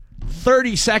like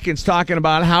 30 seconds talking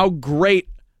about how great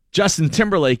Justin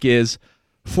Timberlake is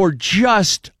for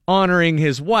just honoring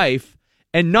his wife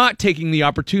and not taking the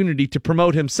opportunity to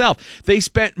promote himself. They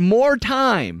spent more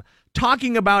time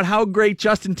talking about how great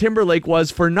Justin Timberlake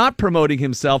was for not promoting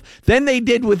himself than they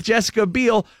did with Jessica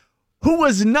Biel, who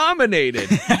was nominated.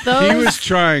 He was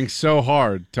trying so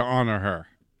hard to honor her.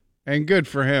 And good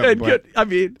for him.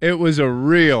 It was a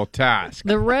real task.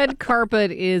 The red carpet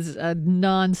is a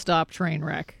nonstop train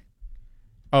wreck.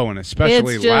 Oh, and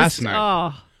especially last night.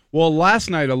 Oh. Well, last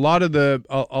night a lot of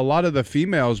the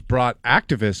females brought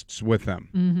activists with them.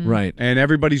 Mm-hmm. Right. And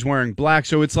everybody's wearing black,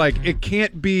 so it's like it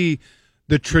can't be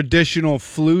the traditional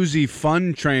floozy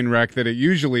fun train wreck that it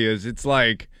usually is. It's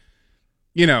like,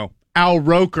 Al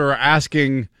Roker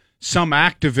asking some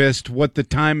activist what the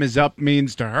time is up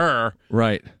means to her.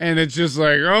 Right. And it's just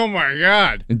like, oh my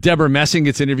God. And Deborah Messing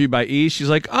gets interviewed by E! She's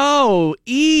like, oh,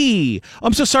 E!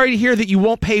 I'm so sorry to hear that you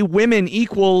won't pay women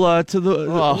equal to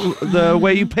the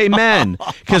way you pay men.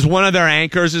 Because one of their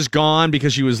anchors is gone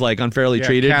because she was unfairly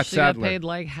treated. Kat She got Sadler.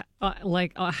 paid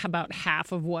about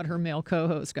half of what her male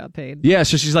co-host got paid. Yeah,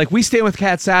 so she's like, we stay with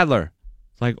Kat Sadler.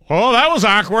 It's like, oh, that was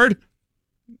awkward.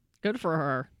 Good for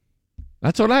her.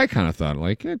 That's what I kind of thought.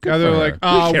 Like, yeah, good Yeah, for they're her.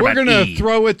 like, we're going to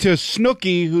throw it to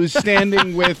Snooki, who's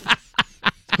standing with,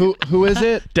 who is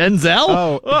it? Denzel?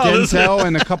 Oh, Denzel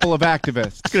and a couple of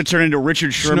activists. It's going to turn into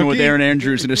Richard Sherman with Snooki? Aaron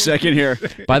Andrews in a second here.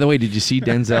 By the way, did you see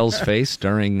Denzel's face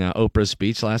during Oprah's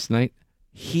speech last night?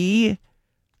 He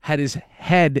had his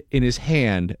head in his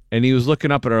hand, and he was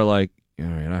looking up at her like, all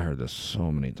right, I heard this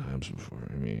so many times before.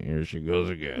 I mean, here she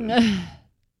goes again.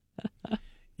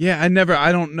 Yeah, I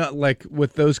don't know,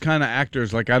 with those kind of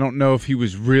actors, I don't know if he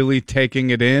was really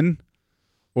taking it in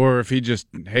or if he just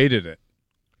hated it.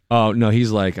 Oh, no,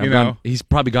 he's like, he's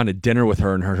probably gone to dinner with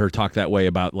her and heard her talk that way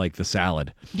about, the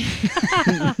salad.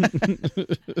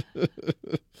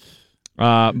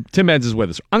 Tim Benz is with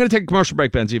us. I'm going to take a commercial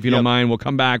break, Benzie, if you don't mind. We'll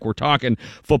come back. We're talking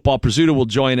football. Prizzuto will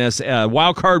join us.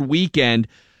 Wild Card Weekend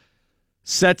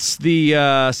sets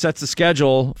the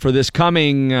schedule for this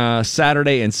coming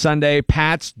Saturday and Sunday.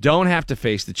 Pats don't have to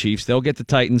face the Chiefs. They'll get the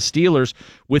Titans. Steelers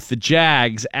with the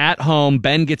Jags at home.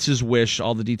 Ben gets his wish.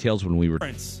 All the details when we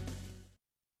return.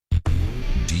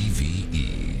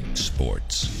 DVE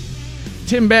Sports.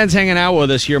 Tim Benz hanging out with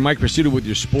us here. Mike Prizzuto with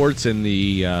your sports, and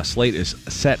the slate is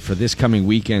set for this coming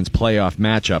weekend's playoff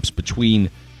matchups between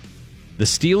the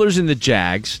Steelers and the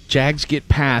Jags. Jags get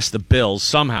past the Bills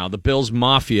somehow. The Bills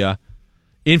Mafia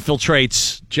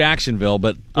infiltrates Jacksonville,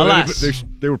 but alas.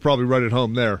 They were probably right at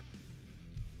home there.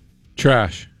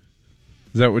 Trash.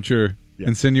 Is that what you're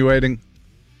insinuating?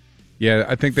 Yeah,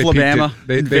 I think they Flabama,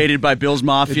 they invaded by Bills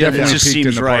Mafia. It just seems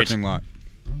in the right. parking lot.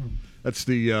 That's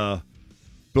the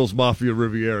Bills Mafia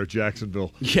Riviera,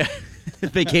 Jacksonville. Yeah,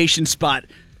 vacation spot.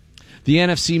 The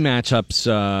NFC matchups,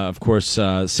 of course,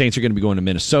 Saints are going to be going to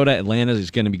Minnesota. Atlanta is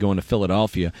going to be going to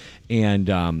Philadelphia. And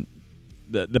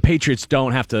the Patriots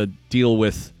don't have to deal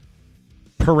with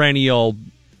perennial,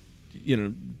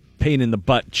 pain in the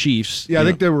butt Chiefs. Yeah, I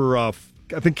think they were. I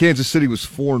think Kansas City was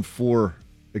 4-4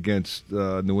 against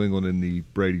New England in the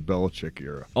Brady Belichick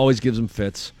era. Always gives them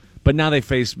fits. But now they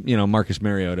face, Marcus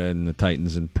Mariota and the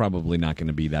Titans, and probably not going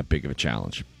to be that big of a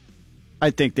challenge.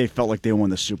 I think they felt like they won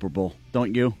the Super Bowl,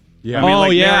 don't you? Yeah. I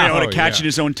mean, Mariota catching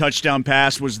his own touchdown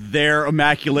pass was their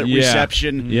immaculate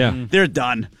reception. Yeah. They're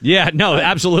done. Yeah, no,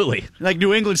 absolutely. Like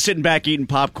New England sitting back eating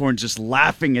popcorn, just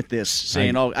laughing at this,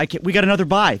 saying, we got another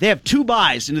bye. They have 2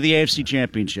 byes into the AFC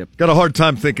Championship. Got a hard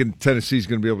time thinking Tennessee's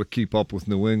going to be able to keep up with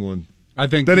New England. I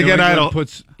think then again, England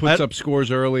puts up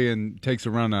scores early and takes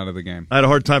a run out of the game. I had a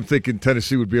hard time thinking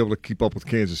Tennessee would be able to keep up with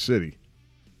Kansas City.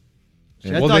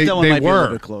 I thought that one might be a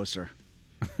little bit closer.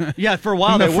 Yeah, for a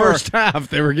while in they the were. first half,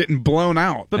 they were getting blown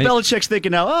out. But Belichick's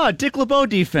thinking now, Dick LeBeau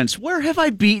defense. Where have I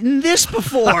beaten this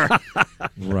before?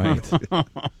 Right.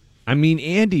 I mean,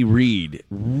 Andy Reid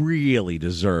really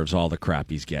deserves all the crap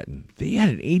he's getting. They had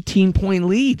an 18-point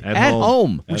lead at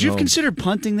home. Would you have considered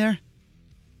punting there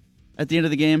at the end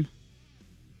of the game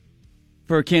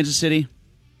for Kansas City?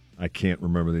 I can't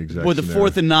remember the exact. With the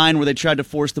 4th and 9, where they tried to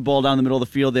force the ball down the middle of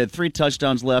the field, they had 3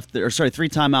 touchdowns left, 3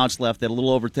 timeouts left. They had a little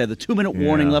over. They had the 2-minute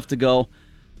warning left to go.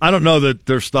 I don't know that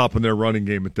they're stopping their running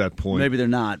game at that point. Maybe they're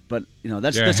not, but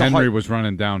that's Henry was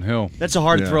running downhill. That's a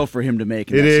hard throw for him to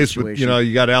make. It is, situation. But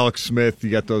you got Alex Smith,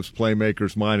 you got those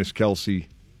playmakers minus Kelsey.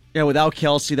 Yeah, without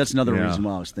Kelsey, that's another reason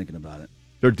why I was thinking about it.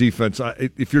 Their defense.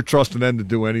 If you're trusting them to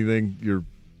do anything,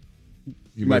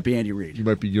 you might be Andy Reid. You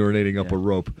might be urinating up a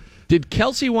rope. Did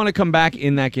Kelsey want to come back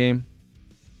in that game?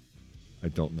 I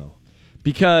don't know.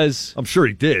 Because I'm sure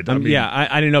he did. I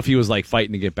didn't know if he was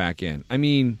fighting to get back in. I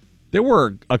mean, there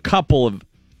were a couple of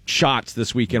shots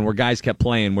this weekend where guys kept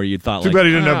playing where you thought, too bad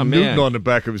he didn't have Newton on the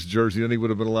back of his jersey, then he would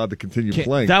have been allowed to continue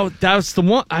playing. That was the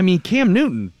one. I mean, Cam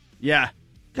Newton. Yeah.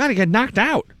 God, he got knocked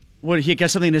out. What, he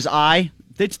got something in his eye?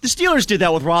 The Steelers did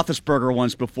that with Roethlisberger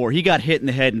once before. He got hit in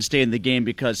the head and stayed in the game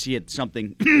because he had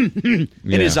something in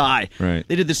his eye. Right.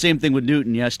 They did the same thing with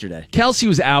Newton yesterday. Kelsey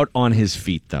was out on his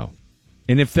feet, though.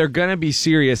 And if they're going to be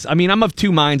serious, I mean, I'm of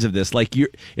two minds of this.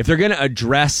 If they're going to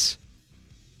address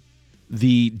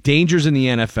the dangers in the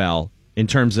NFL in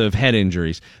terms of head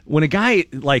injuries, when a guy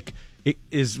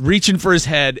is reaching for his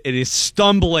head and is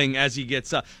stumbling as he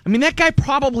gets up. I mean, that guy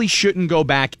probably shouldn't go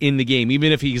back in the game,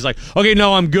 even if he's like, okay,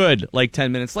 no, I'm good, like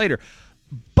 10 minutes later.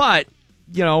 But,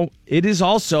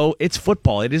 it's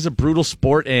football. It is a brutal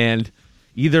sport, and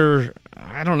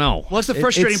I don't know. Well, that's the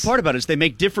frustrating part about it is they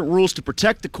make different rules to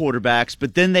protect the quarterbacks,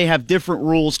 but then they have different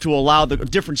rules to allow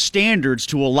different standards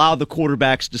to allow the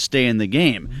quarterbacks to stay in the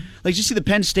game. Like you see the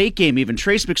Penn State game, even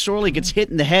Trace McSorley gets hit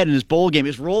in the head in his bowl game.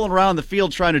 He's rolling around the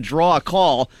field trying to draw a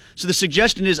call. So the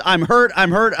suggestion is, I'm hurt.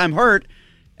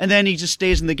 And then he just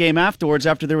stays in the game afterwards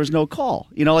after there was no call.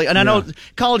 I know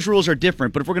college rules are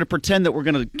different, but if we're going to pretend that we're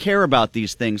going to care about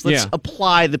these things, let's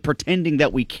apply the pretending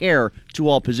that we care to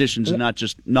all positions and not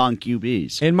just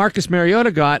non-QBs. And Marcus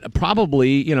Mariota got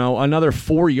probably, another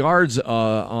 4 yards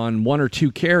on 1 or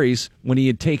 2 carries when he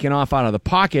had taken off out of the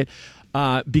pocket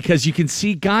because you can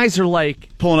see guys are like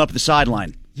pulling up the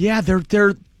sideline. Yeah,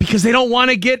 they're because they don't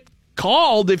want to get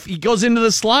called if he goes into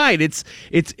the slide. It's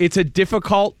a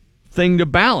difficult thing to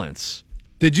balance.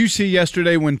 Did you see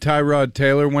yesterday when Tyrod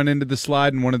Taylor went into the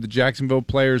slide and one of the Jacksonville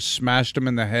players smashed him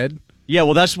in the head? Yeah,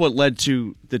 well, that's what led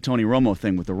to the Tony Romo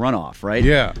thing with the runoff, right?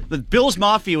 Yeah. The Bills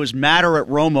Mafia was madder at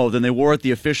Romo than they were at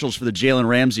the officials for the Jalen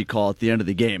Ramsey call at the end of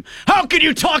the game. How can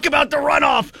you talk about the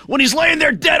runoff when he's laying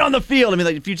there dead on the field? I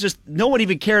mean, no one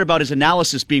even cared about his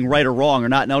analysis being right or wrong or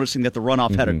not noticing that the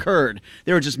runoff had occurred.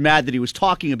 They were just mad that he was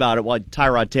talking about it while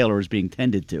Tyrod Taylor was being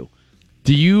tended to.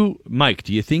 Mike,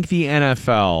 do you think the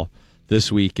NFL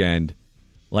this weekend,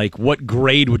 like what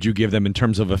grade would you give them in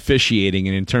terms of officiating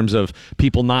and in terms of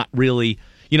people not really,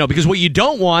 because what you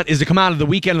don't want is to come out of the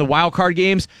weekend of the wild card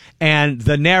games and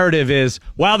the narrative is,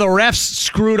 well, the refs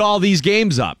screwed all these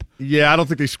games up. Yeah, I don't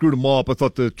think they screwed them all up. I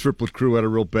thought the triplet crew had a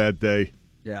real bad day.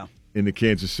 Yeah. In the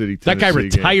Kansas City, Tennessee that guy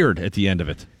retired game. At the end of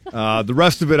it. The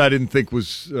rest of it I didn't think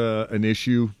was an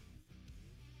issue.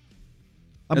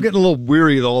 I'm getting a little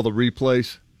weary of all the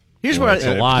replays. Here's what it's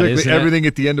a lot, isn't it? Everything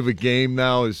at the end of a game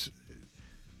now is.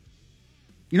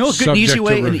 A good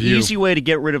easy way to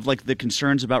get rid of like the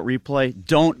concerns about replay.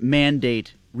 Don't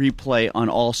mandate replay on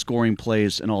all scoring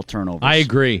plays and all turnovers. I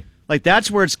agree. Like that's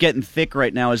where it's getting thick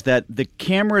right now. Is that the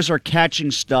cameras are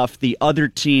catching stuff the other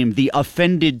team, the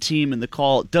offended team in the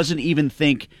call, doesn't even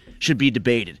think should be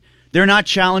debated. They're not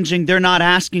challenging. They're not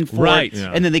asking for it.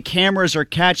 Yeah. And then the cameras are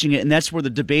catching it, and that's where the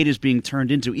debate is being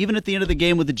turned into. Even at the end of the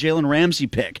game with the Jalen Ramsey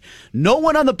pick. No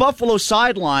one on the Buffalo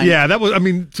sideline. Yeah,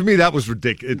 to me, that was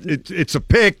ridiculous. It's a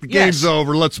pick. The game's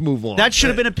over. Let's move on. That should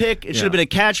have been a pick. It should have been a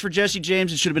catch for Jesse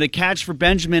James. It should have been a catch for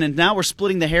Benjamin, and now we're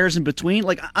splitting the hairs in between.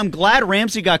 Like, I'm glad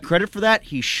Ramsey got credit for that.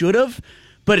 He should have.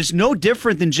 But it's no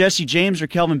different than Jesse James or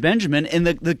Kelvin Benjamin. And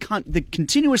the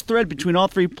continuous thread between all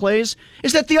three plays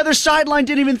is that the other sideline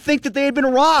didn't even think that they had been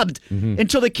robbed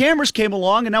until the cameras came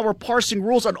along, and now we're parsing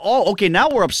rules on all. Okay, now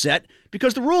we're upset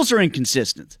because the rules are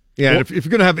inconsistent. Yeah, and if you're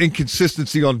going to have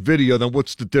inconsistency on video, then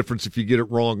what's the difference if you get it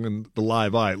wrong in the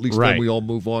live eye? At least then we all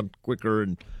move on quicker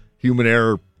and human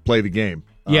error play the game.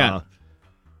 Yeah.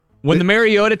 When the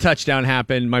Mariota touchdown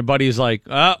happened, my buddy's like,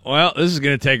 oh, well, this is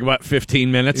going to take about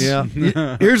 15 minutes. Yeah.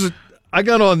 I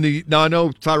got on now I know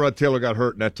Tyrod Taylor got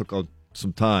hurt and that took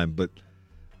some time, but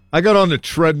I got on the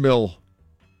treadmill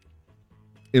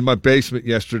in my basement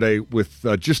yesterday with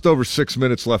just over 6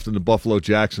 minutes left in the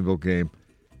Buffalo-Jacksonville game,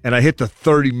 and I hit the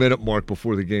 30-minute mark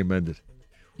before the game ended.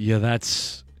 Yeah,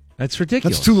 that's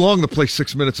ridiculous. That's too long to play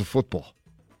 6 minutes of football.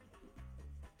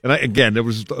 And again, there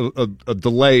was a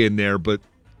delay in there, but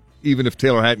even if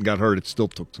Taylor hadn't got hurt, it still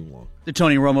took too long. Did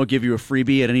Tony Romo give you a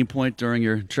freebie at any point during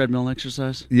your treadmill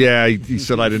exercise? Yeah, he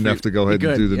said I didn't have to go ahead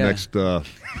and do the next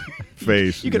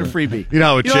phase. You get a freebie. You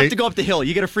know, you don't have to go up the hill.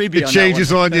 You get a freebie. It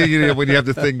changes on you. You know, when you have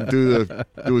the thing do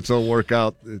its own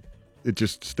workout. It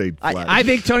just stayed flat. I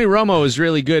think Tony Romo is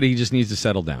really good. He just needs to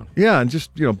settle down. Yeah, and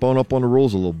just bone up on the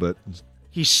rules a little bit.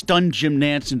 He stunned Jim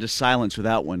Nantz into silence with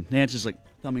that one. Nantz is like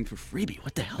thumbing for freebie.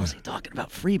 What the hell is he talking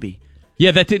about? Freebie? Yeah,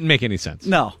 that didn't make any sense.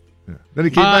 No. Yeah. Then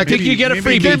he came back. Did you get a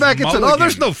freebie? He came back and said, "Oh,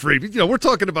 there's no freebie. We're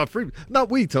talking about freebie. Not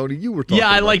we, Tony. You were talking." Yeah,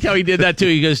 I about liked how he did that too.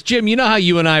 He goes, "Jim, you know how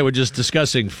you and I were just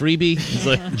discussing freebie?" He's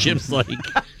like, Jim's like,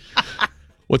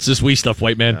 "What's this we stuff,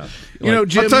 white man?" Yeah.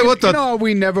 Jim, I'll tell you what,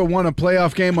 we never won a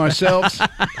playoff game ourselves.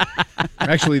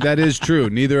 Actually, that is true.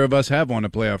 Neither of us have won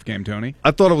a playoff game, Tony. I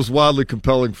thought it was wildly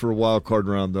compelling for a wild card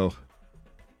round, though.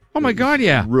 Oh my God!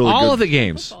 Yeah, really all good. of the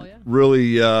games. Football, yeah.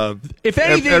 Really, if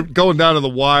anything, going down to the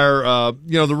wire.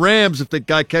 The Rams, if the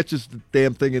guy catches the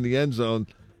damn thing in the end zone,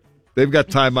 they've got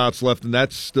timeouts left, and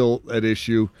that's still at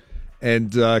issue.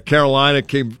 And Carolina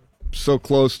came so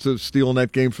close to stealing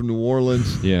that game from New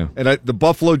Orleans. Yeah. And the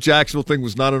Buffalo-Jacksonville thing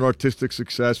was not an artistic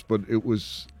success, but it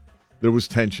was there was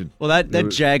tension. Well, that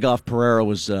Jagoff Pereira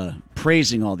was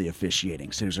praising all the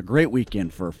officiating. So it was a great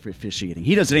weekend for officiating.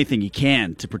 He does anything he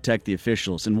can to protect the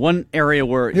officials. In one area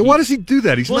where why does he do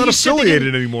that? He's not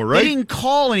affiliated anymore, right? They didn't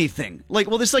call anything.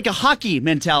 There's like a hockey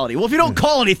mentality. Well, if you don't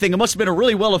call anything, it must have been a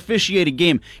really well officiated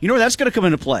game. You know where that's going to come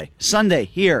into play? Sunday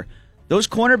here. Those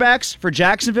cornerbacks for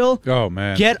Jacksonville. Oh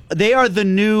man, they are the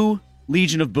new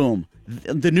Legion of Boom,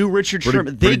 the new Richard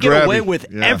Sherman. They get away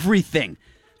with everything.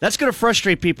 That's going to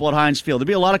frustrate people at Heinz Field. There'll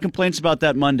be a lot of complaints about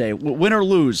that Monday. Win or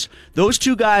lose, those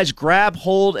two guys grab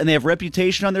hold, and they have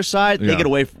reputation on their side. They get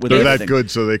away with everything. They're that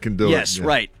good, so they can do it. Yes,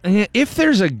 right. If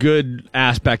there's a good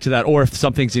aspect to that, or if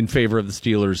something's in favor of the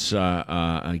Steelers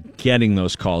getting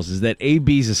those calls, is that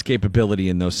AB's escapability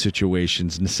in those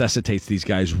situations necessitates these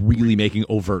guys really making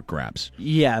overt grabs.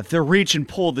 Yeah, if they're reach and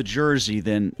pull the jersey,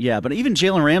 then yeah. But even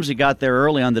Jalen Ramsey got there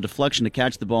early on the deflection to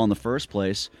catch the ball in the first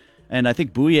place. And I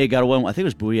think Bouye got away. I think it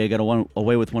was Bouye got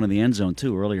away with one in the end zone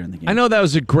too earlier in the game. I know that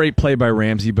was a great play by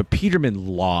Ramsey, but Peterman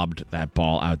lobbed that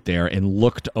ball out there and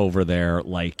looked over there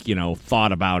like,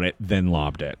 thought about it, then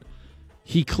lobbed it.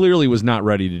 He clearly was not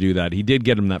ready to do that. He did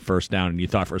get him that first down, and you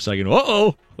thought for a second,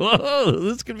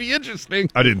 this could be interesting.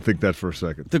 I didn't think that for a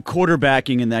second. The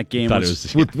quarterbacking in that game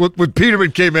when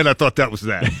Peterman came in, I thought that was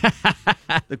that.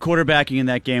 The quarterbacking in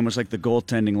that game was like the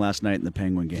goaltending last night in the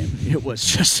Penguin game. It was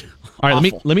just all right.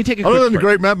 awful. Let me take a other quick than the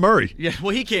great Matt Murray. Yeah,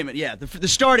 well, he came in. Yeah, the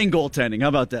starting goaltending. How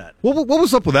about that? What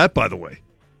was up with that, by the way?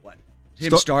 What?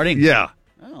 Him starting? Yeah.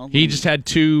 He just had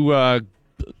two,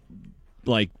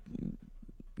 great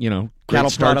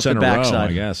starts in a row,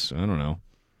 I guess. I don't know.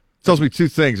 Tells me two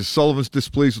things. Sullivan's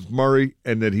displeased with Murray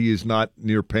and that he is not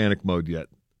near panic mode yet.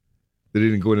 That he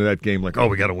didn't go into that game like,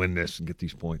 we got to win this and get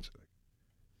these points.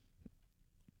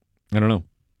 I don't know.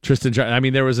 Tristan,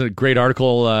 there was a great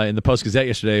article in the Post-Gazette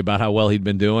yesterday about how well he'd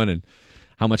been doing and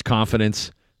how much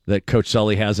confidence that Coach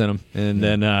Sully has in him. And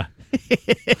then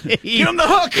get him the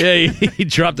hook! Yeah, he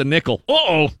dropped a nickel.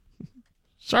 Uh-oh.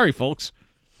 Sorry, folks.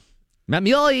 Matt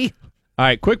Muley. All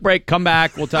right, quick break. Come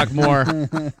back. We'll talk more.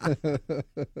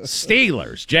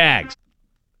 Steelers, Jags.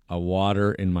 A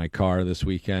water in my car this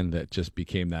weekend that just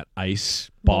became that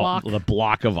ice ball, the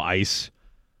block of ice.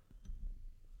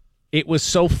 It was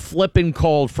so flippin'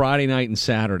 cold Friday night and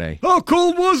Saturday. How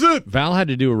cold was it? Val had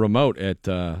to do a remote at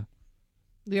the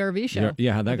RV show.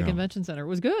 Yeah, how'd that at the go? Convention Center. It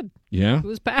was good. Yeah, it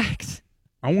was packed.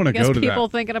 I want to go to that. People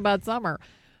thinking about summer.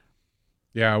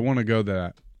 Yeah, I want to go to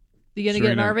that. You gonna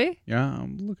get an RV? Yeah,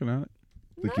 I'm looking at it.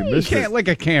 Nice. Like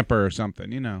a camper or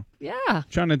something, Yeah.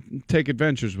 Trying to take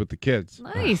adventures with the kids.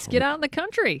 Nice. Get out in the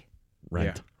country.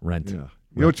 Rent. Yeah. You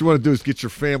know what you want to do is get your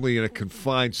family in a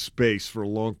confined space for a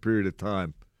long period of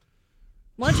time.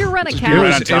 Why don't you rent a couch?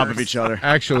 Right on top of each other.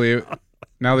 Actually,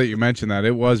 now that you mention that,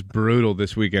 it was brutal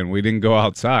this weekend. We didn't go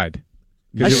outside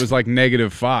because it was like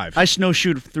 -5. I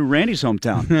snowshoed through Randy's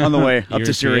hometown on the way up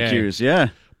to Syracuse. Yeah.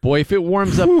 Boy, if it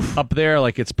warms up there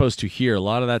like it's supposed to here, a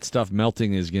lot of that stuff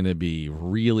melting is going to be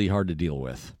really hard to deal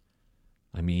with.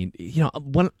 I mean,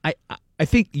 when I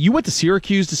think you went to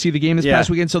Syracuse to see the game this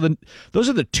past weekend, so those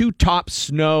are the two top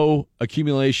snow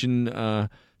accumulation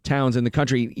towns in the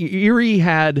country. Erie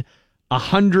had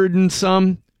 100 and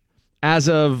some as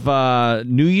of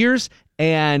New Year's,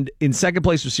 and in second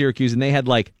place was Syracuse, and they had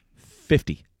like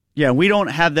 50. Yeah, we don't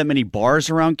have that many bars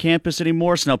around campus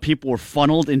anymore, so now people were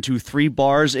funneled into 3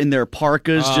 bars in their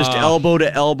parkas, just elbow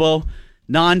to elbow,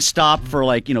 nonstop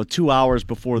for 2 hours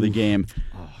before the game.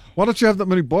 Why don't you have that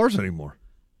many bars anymore?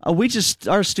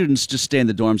 Our students just stay in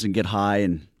the dorms and get high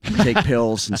and take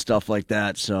pills and stuff like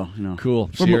that. So cool.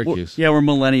 Syracuse. We're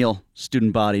millennial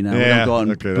student body now. We don't go out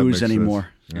and booze anymore.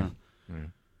 Yeah.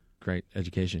 Great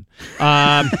education.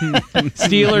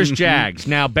 Steelers, Jags.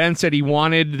 Now, Ben said he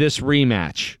wanted this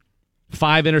rematch.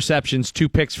 5 interceptions, 2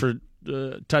 picks for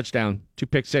touchdown, 2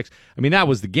 pick six. I mean, that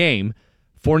was the game.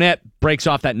 Fournette breaks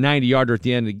off that 90-yarder at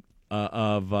the end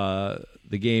of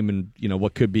the game, and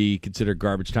what could be considered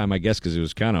garbage time, I guess, because it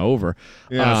was kind of over.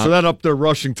 Yeah, so that upped their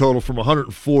rushing total from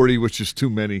 140, which is too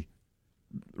many,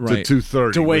 to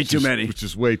 230, to way too many, which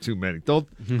is way too many. Don't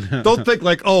think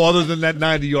like, other than that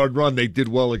 90-yard run, they did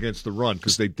well against the run,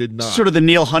 because they did not. Sort of the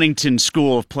Neil Huntington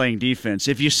school of playing defense.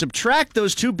 If you subtract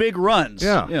those 2 big runs,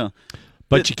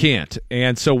 But you can't.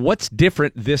 And so what's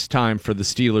different this time for the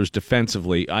Steelers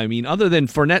defensively? I mean, other than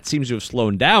Fournette seems to have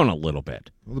slowed down a little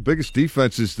bit. Well, the biggest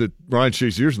defense is that Ryan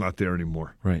Shazier's not there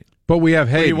anymore. Right. But we have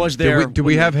Hayden. He was there. Did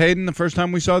we have Hayden the first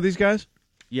time we saw these guys?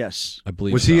 Yes. I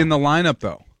believe Was he in the lineup,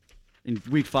 though? In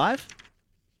week 5?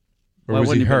 Or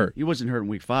was he hurt? He wasn't hurt in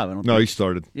week 5. I don't think. No, he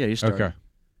started. Yeah, he started. Okay.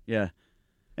 Yeah.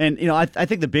 And, I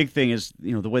think the big thing is,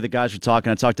 the way the guys were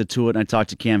talking. I talked to Tuitt and I talked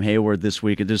to Cam Hayward this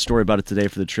week. I did a story about it today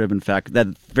for the Trib. In fact, that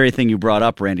very thing you brought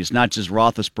up, Randy, it's not just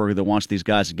Roethlisberger that wants these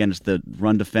guys again. It's the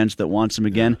run defense that wants them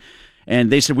again.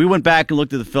 And they said, we went back and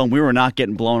looked at the film. We were not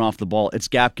getting blown off the ball. It's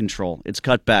gap control. It's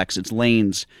cutbacks. It's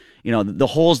lanes. The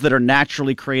holes that are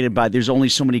naturally created by there's only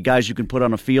so many guys you can put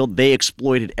on a field. They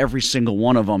exploited every single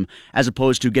one of them as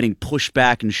opposed to getting pushed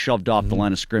back and shoved off the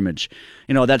line of scrimmage.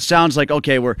 That sounds like,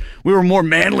 okay, we were more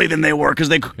manly than they were because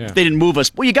they didn't move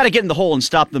us. Well, you got to get in the hole and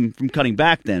stop them from cutting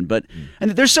back then. But and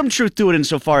there's some truth to it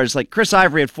insofar as like Chris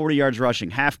Ivory had 40 yards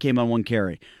rushing, half came on one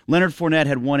carry. Leonard Fournette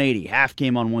had 180, half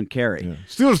came on one carry. Yeah.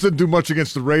 Steelers didn't do much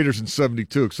against the Raiders in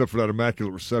 72 except for that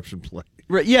immaculate reception play.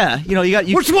 Right, yeah,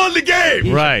 which won the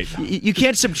game? Right. You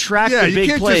can't subtract the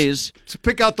big plays. Just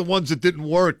pick out the ones that didn't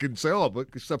work and say, but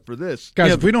except for this.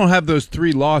 Guys, if we don't have those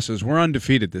 3 losses, we're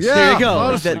undefeated this season. There you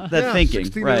go. That thinking.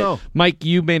 Right. Mike,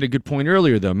 you made a good point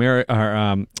earlier, though.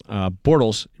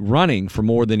 Bortles running for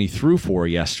more than he threw for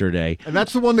yesterday. And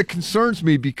that's the one that concerns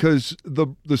me because the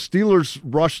Steelers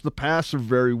rush the passer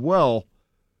very well,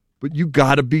 but you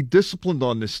got to be disciplined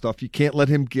on this stuff. You can't let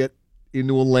him get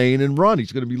into a lane and run.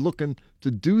 He's going to be looking to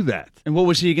do that. And what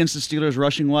was he against the Steelers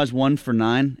rushing-wise? 1 for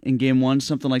 9 in game 1,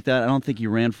 something like that? I don't think he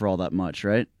ran for all that much,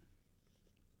 right?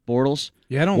 Bortles?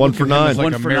 Yeah, I don't 1 for 9.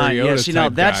 1 for 9. Yes, guy.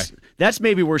 That's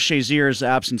maybe where Shazier's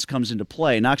absence comes into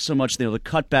play. Not so much the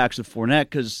cutbacks of Fournette,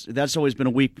 because that's always been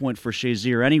a weak point for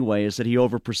Shazier anyway, is that he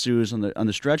over pursues on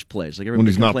the stretch plays. Like when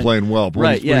he's not playing well. But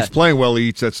when he's playing well, he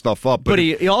eats that stuff up. But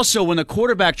he also, when the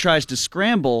quarterback tries to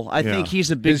scramble, I think he's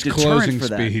a big deterrent for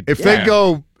speed. that. If they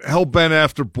go hell-bent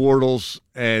after Bortles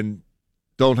and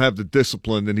don't have the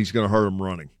discipline, then he's going to hurt him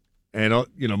running. And,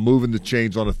 moving the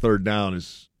chains on a third down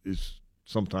is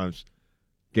sometimes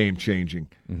game-changing.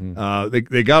 Mm-hmm.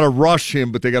 They got to rush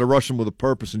him, but they got to rush him with a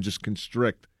purpose and just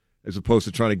constrict as opposed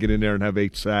to trying to get in there and have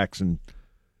 8 sacks and,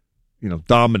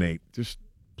 dominate. Just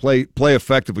play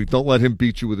effectively. Don't let him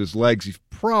beat you with his legs. He's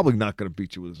probably not going to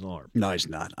beat you with his arm. No, he's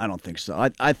not. I don't think so.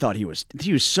 I thought he was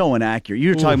so inaccurate. You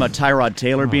were talking about Tyrod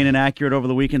Taylor being inaccurate over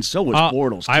the weekend. So was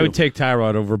Bortles, too. I would take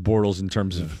Tyrod over Bortles in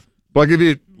terms of I'll give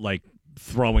you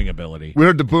throwing ability. We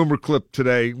heard the Boomer clip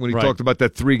today when he talked about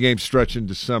that 3-game stretch in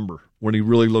December when he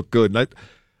really looked good. And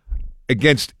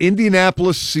against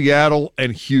Indianapolis, Seattle,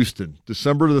 and Houston,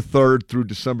 December the 3rd through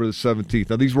December the 17th.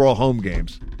 Now, these were all home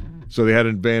games, so they had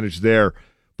an advantage there.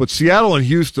 But Seattle and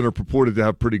Houston are purported to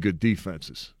have pretty good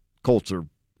defenses. Colts are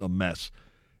a mess.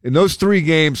 In those 3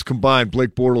 games combined,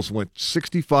 Blake Bortles went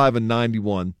 65 and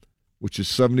 91, which is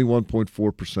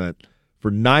 71.4%,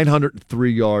 for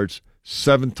 903 yards,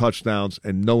 7 touchdowns,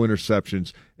 and no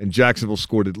interceptions, and Jacksonville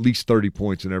scored at least 30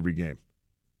 points in every game.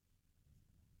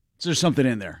 So there's something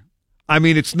in there. I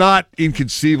mean, it's not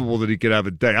inconceivable that he could have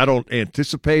a day. I don't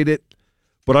anticipate it,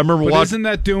 but I remember watching. Isn't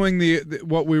that doing the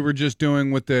what we were just doing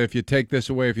with the if you take this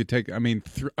away, a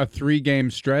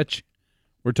 3-game stretch?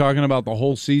 We're talking about the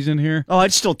whole season here? Oh,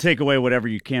 I'd still take away whatever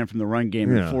you can from the run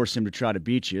game and force him to try to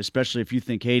beat you, especially if you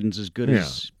think Hayden's as good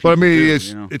as But, I mean,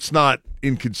 it's not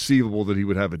inconceivable that he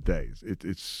would have a day.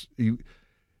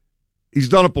 He's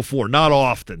done it before. Not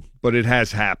often, but it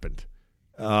has happened.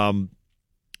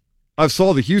 I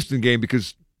saw the Houston game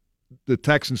because the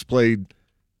Texans played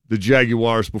the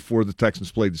Jaguars before the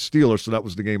Texans played the Steelers, so that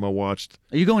was the game I watched.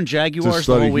 Are you going Jaguars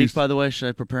the whole week, by the way? Should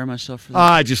I prepare myself for that?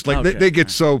 I just they get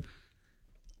so –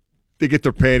 they get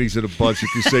their panties in a bunch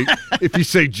if you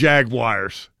say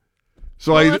Jaguars.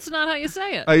 So that's not how you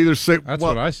say it. I either say that's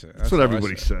what I say. That's what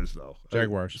everybody says, though.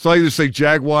 Jaguars. So I either say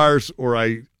Jaguars or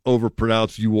I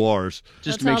overpronounce yours.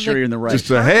 Just to make sure you're in the right. Just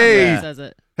say,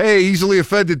 hey, easily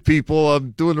offended people.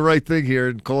 I'm doing the right thing here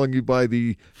and calling you by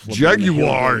the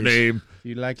Jaguar name.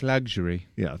 You like luxury?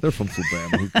 Yeah, they're from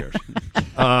Flabama. Who cares?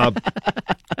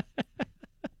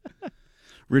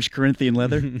 Rich Corinthian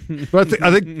leather. But I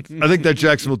think that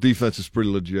Jacksonville defense is pretty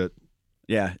legit.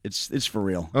 Yeah, it's for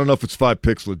real. I don't know if it's 5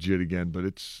 picks legit again, but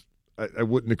I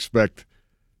wouldn't expect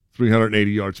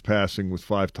 380 yards passing with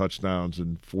 5 touchdowns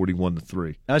and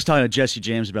 41-3. I was talking to Jesse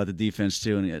James about the defense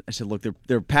too, and I said, look,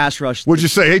 their pass rush. What'd you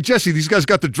say? Hey, Jesse, these guys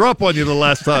got the drop on you the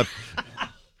last time.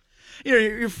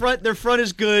 Their front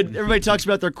is good. Everybody talks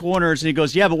about their corners, and he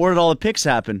goes, yeah, but where did all the picks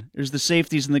happen? There's the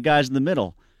safeties and the guys in the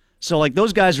middle. So,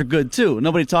 those guys are good, too.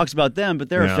 Nobody talks about them, but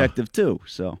they're effective, too.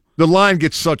 So the line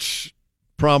gets such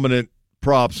prominent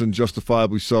props, and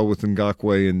justifiably so, with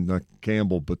Ngakoue and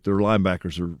Campbell, but their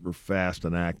linebackers are fast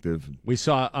and active. We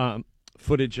saw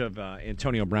footage of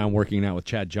Antonio Brown working out with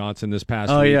Chad Johnson this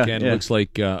past weekend. Yeah. It looks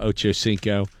like Ocho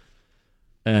Cinco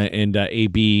and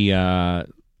AB on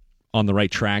the right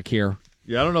track here.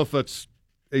 Yeah, I don't know if that's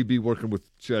AB working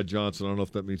with Chad Johnson. I don't know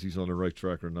if that means he's on the right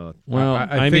track or not. Well,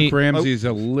 I think Ramsey's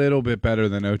a little bit better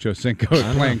than Ocho Cinco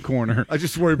at playing corner. I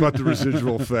just worry about the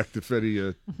residual effect if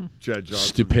any Chad Johnson.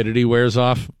 Stupidity wears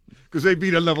off. Because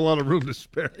AB doesn't have a lot of room to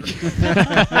spare.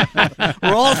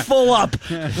 We're all full up.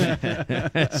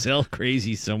 Sell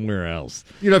crazy somewhere else.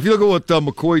 You know, if you look at what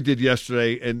McCoy did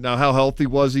yesterday, and now how healthy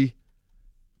was he?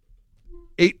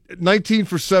 19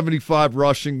 for 75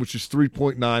 rushing, which is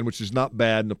 3.9, which is not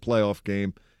bad in a playoff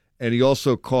game. And he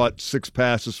also caught 6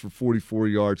 passes for 44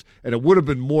 yards. And it would have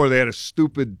been more. They had a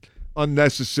stupid,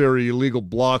 unnecessary, illegal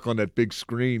block on that big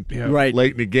screen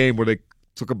late in the game where they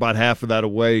took about half of that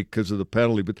away because of the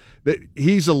penalty. But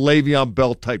he's a Le'Veon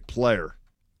Bell type player.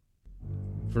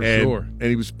 For sure. And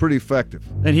he was pretty effective.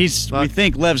 And we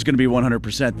think Lev's going to be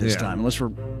 100% this time, unless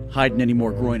we're hiding any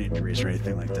more groin injuries or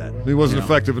anything like that. He wasn't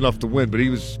effective enough to win, but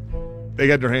they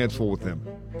had their hands full with him.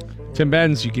 Tim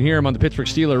Benz, you can hear him on the Pittsburgh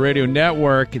Steelers Radio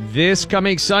Network. This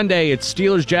coming Sunday, it's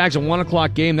Steelers-Jags, a 1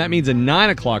 o'clock game. That means a 9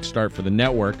 o'clock start for the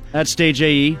network. That's Stage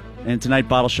AE, and tonight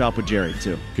Bottle Shop with Jerry,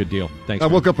 too. Good deal. Thanks, I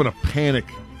woke up in a panic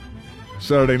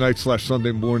Saturday night /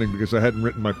 Sunday morning because I hadn't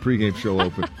written my pregame show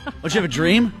open. Don't you have a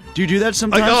dream? Do you do that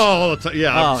sometimes? All the time.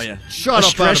 Yeah. Oh, yeah. Shut up.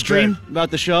 Stress dream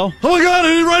about the show? Oh, my God, I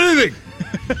didn't write anything.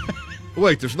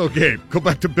 Wait, there's no game. Go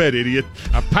back to bed, idiot.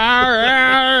 A Power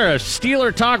Hour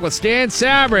Steeler Talk with Stan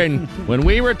Sabrin when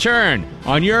we return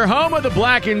on your home of the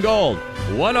black and gold,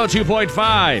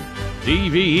 102.5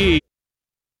 DVE.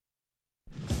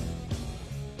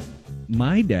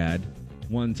 My dad,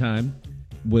 one time,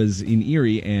 was in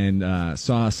Erie and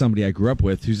saw somebody I grew up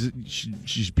with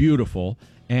she's beautiful,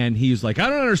 and he was like, I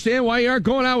don't understand why you aren't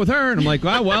going out with her. And I'm like,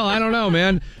 well, I don't know,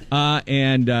 man.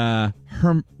 And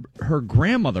her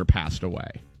grandmother passed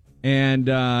away,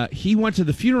 and he went to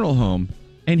the funeral home,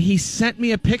 and he sent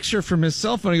me a picture from his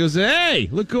cell phone. He goes, hey,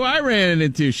 look who I ran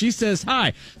into. She says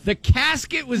hi. The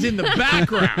casket was in the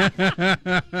background.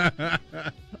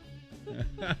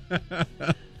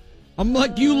 I'm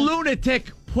like, you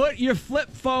lunatic, put your flip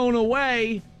phone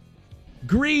away,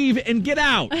 grieve, and get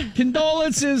out.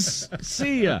 Condolences.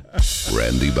 See ya.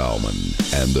 Randy Baumann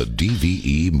and the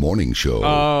DVE Morning Show.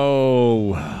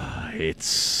 Oh,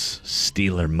 it's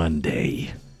Steeler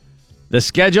Monday. The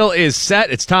schedule is set.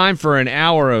 It's time for an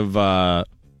hour of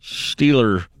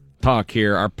Steeler talk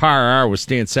here. Our Power Hour with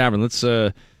Stan Sabrin. Let's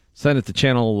send it to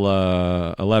Channel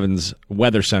 11's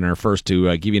Weather Center first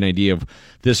to give you an idea of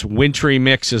this wintry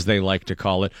mix, as they like to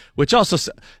call it, which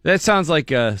also, that sounds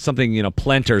like something,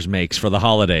 Planters makes for the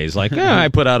holidays. Like, I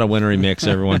put out a wintry mix.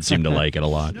 Everyone seemed to like it a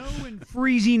lot. Snow and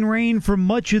freezing rain for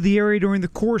much of the area during the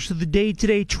course of the day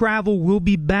today. Travel will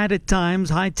be bad at times.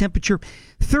 High temperature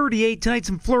 38 tonight.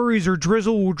 Some flurries or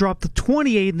drizzle will drop to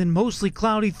 28, and then mostly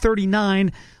cloudy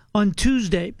 39 on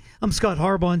Tuesday. I'm Scott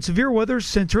Harbaugh in Severe Weather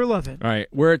Center 11. All right,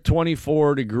 we're at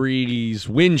 24 degrees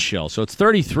wind chill, so it's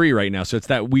 33 right now. So it's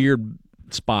that weird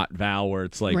spot, Val, where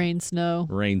it's like rain, snow,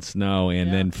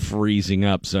 and then freezing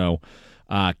up. So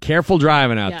careful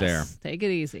driving out there. Take it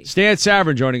easy. Stan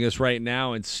Sabrin joining us right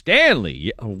now. And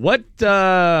Stanley, what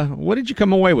did you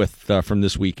come away with from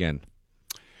this weekend?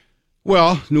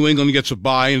 Well, New England gets a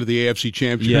bye into the AFC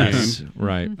Championship game.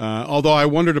 Right. Although I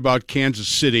wondered about Kansas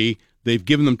City. They've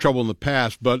given them trouble in the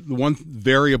past, but the one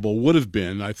variable would have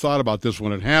been, I thought about this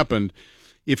when it happened,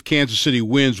 if Kansas City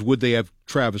wins, would they have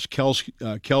Travis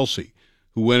Kelce,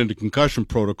 who went into concussion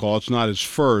protocol? It's not his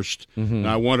first. Mm-hmm. And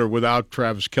I wonder, without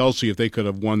Travis Kelce, if they could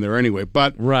have won there anyway.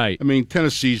 But, right. I mean,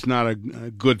 Tennessee's not a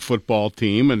good football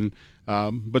team, and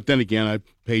but then again,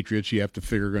 Patriots, you have to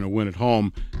figure, are going to win at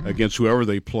home against whoever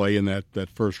they play in that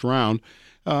first round.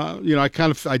 I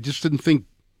just didn't think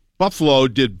Buffalo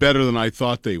did better than I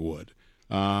thought they would.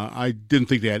 I didn't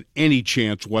think they had any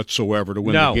chance whatsoever to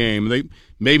win the game.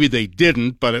 Maybe they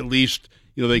didn't, but at least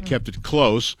they kept it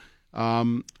close.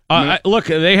 Look,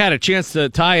 they had a chance to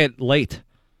tie it late.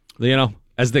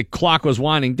 As the clock was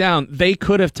winding down, they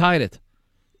could have tied it.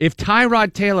 If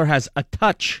Tyrod Taylor has a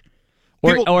touch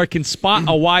or can spot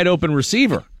a wide open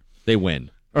receiver, they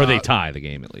win, or they tie the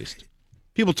game at least.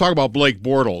 People talk about Blake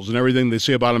Bortles, and everything they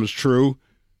say about him is true.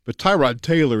 But Tyrod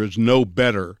Taylor is no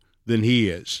better than he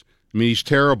is. I mean, he's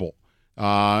terrible.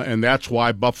 And that's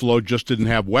why Buffalo just didn't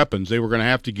have weapons. They were going to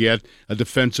have to get a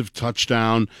defensive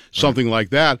touchdown, something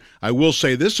like that. I will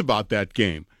say this about that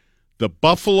game. The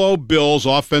Buffalo Bills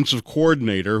offensive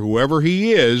coordinator, whoever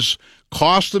he is,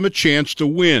 cost them a chance to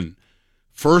win.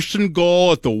 1st and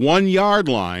goal at the 1-yard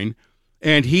line,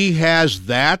 and he has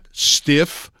that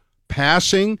stiff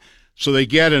passing. So they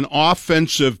get an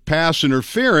offensive pass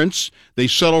interference. They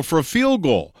settle for a field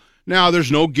goal. Now,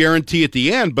 there's no guarantee at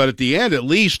the end, but at the end, at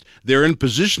least they're in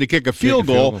position to kick a field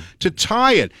goal to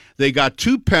tie it. They got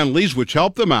 2 penalties, which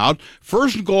helped them out.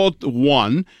 First and goal at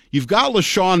 1. You've got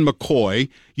LaShawn McCoy.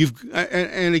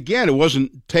 And again, it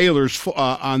wasn't Taylor's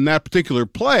on that particular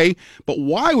play, but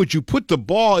why would you put the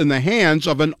ball in the hands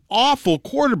of an awful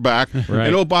quarterback? Right.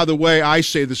 And, oh, by the way, I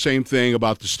say the same thing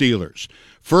about the Steelers.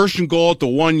 First and goal at the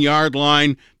 1-yard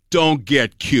line, don't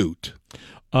get cute.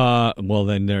 Well,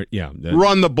 then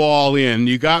Run the ball in.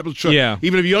 You got even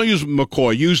if you don't use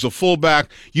McCoy, use the fullback.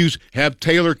 Have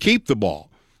Taylor keep the ball.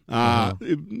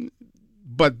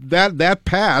 But that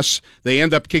pass, they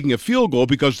end up kicking a field goal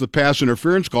because of the pass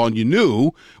interference call, and you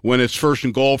knew when it's first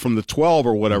and goal from the 12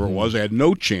 or whatever it was, they had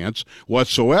no chance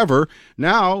whatsoever.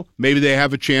 Now maybe they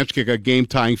have a chance to kick a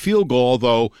game-tying field goal,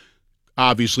 although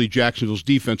obviously Jacksonville's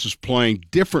defense is playing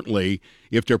differently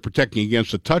if they're protecting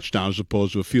against a touchdown as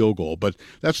opposed to a field goal. But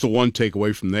that's the one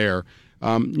takeaway from there.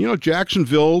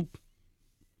 Jacksonville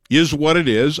is what it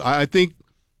is. I think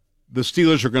the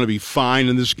Steelers are going to be fine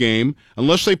in this game.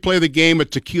 Unless they play the game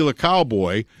at Tequila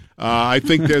Cowboy, I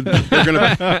think they're going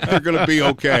to be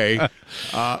okay.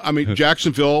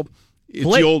 Jacksonville,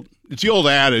 it's the old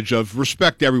adage of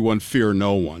respect everyone, fear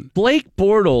no one. Blake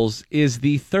Bortles is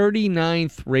the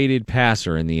 39th rated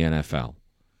passer in the NFL.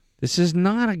 This is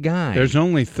not a guy. There's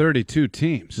only 32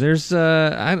 teams. There's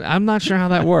I'm not sure how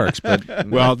that works, but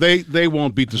well, they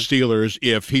won't beat the Steelers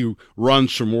if he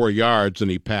runs for more yards than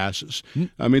he passes.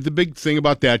 I mean, the big thing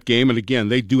about that game, and again,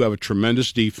 they do have a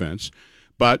tremendous defense,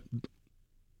 but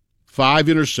 5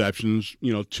 interceptions,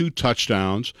 2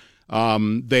 touchdowns.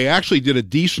 They actually did a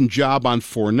decent job on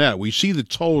Fournette. We see the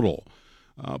total,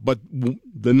 but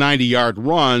the 90-yard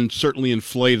run certainly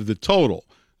inflated the total.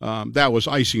 That was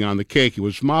icing on the cake. It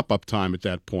was mop-up time at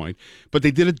that point. But they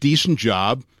did a decent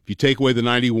job. If you take away the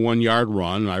 91-yard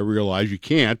run, and I realize you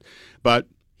can't, but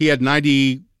he had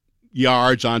 90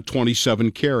 yards on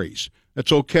 27 carries.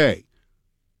 That's okay.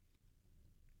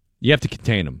 You have to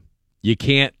contain him. You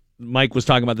can't. Mike was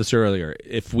talking about this earlier.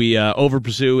 If we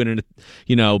over-pursue and,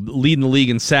 leading the league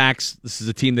in sacks, this is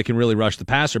a team that can really rush the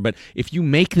passer. But if you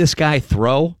make this guy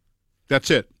throw,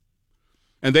 that's it.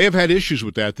 And they have had issues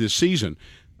with that this season.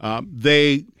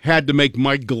 They had to make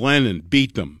Mike Glennon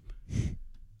beat them,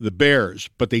 the Bears,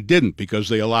 but they didn't because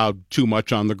they allowed too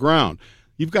much on the ground.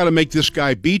 You've got to make this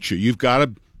guy beat you. You've got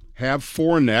to have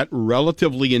Fournette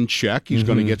relatively in check. He's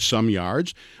going to get some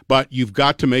yards, but you've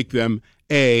got to make them,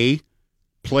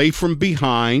 play from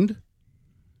behind,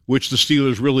 which the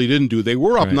Steelers really didn't do. They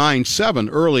were up 9-7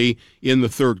 early in the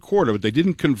third quarter, but they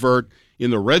didn't convert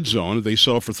in the red zone. They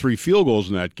settled for 3 field goals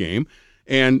in that game.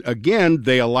 And, again,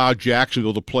 they allowed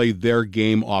Jacksonville to play their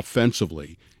game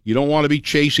offensively. You don't want to be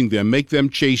chasing them. Make them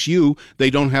chase you.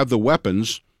 They don't have the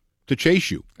weapons to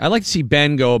chase you. I'd like to see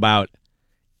Ben go about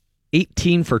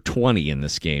 18 for 20 in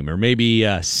this game, or maybe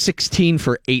 16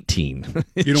 for 18.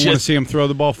 You don't want to see him throw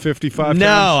the ball 55 times? No,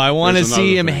 I want to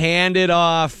see him hand it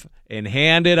off and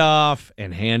hand it off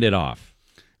and hand it off.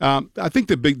 I think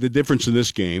the difference in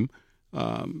this game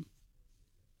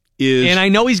is... And I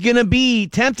know he's going to be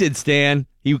tempted, Stan,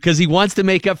 because he wants to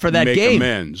make up for that game. Make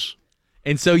amends.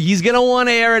 And so he's going to want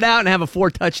to air it out and have a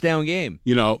 4-touchdown game.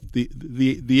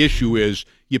 The issue is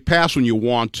you pass when you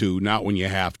want to, not when you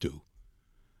have to.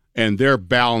 And they're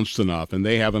balanced enough, and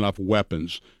they have enough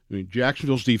weapons. I mean,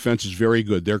 Jacksonville's defense is very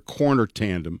good. Their corner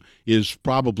tandem is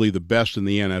probably the best in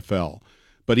the NFL.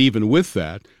 But even with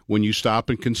that, when you stop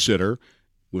and consider,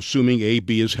 assuming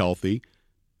AB is healthy,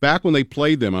 back when they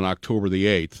played them on October the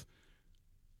 8th,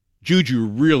 Juju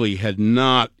really had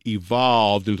not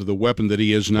evolved into the weapon that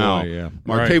he is now.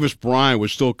 Martavis Bryant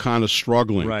was still kind of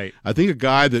struggling. Right. I think a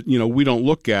guy that we don't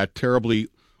look at terribly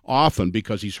often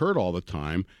because he's hurt all the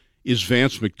time is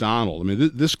Vance McDonald. I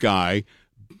mean, this guy,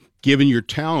 given your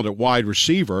talent at wide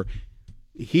receiver,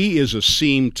 he is a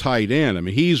seam tight end. I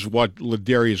mean, he's what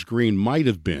Ladarius Green might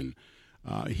have been.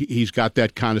 He's got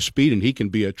that kind of speed, and he can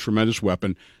be a tremendous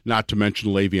weapon, not to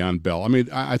mention Le'Veon Bell. I mean,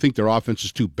 I think their offense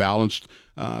is too balanced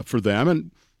for them, and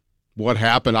what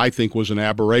happened, I think, was an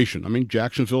aberration. I mean,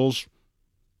 Jacksonville's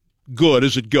good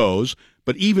as it goes,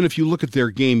 but even if you look at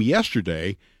their game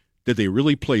yesterday, did they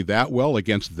really play that well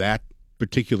against that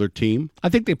particular team? I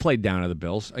think they played down to the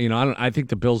Bills. I think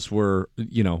the Bills were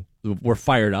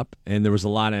fired up, and there was a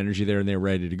lot of energy there, and they were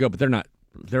ready to go. But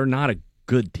they're not a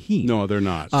good team. No, they're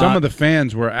not. Some of the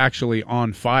fans were actually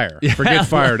on fire. Forget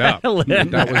fired up.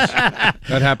 That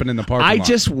happened in the parking lot. I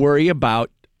just worry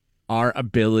about our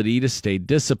ability to stay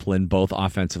disciplined both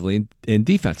offensively and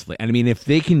defensively. And I mean, if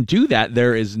they can do that,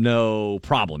 there is no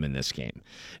problem in this game.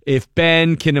 If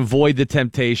Ben can avoid the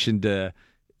temptation to,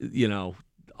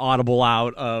 audible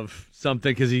out of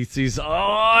something because he sees,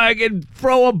 I can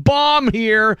throw a bomb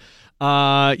here.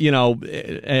 With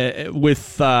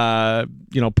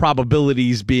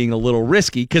probabilities being a little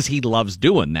risky because he loves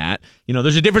doing that.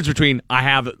 There's a difference between I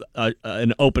have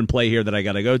an open play here that I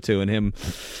got to go to and him,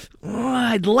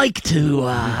 I'd like to,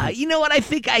 I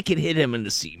think I could hit him in the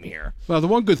seam here. Well, the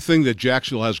one good thing that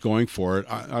Jacksonville has going for it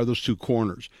are those two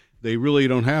corners. They really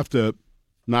don't have to,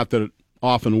 not that it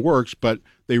often works, but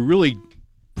they really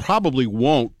probably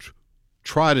won't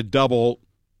try to double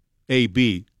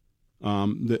AB.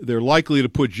 They're likely to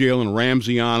put Jalen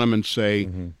Ramsey on him and say,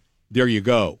 there you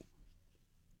go.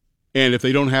 And if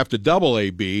they don't have to double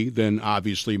AB, then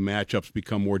obviously matchups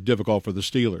become more difficult for the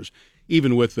Steelers.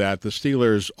 Even with that, the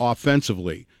Steelers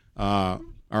offensively are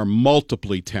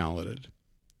multiply talented.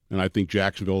 And I think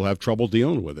Jacksonville will have trouble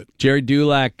dealing with it. Jerry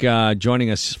Dulac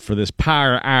joining us for this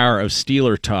power hour of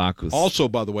Steeler talk. Also,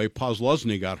 by the way,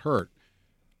 Posluszny got hurt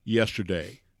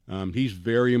yesterday. He's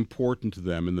very important to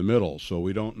them in the middle, so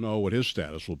we don't know what his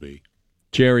status will be.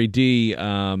 Jerry D,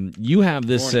 you have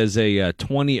this as a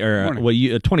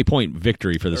 20-point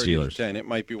victory for the Steelers. 10. It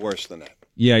might be worse than that.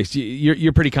 Yeah,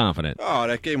 you're pretty confident. Oh,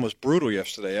 that game was brutal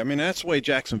yesterday. I mean, that's the way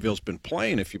Jacksonville's been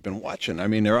playing. If you've been watching, I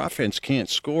mean, their offense can't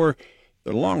score.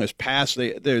 Their longest pass,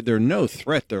 they're no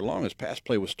threat. Their longest pass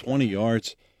play was 20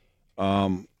 yards.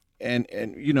 And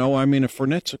I mean,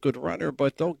 Fournette's a good runner,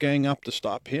 but they'll gang up to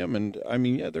stop him. And I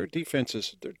mean, yeah, their defense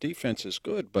is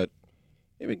good, but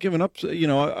giving up.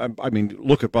 I mean,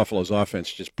 look at Buffalo's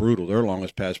offense, just brutal. Their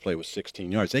longest pass play was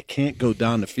 16 yards. They can't go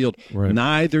down the field. Right.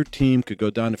 Neither team could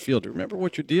go down the field. Remember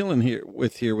what you're dealing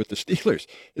with the Steelers.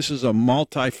 This is a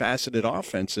multifaceted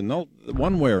offense, and they'll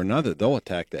one way or another they'll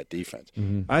attack that defense.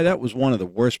 Mm-hmm. That was one of the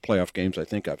worst playoff games I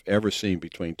think I've ever seen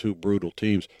between two brutal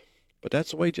teams. But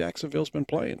that's the way Jacksonville's been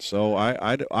playing. So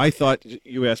I thought,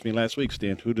 you asked me last week,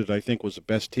 Stan, who did I think was the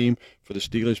best team for the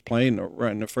Steelers playing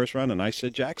in the first round? And I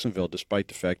said Jacksonville, despite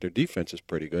the fact their defense is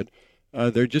pretty good.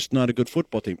 They're just not a good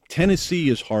football team. Tennessee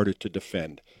is harder to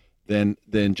defend than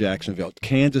Jacksonville.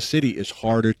 Kansas City is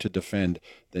harder to defend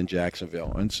than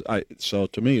Jacksonville. And so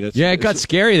to me, that's... Yeah, it got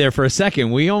scary there for a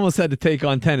second. We almost had to take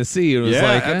on Tennessee. It was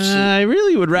I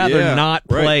really would rather not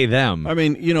play them. I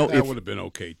mean, that would have been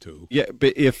okay, too. Yeah,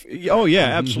 but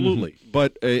absolutely.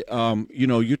 But,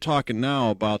 you're talking now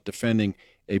about defending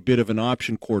a bit of an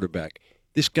option quarterback.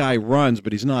 This guy runs,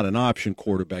 but he's not an option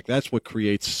quarterback. That's what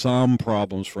creates some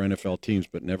problems for NFL teams,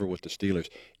 but never with the Steelers,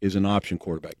 is an option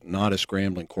quarterback, not a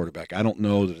scrambling quarterback. I don't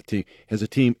know that has a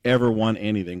team ever won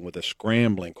anything with a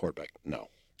scrambling quarterback. No.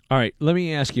 All right, let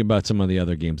me ask you about some of the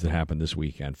other games that happened this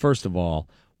weekend. First of all,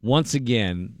 once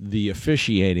again, the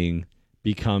officiating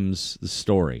becomes the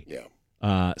story.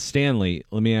 Yeah. Stanley,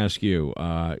 let me ask you.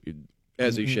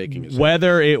 As he's shaking his head.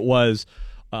 Whether it was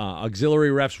auxiliary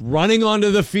refs running onto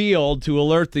the field to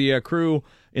alert the crew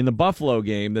in the Buffalo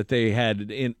game that they had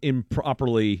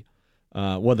improperly,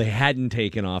 they hadn't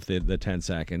taken off the 10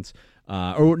 seconds.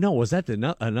 Or no, was that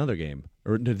another game?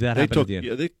 Or did that happen at the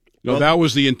end? That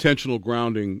was the intentional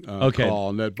grounding call.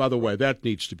 And that, by the way, that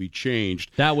needs to be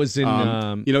changed. That was in...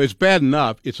 it's bad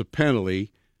enough. It's a penalty.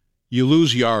 You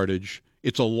lose yardage.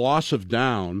 It's a loss of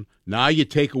down. Now you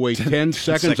take away 10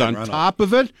 seconds on top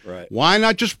of it? Right. Why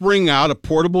not just bring out a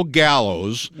portable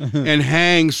gallows and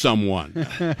hang someone?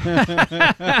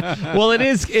 Well,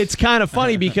 it's kind of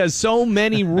funny because so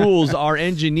many rules are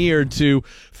engineered to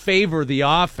favor the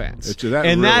offense.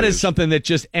 That is something that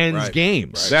just ends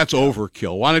games. Right. That's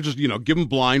overkill. Why not just, give them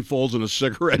blindfolds and a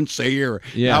cigarette and say, here,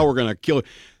 now we're going to kill it.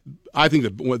 I think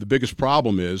that the biggest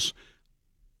problem is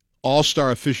all-star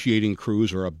officiating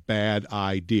crews are a bad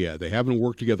idea. They haven't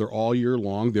worked together all year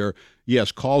long.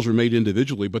 Calls are made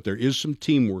individually, but there is some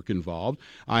teamwork involved.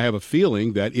 I have a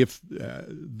feeling that if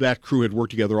that crew had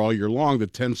worked together all year long, the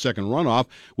 10-second runoff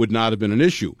would not have been an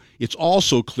issue. It's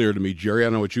also clear to me, Jerry, I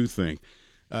don't know what you think.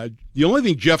 The only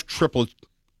thing Jeff Triplett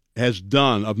has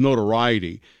done of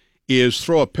notoriety is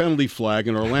throw a penalty flag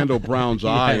in Orlando Brown's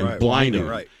eye and blind him.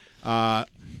 Right.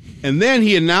 And then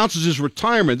he announces his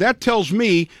retirement. That tells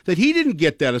me that he didn't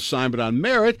get that assignment on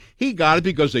merit. He got it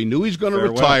because they knew he's going to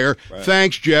retire. Right.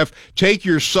 Thanks, Jeff. Take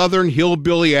your southern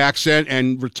hillbilly accent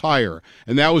and retire.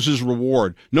 And that was his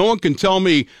reward. No one can tell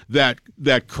me that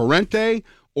Corrente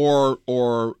or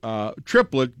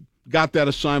Triplett got that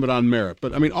assignment on merit.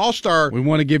 But, I mean, All-Star... We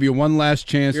want to give you one last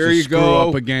chance to screw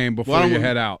up a game before you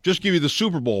head out. Just give you the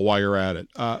Super Bowl while you're at it.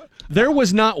 There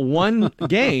was not one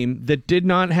game that did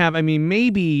not have. I mean,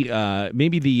 maybe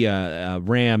the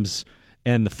Rams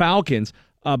and the Falcons,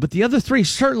 but the other three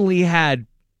certainly had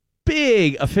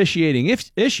big officiating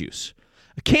issues.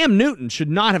 Cam Newton should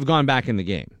not have gone back in the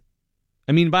game.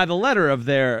 I mean, by the letter of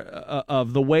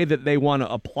of the way that they want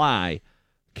to apply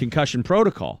concussion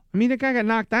protocol. I mean, the guy got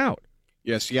knocked out.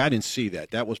 Yeah, see, I didn't see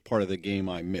that. That was part of the game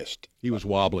I missed. He was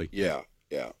wobbly. Yeah.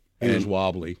 He was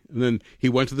wobbly. And then he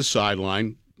went to the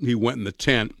sideline. He went in the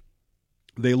tent.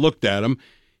 They looked at him.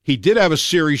 He did have a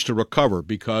series to recover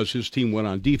because his team went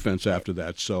on defense after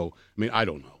that. So, I mean, I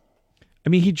don't know. I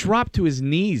mean, he dropped to his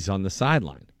knees on the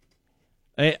sideline.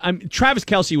 Travis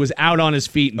Kelce was out on his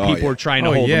feet, and people were trying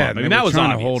to hold him up. I mean, that was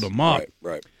trying obvious. to hold him up.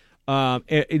 Right.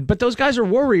 But those guys are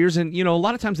warriors, and a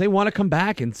lot of times they want to come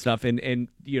back and stuff. And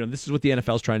this is what the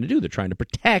NFL is trying to do. They're trying to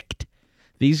protect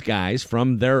these guys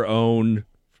from their own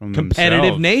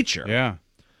competitive nature. Yeah.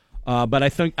 But I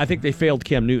think they failed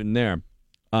Cam Newton there.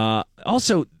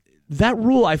 Also, that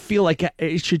rule, I feel like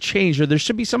it should change, or there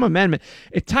should be some amendment.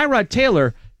 If Tyrod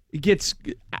Taylor gets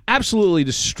absolutely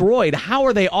destroyed, how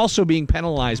are they also being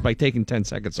penalized by taking 10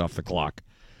 seconds off the clock?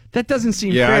 That doesn't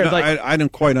seem fair. I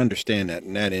don't quite understand that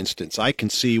in that instance. I can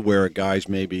see where a guy's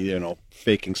maybe,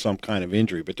 faking some kind of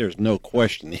injury, but there's no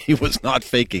question he was not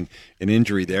faking an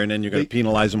injury there, and then you're going to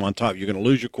penalize him on top. You're going to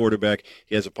lose your quarterback.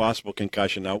 He has a possible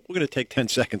concussion. Now, we're going to take 10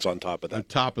 seconds on top of that. On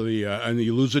top of and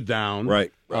you lose it down.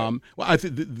 Right. Well, I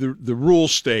think the rule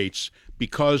states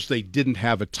because they didn't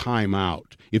have a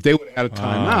timeout. If they would have had a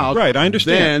timeout, right, I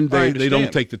understand. Then they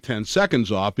don't take the 10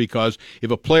 seconds off, because if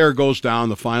a player goes down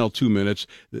the final 2 minutes,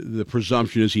 the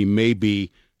presumption is he may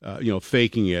be,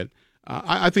 faking it.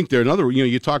 I think there another.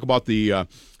 You talk about the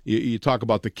you talk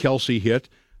about the Kelce hit.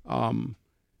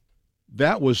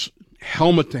 That was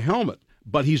helmet to helmet,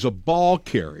 but he's a ball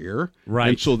carrier, right?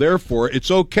 And so therefore, it's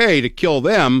okay to kill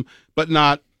them, but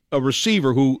not a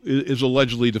receiver who is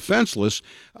allegedly defenseless.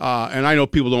 And I know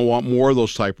people don't want more of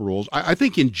those type of rules. I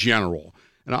think in general,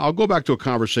 and I'll go back to a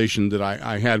conversation that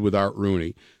I had with Art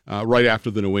Rooney right after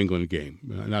the New England game,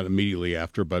 not immediately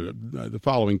after, but the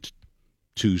following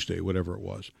Tuesday, whatever it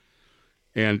was.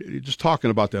 And just talking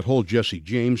about that whole Jesse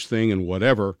James thing and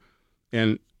whatever.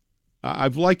 And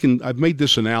I've made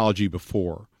this analogy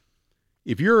before.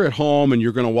 If you're at home and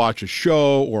you're going to watch a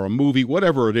show or a movie,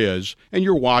 whatever it is, and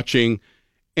you're watching,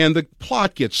 and the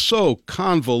plot gets so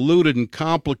convoluted and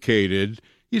complicated,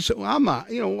 you say, well,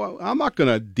 I'm not going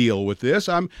to deal with this.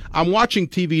 I'm watching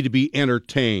TV to be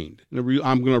entertained.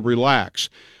 I'm going to relax.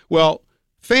 Well,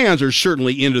 fans are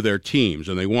certainly into their teams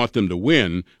and they want them to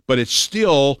win, but it's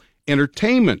still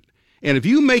entertainment. And if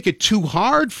you make it too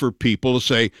hard for people to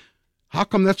say, how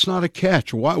come that's not a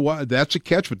catch? Why that's a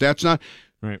catch, but that's not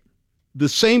right. The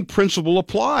same principle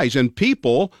applies. And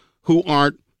people who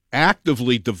aren't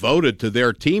actively devoted to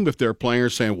their team, if they're playing, are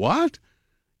saying, what?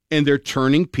 And they're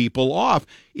turning people off.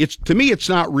 To me, it's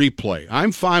not replay.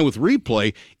 I'm fine with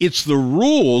replay. It's the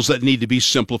rules that need to be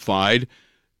simplified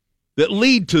that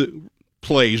lead to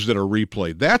plays that are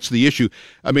replayed. That's the issue.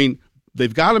 I mean,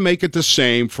 they've got to make it the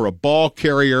same for a ball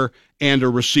carrier and a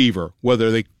receiver, whether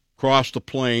they cross the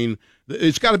plane.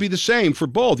 It's got to be the same for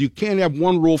both. You can't have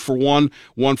one rule for one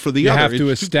for the other. You have to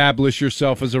establish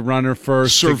yourself as a runner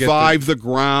first. Survive the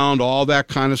ground, all that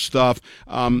kind of stuff.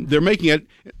 They're making it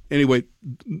 – anyway,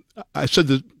 I said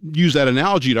use that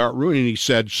analogy to Art Rooney, and he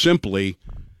said simply,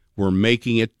 we're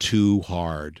making it too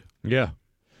hard. Yeah.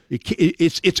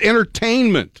 It's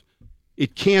entertainment.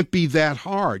 It can't be that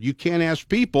hard. You can't ask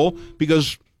people,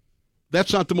 because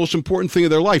that's not the most important thing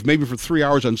of their life. Maybe for 3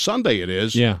 hours on Sunday it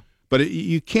is. Yeah. But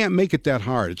you can't make it that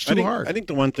hard. It's too hard. I think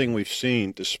the one thing we've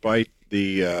seen, despite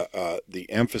the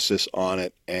emphasis on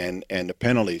it and the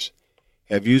penalties,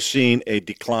 have you seen a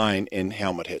decline in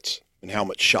helmet hits and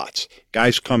helmet shots?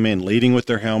 Guys come in leading with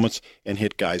their helmets and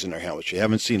hit guys in their helmets. You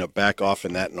haven't seen a back off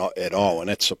in that at all, and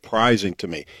that's surprising to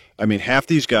me. I mean, half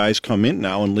these guys come in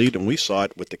now and lead, and we saw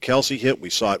it with the Kelce hit. We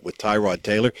saw it with Tyrod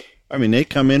Taylor. I mean, they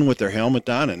come in with their helmet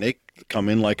on, and they come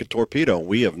in like a torpedo.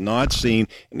 We have not seen,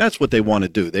 and that's what they want to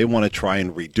do. They want to try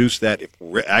and reduce that.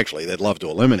 Actually, they'd love to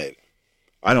eliminate it.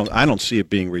 I don't see it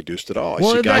being reduced at all.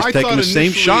 I see guys taking the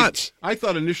same shots. I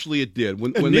thought initially it did.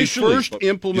 When they first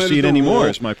implemented you see it anymore, rule,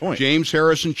 is my point. James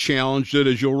Harrison challenged it,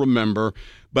 as you'll remember.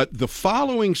 But the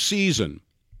following season,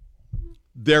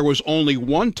 there was only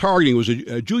one targeting. It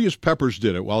was Julius Peppers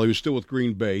did it while he was still with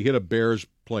Green Bay. He hit a Bears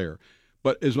player.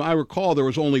 But as I recall, there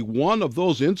was only one of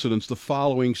those incidents the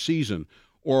following season.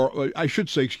 Or I should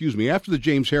say, after the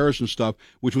James Harrison stuff,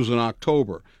 which was in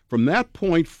October. From that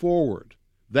point forward,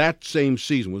 that same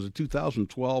season, was it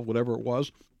 2012, whatever it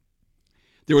was,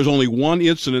 there was only one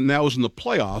incident, and that was in the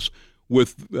playoffs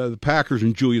with the Packers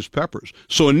and Julius Peppers.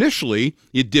 So initially,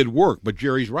 it did work, but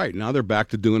Jerry's right. Now they're back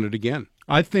to doing it again.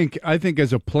 I think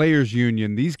as a players'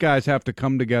 union, these guys have to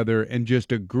come together and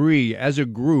just agree as a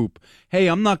group, hey,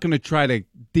 I'm not going to try to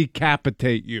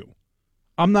decapitate you.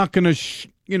 I'm not going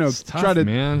to try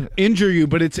to injure you,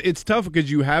 but it's tough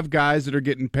because you have guys that are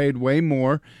getting paid way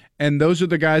more, and those are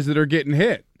the guys that are getting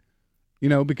hit.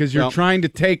 Because you're trying to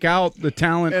take out the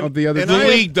talent of the other team. And the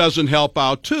league doesn't help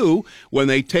out, too, when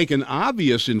they take an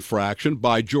obvious infraction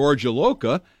by George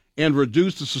Iloka and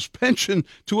reduce the suspension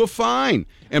to a fine.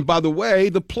 And by the way,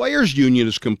 the players' union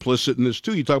is complicit in this,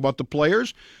 too. You talk about the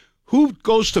players. Who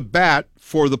goes to bat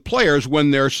for the players when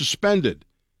they're suspended?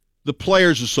 The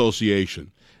Players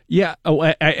Association. Yeah,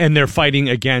 and they're fighting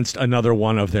against another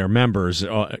one of their members,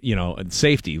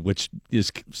 safety, which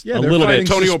is a little bit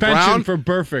Antonio Brown for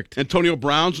perfect. Antonio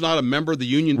Brown's not a member of the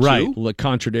union, too? Right,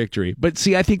 contradictory. But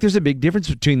see, I think there's a big difference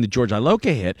between the George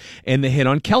Iloka hit and the hit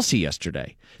on Kelsey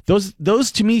yesterday.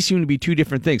 Those to me seem to be two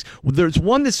different things. There's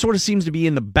one that sort of seems to be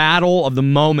in the battle of the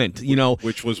moment.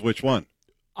 Which was which one?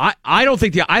 I don't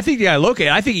think I think the Iloka.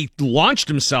 I think he launched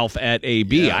himself at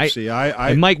AB. Yeah,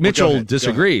 and Mike Mitchell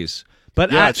disagrees. But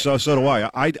yeah, so do I.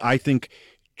 I think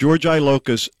George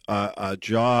Iloka's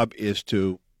job is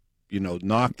to,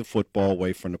 knock the football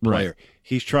away from the player. Right.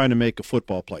 He's trying to make a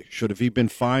football play. Should have he been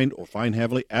fined or fined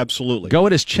heavily? Absolutely. Go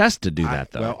at his chest to do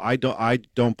that, though. Well, I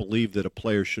don't believe that a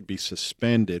player should be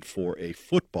suspended for a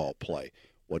football play.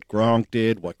 What Gronk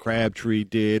did, what Crabtree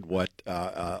did, what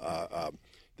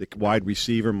the wide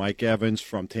receiver Mike Evans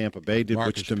from Tampa Bay did,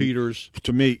 Marcus Peters.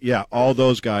 To me, yeah, all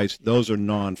those guys, those are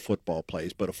non-football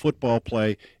plays. But a football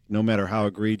play, no matter how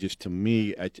egregious, to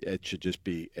me, it should just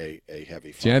be a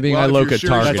heavy fine. See, I think Iloka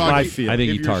targeted. That's my feeling. I think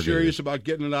if he you're targeted. serious about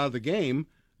getting it out of the game,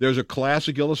 there's a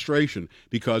classic illustration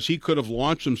because he could have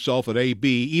launched himself at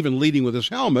AB, even leading with his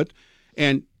helmet,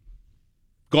 and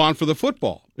gone for the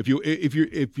football. If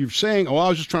you're saying, I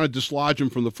was just trying to dislodge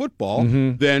him from the football,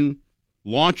 then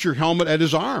launch your helmet at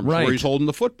his arm where he's holding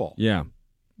the football. Yeah.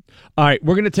 All right,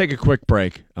 we're going to take a quick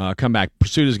break. Come back.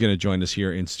 Pursuit is going to join us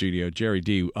here in studio. Jerry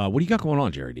D, what do you got going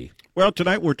on, Jerry D? Well,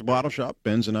 tonight we're at the Bottle Shop,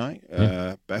 Benz and I.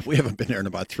 We haven't been there in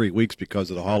about 3 weeks because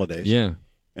of the holidays. Yeah.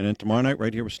 And then tomorrow night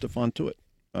right here with Stephon Tuitt.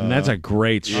 And that's a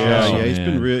great show. Yeah, he's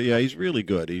been he's really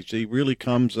good. He really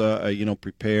comes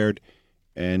prepared.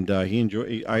 And he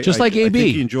enjoys. Just like AB. I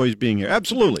think he enjoys being here.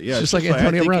 Absolutely, yeah. Just like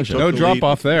Antonio Brown. No drop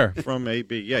off there from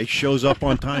AB. Yeah, he shows up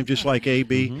on time, just like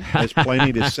AB. Has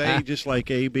plenty to say, just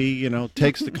like AB.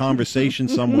 Takes the conversation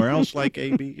somewhere else, like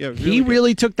AB. Yeah, he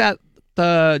really took that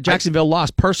Jacksonville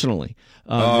loss personally.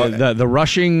 The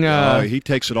rushing. He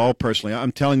takes it all personally.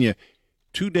 I'm telling you.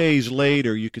 2 days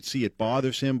later, you could see it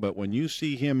bothers him, but when you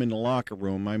see him in the locker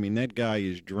room, I mean, that guy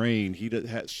is drained. He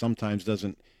sometimes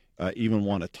doesn't even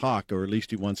want to talk, or at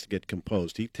least he wants to get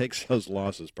composed. He takes those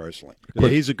losses personally. Yeah,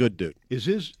 he's a good dude. Is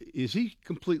he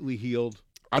completely healed?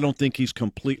 I don't think he's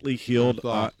completely healed,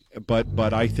 but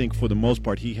I think for the most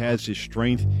part he has his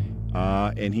strength,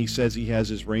 and he says he has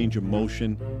his range of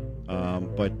motion.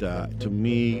 But to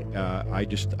me,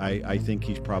 I think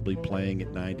he's probably playing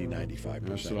at 90-95%.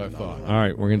 That's what I thought. All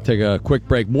right, we're going to take a quick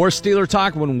break. More Steeler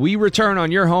talk when we return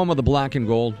on your home of the black and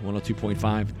gold, 102.5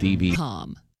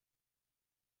 DV.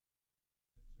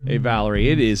 Hey, Valerie,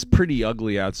 it is pretty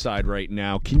ugly outside right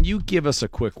now. Can you give us a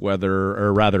quick weather,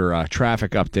 or rather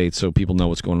traffic update so people know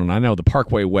what's going on? I know the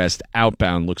Parkway West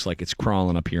outbound looks like it's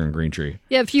crawling up here in Green Tree.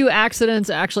 Yeah, a few accidents,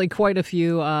 actually quite a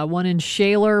few. One in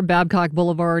Shaler, Babcock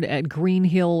Boulevard at Green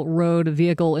Hill Road, a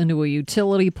vehicle into a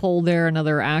utility pole there,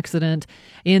 another accident.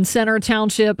 In Center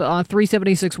Township,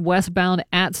 376 westbound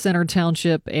at Center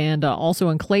Township, and also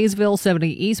in Claysville, 70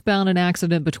 eastbound, an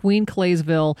accident between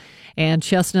Claysville and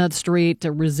Chestnut Street.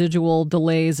 Residual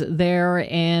delays there,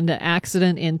 and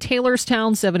accident in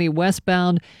Taylorstown, 70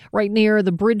 westbound, right near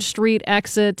the Bridge Street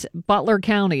exit, Butler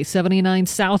County, 79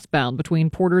 southbound between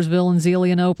Portersville and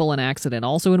Zelienople, an accident.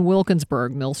 Also in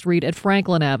Wilkinsburg, Mill Street at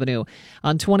Franklin Avenue.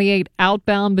 On 28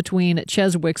 outbound between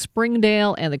Cheswick,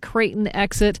 Springdale, and the Creighton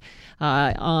exit.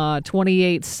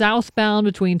 28 southbound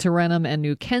between Tarentum and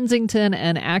New Kensington,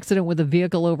 an accident with a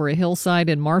vehicle over a hillside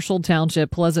in Marshall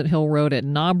Township, Pleasant Hill Road at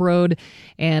Knob Road,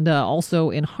 and also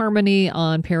in Harmony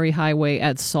on Perry Highway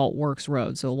at Salt Works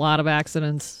Road. So a lot of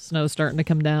accidents, snow starting to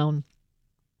come down.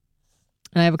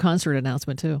 And I have a concert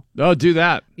announcement, too. Oh, do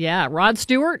that. Yeah, Rod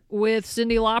Stewart with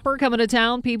Cyndi Lauper coming to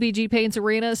town, PPG Paints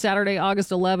Arena, Saturday,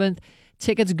 August 11th.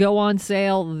 Tickets go on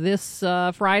sale this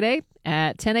Friday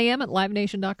at 10 a.m. at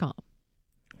livenation.com.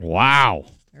 Wow.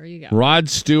 There you go. Rod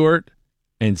Stewart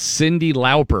and Cyndi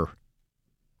Lauper.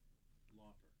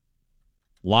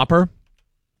 Lauper?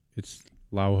 It's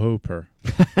Lauhoper.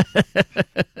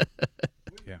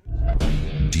 Yeah.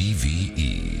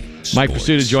 DVE Sports. Mike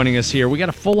Pursuta joining us here. We got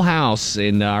a full house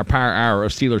in our Power Hour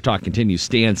of Steeler Talk continues.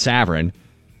 Stan Savran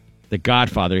the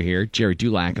Godfather here, Jerry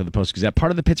Dulac of the Post-Gazette,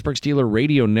 part of the Pittsburgh Steelers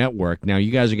radio network. Now,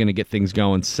 you guys are going to get things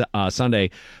going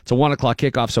Sunday. It's a 1 o'clock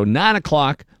kickoff, so 9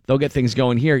 o'clock, they'll get things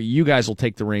going here. You guys will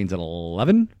take the reins at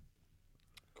 11?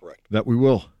 Correct. That we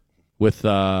will. With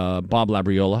Bob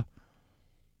Labriola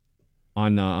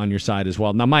on your side as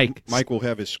well. Now, Mike will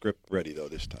have his script ready, though,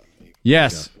 this time.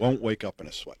 Yes. Won't wake up in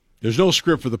a sweat. There's no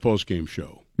script for the post-game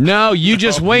show. No, you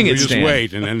just wing it, You just Stan.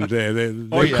 wait, and then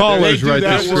The callers write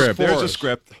the script. There's a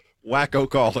script. Wacko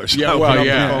callers. Yeah, Open well, up the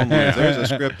yeah. phone lines. There's a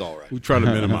script, all right. We try to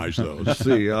minimize those. Let's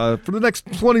see. For the next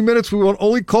 20 minutes, we want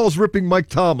only calls ripping Mike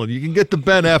Tomlin. You can get to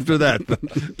Ben after that.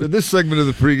 In this segment of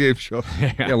the pregame show.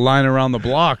 Yeah, line around the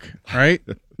block, right?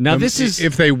 Now, this is...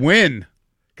 If they win.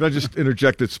 Can I just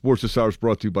interject that Sports This Hour is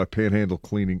brought to you by Panhandle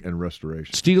Cleaning and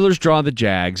Restoration. Steelers draw the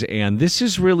Jags, and this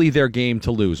is really their game to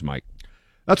lose, Mike.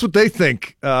 That's what they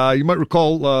think. You might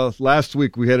recall last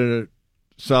week we had a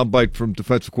soundbite from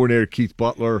defensive coordinator Keith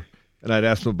Butler, and I'd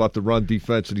asked him about the run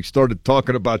defense, and he started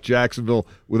talking about Jacksonville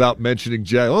without mentioning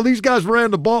Oh, these guys ran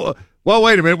the ball. Well,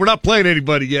 wait a minute. We're not playing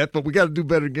anybody yet, but we got to do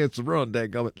better against the run,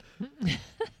 dadgummit.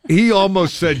 He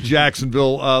almost said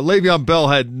Jacksonville. Le'Veon Bell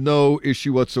had no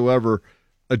issue whatsoever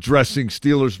addressing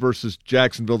Steelers versus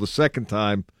Jacksonville the second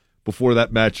time before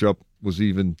that matchup was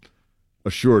even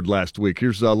assured last week.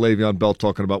 Here's Le'Veon Bell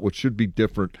talking about what should be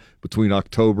different between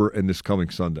October and this coming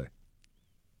Sunday.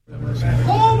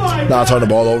 Not turn the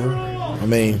ball over. I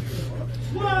mean,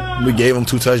 we gave them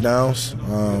 2 touchdowns.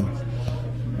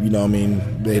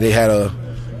 They had a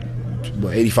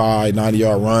 85,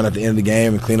 90-yard run at the end of the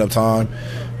game and cleanup time.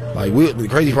 The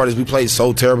crazy part is we played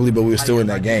so terribly, but we were still in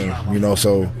that game,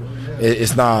 so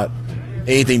it's not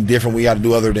anything different we got to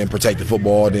do other than protect the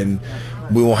football. Then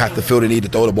we won't have to feel the need to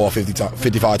throw the ball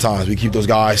 55 times. We keep those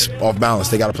guys off balance.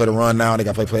 They got to play the run now. They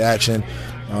got to play action.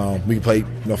 We can play,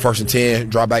 first and 10,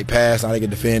 drop back pass. Now they can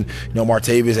defend,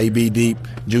 Martavis, AB deep,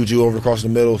 Juju over across the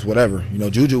middle, whatever.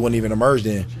 Juju wouldn't even emerge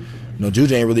then.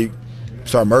 Juju ain't really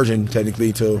start emerging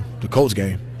technically till the Colts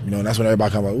game. And that's when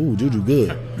everybody kind of like, ooh, Juju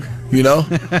good.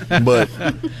 But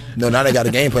now they got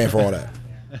a game plan for all that.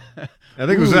 I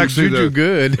think it was actually Juju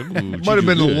good. It might have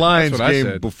been the Lions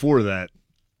game before that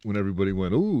when everybody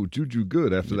went, ooh, Juju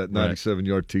good after that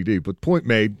 97-yard TD. But point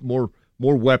made, more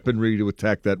weaponry to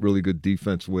attack that really good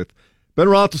defense with. Ben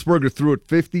Roethlisberger threw it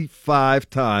 55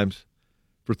 times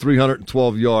for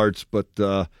 312 yards, but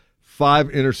 5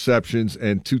 interceptions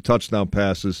and 2 touchdown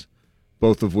passes,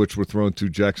 both of which were thrown to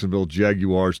Jacksonville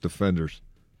Jaguars defenders.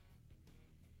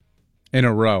 In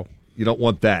a row. You don't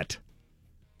want that.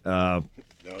 No,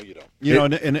 you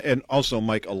don't. And also,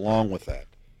 Mike, along with that,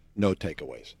 no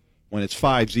takeaways. When it's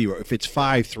 5-0, if it's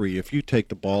 5-3, if you take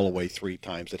the ball away 3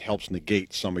 times, it helps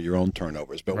negate some of your own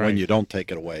turnovers. But when you don't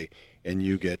take it away and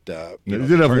you get they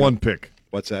did have 1 pick.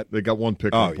 What's that? They got 1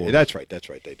 pick. Oh, yeah, that's right.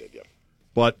 They did, yeah.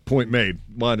 But point made,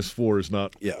 -4 is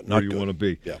not where you want to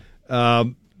be. Yeah.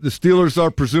 The Steelers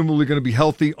are presumably going to be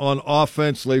healthy on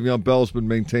offense. Le'Veon Bell has been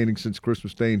maintaining since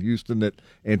Christmas Day in Houston that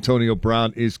Antonio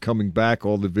Brown is coming back.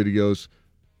 All the videos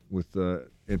with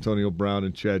Antonio Brown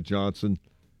and Chad Johnson,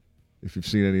 if you've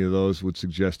seen any of those, would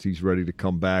suggest he's ready to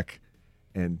come back.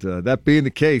 And that being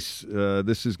the case,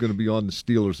 this is going to be on the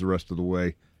Steelers the rest of the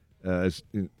way, as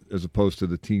opposed to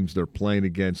the teams they're playing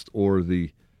against or the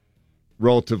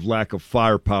relative lack of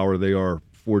firepower they are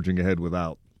forging ahead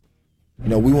without.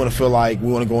 We want to feel like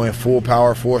we want to go in full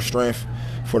power, full strength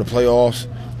for the playoffs.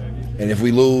 And if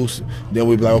we lose, then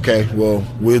we'd be like, okay, well,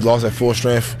 we lost at full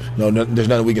strength. There's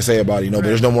nothing we can say about it, but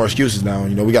there's no more excuses now.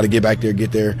 We got to get back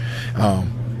there,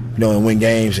 and win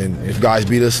games. And if guys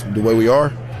beat us the way we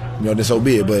are, then so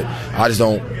be it. But I just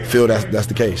don't feel that's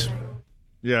the case.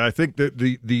 Yeah, I think that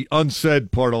the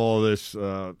unsaid part of all of this,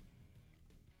 I'm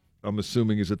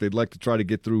assuming, is that they'd like to try to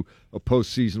get through a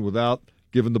postseason without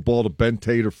giving the ball to Ben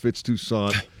Tate or Fitz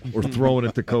Toussaint or throwing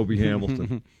it to Kobe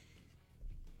Hamilton.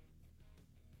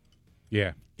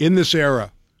 Yeah. In this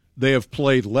era, they have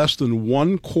played less than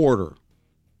 1 quarter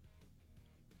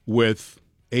with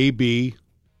AB,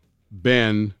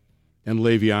 Ben, and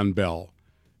Le'Veon Bell.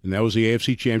 And that was the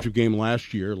AFC Championship game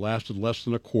last year. It lasted less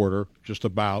than a quarter, just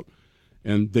about.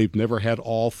 And they've never had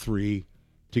all 3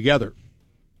 together.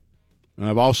 And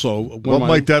I've also... What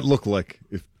might that look like?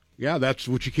 Yeah, that's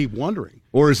what you keep wondering.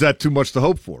 Or is that too much to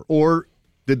hope for? Or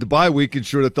did the bye week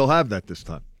ensure that they'll have that this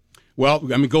time? Well,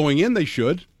 going in, they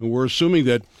should. And we're assuming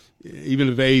that even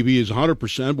if AB is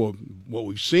 100%, well, what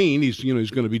we've seen, he's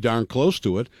going to be darn close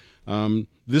to it.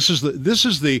 This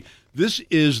is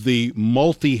the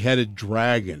multi-headed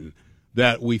dragon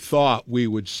that we thought we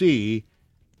would see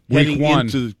heading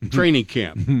into training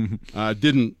camp.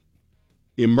 Didn't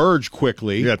emerge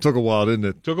quickly. Yeah, it took a while, didn't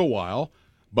it? Took a while.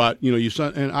 But,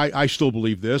 I still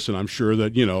believe this, and I'm sure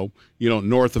that,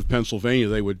 north of Pennsylvania,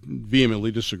 they would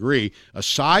vehemently disagree,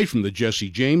 aside from the Jesse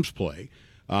James play,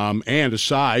 and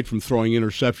aside from throwing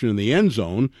interception in the end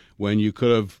zone when you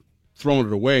could have thrown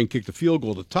it away and kicked a field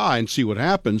goal to tie and see what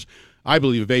happens. I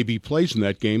believe if AB plays in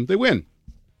that game, they win.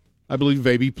 I believe if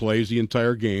AB plays the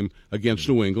entire game against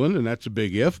New England, and that's a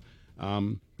big if,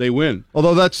 they win.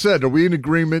 Although that said, are we in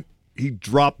agreement he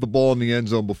dropped the ball in the end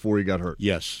zone before he got hurt?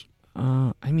 Yes.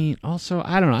 Also,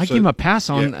 I don't know. I give him a pass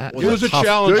on that. It was a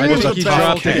challenge. It was a He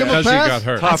dropped it because he got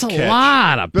hurt. That's a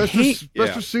lot of best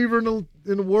receiver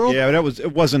in the world. Yeah,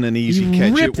 it wasn't an easy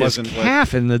catch.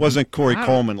 It wasn't Corey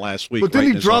Coleman last week. But then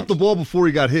he dropped the ball before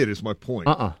he got hit. Is my point.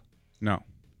 No.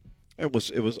 It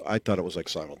was. I thought it was like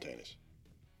simultaneous.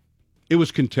 It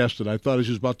was contested. I thought he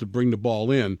was about to bring the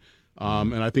ball in,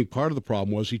 and I think part of the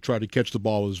problem was he tried to catch the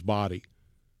ball with his body.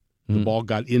 The ball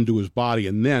got into his body,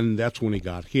 and then that's when he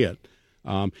got hit.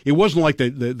 It wasn't like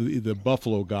the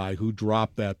Buffalo guy who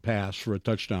dropped that pass for a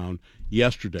touchdown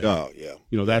yesterday. Oh, yeah.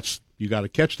 You got to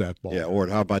catch that ball. Yeah, or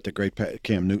how about the great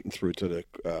Cam Newton threw to the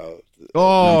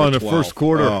in the 12. first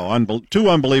quarter. Oh, two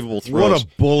unbelievable throws. What a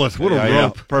bullet. What a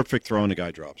rope. Yeah, perfect throw, and the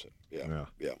guy drops it.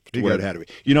 Yeah. To where it had to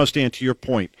be. Stan, to your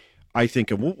point, I think,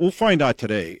 and we'll find out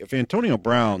today, if Antonio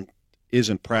Brown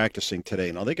isn't practicing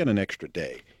today, now they got an extra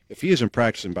day. If he isn't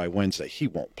practicing by Wednesday, he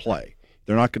won't play.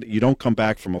 They're not going. You don't come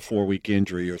back from a 4-week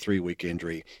injury or 3-week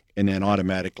injury and then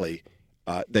automatically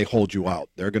they hold you out.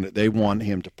 They want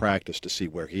him to practice to see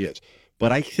where he is.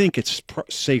 But I think it's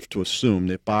safe to assume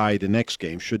that by the next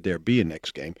game, should there be a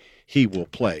next game, he will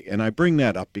play. And I bring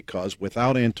that up because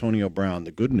without Antonio Brown,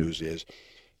 the good news is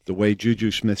the way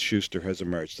Juju Smith-Schuster has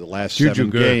emerged, the last 7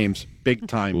 games, big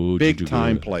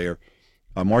time player.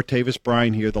 Martavis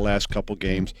Bryant here the last couple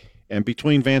games. And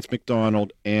between Vance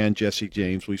McDonald and Jesse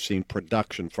James, we've seen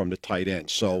production from the tight end.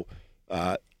 So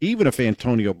even if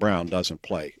Antonio Brown doesn't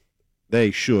play,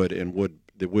 they should and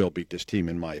will beat this team,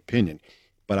 in my opinion.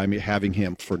 But having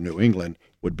him for New England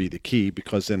would be the key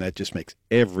because then that just makes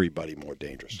everybody more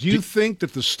dangerous. Do you think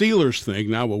that the Steelers think,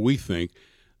 now what we think,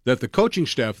 that the coaching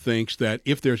staff thinks that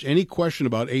if there's any question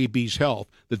about AB's health,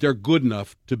 that they're good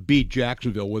enough to beat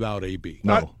Jacksonville without AB?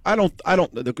 No, I don't.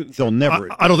 They'll never.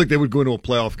 I don't think they would go into a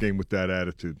playoff game with that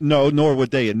attitude. No, nor would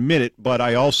they admit it. But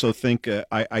I also think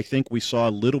I think we saw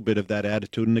a little bit of that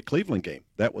attitude in the Cleveland game.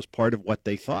 That was part of what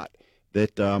they thought.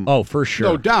 That for sure,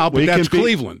 no doubt. But that's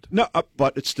Cleveland. No,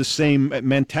 but it's the same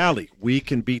mentality. We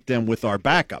can beat them with our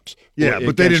backups. Yeah,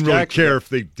 but they didn't really care if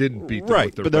they didn't beat them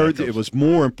with their backups. It was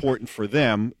more important for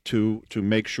them to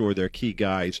make sure their key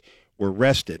guys were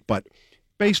rested. But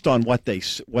based on what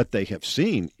they have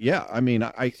seen, yeah,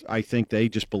 I think they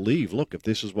just believe. Look, if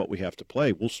this is what we have to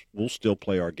play, we'll still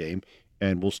play our game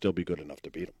and we'll still be good enough to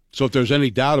beat them. So if there's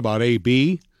any doubt about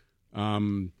AB,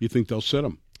 you think they'll sit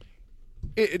him?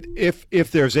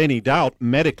 If there's any doubt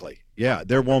medically, yeah,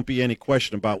 there won't be any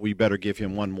question about we better give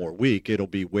him one more week. It'll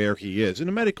be where he is, and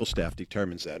the medical staff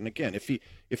determines that. And again,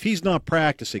 if he's not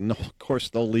practicing, no, of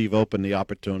course they'll leave open the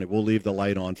opportunity. We'll leave the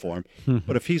light on for him.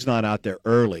 But if he's not out there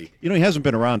early, he hasn't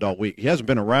been around all week. He hasn't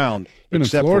been around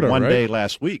except Florida, for one day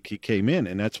last week. He came in,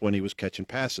 and that's when he was catching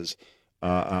passes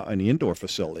in the indoor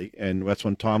facility, and that's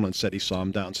when Tomlin said he saw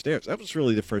him downstairs. That was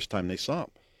really the first time they saw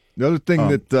him. The other thing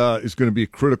that is going to be a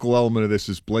critical element of this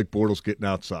is Blake Bortles getting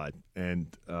outside, and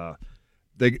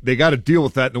they got to deal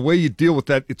with that. And the way you deal with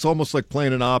that, it's almost like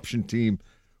playing an option team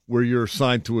where you're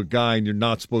assigned to a guy and you're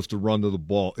not supposed to run to the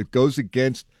ball. It goes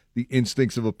against the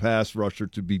instincts of a pass rusher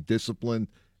to be disciplined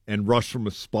and rush from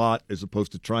a spot as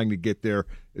opposed to trying to get there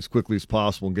as quickly as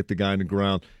possible and get the guy on the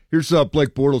ground. Here's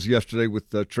Blake Bortles yesterday with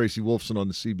Tracy Wolfson on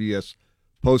the CBS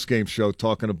postgame show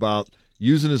talking about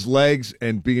using his legs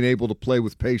and being able to play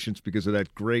with patience because of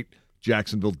that great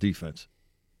Jacksonville defense.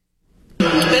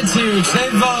 It's huge.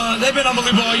 They've been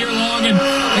unbelievable all year long, and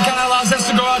it kind of allows us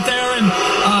to go out there and,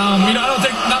 I don't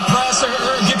think not press or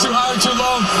get too high or too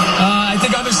low. I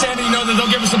think understanding, that they'll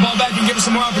give us the ball back and give us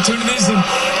some more opportunities, and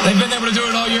they've been able to do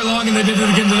it all year long, and they did it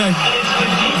again today.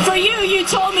 For you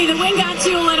told me the wind got to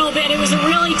you a little bit. It was a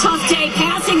really tough day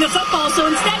passing the football, so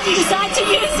instead you decided to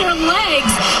use your legs.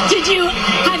 Did you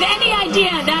have any idea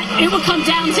that it would come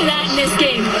down to that in this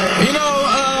game?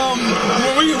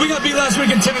 We got beat last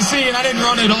week in Tennessee, and I didn't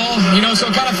run at all, so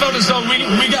it kind of felt as though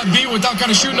we got beat without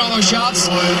kind of shooting all our shots.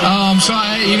 So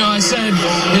I said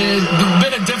it's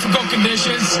been in difficult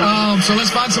conditions, so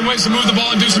let's find some ways to move the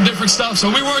ball and do some different stuff.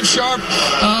 So we weren't sharp.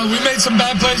 We made some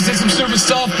bad plays, did some stupid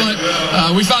stuff, but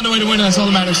we found a way to win, and that's all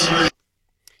that matters.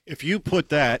 If you put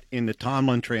that in the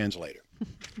Tomlin translator,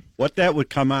 what that would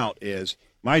come out is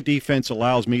My defense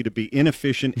allows me to be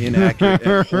inefficient, inaccurate,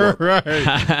 and horrible. Right.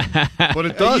 But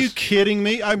it does. Are you kidding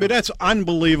me? I mean, that's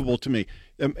unbelievable to me.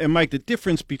 And Mike, the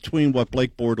difference between what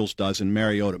Blake Bortles does and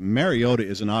Mariota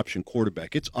is an option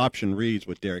quarterback. It's option reads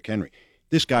with Derrick Henry.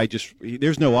 This guy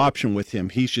there's no option with him.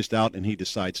 He's just out and he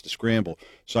decides to scramble.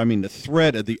 So, I mean, the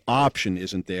threat of the option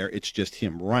isn't there. It's just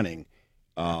him running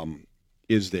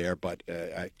is there. But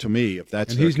to me, if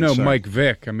that's he's no Mike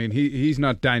Vick. I mean, he's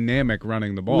not dynamic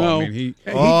running the ball. No. I mean,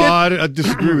 I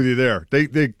disagree with you there.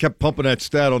 They kept pumping that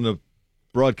stat on the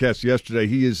broadcast yesterday.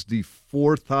 He is the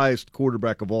 4th highest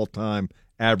quarterback of all time,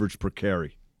 average per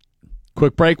carry.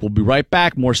 Quick break. We'll be right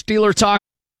back. More Steeler talk.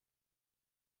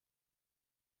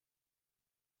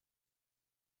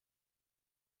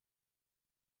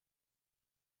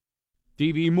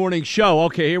 DVE Morning Show.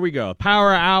 Okay, here we go.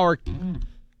 Power Hour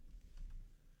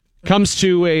comes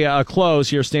to a close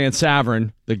here. Stan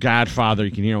Savran, the Godfather.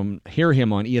 You can hear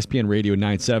him on ESPN Radio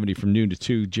 970 from noon to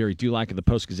 2. Jerry Dulac of the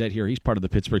Post-Gazette here. He's part of the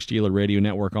Pittsburgh Steelers Radio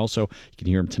Network. Also, you can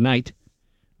hear him tonight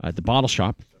at the Bottle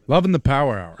Shop. Loving the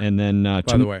Power Hour. And then by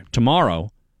the way, tomorrow,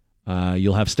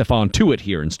 you'll have Stefan Tuitt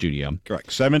here in studio.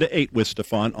 Correct. 7 to 8 with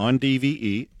Stefan on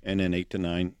DVE, and then 8 to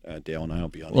 9, Dale and I will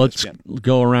be on Let's ESPN.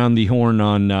 go around the horn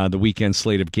on the weekend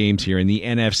slate of games here. In the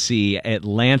NFC,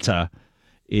 Atlanta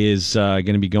is going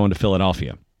to be going to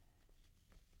Philadelphia.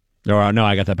 No,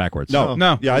 I got that backwards. No.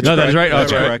 Yeah, no, that's right.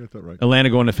 That's correct. Atlanta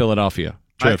going to Philadelphia.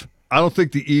 Triv. I don't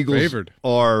think the Eagles Favored.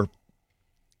 are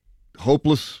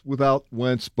hopeless without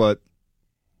Wentz, but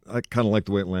I kind of like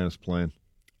the way Atlanta's playing.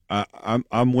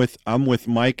 I'm with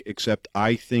Mike, except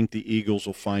I think the Eagles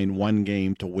will find one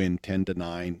game to win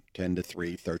 10-9,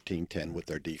 10-3, 13-10 with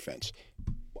their defense.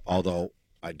 Although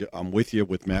I'm with you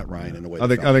with Matt Ryan in the way. I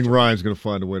think Ryan's going to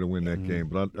find a way to win that game,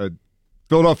 but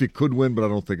Philadelphia could win, but I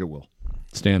don't think it will.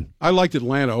 Stan. I liked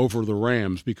Atlanta over the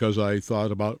Rams because I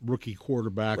thought about rookie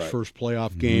quarterback, first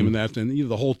playoff game, and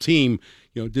the whole team,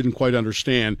 didn't quite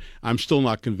understand. I'm still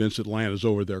not convinced Atlanta's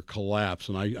over their collapse,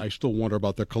 and I still wonder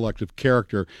about their collective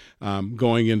character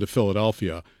going into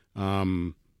Philadelphia.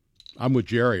 I'm with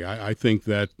Jerry. I think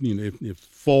that if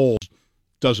Foles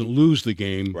doesn't lose the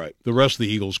game, the rest of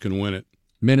the Eagles can win it.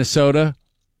 Minnesota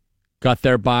got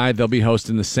their bye. They'll be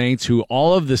hosting the Saints, who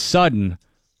all of the sudden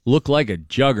look like a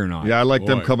juggernaut. Yeah, I like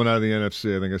them coming out of the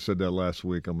NFC. I think I said that last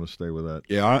week. I'm going to stay with that.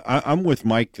 Yeah, I'm with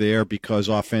Mike there because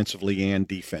offensively and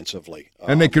defensively.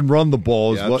 And they can run the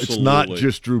ball as well. Absolutely. It's not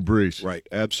just Drew Brees. Right,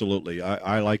 absolutely.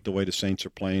 I like the way the Saints are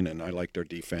playing, and I like their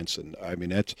defense. And, I mean,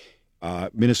 that's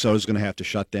Minnesota's going to have to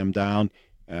shut them down.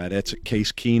 That's a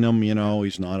Case Keenum,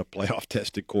 he's not a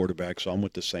playoff-tested quarterback, so I'm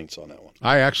with the Saints on that one.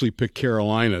 I actually picked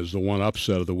Carolina as the one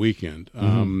upset of the weekend,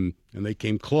 and they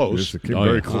came close. Yes, they came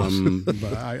very close.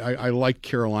 But I like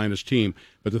Carolina's team.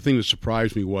 But the thing that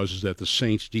surprised me is that the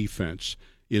Saints' defense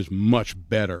is much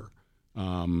better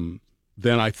than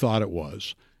I thought it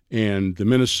was. And the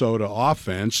Minnesota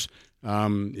offense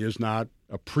is not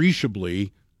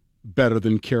appreciably better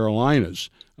than Carolina's.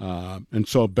 And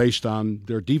so based on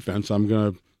their defense, I'm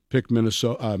going to pick New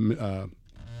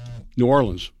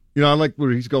Orleans. I like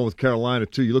where he's going with Carolina,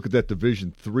 too. You look at that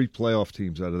division, 3 playoff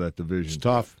teams out of that division. It's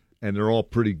tough. And they're all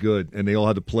pretty good, and they all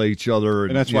had to play each other.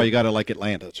 And that's why you got to like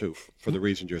Atlanta, too, for the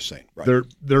reasons you're saying. Right.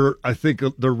 I think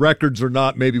their records are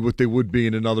not maybe what they would be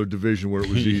in another division where it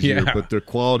was easier, but their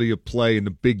quality of play and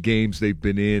the big games they've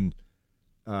been in,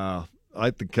 I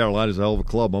think Carolina's a hell of a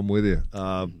club. I'm with you.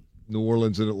 New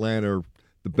Orleans and Atlanta are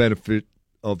the benefit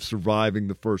of surviving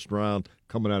the first round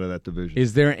coming out of that division.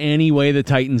 Is there any way the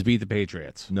Titans beat the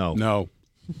Patriots? No.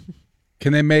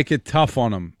 Can they make it tough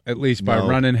on them at least by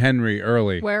running Henry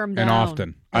early Wear 'em and down.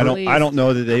 often? I don't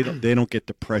know that they don't get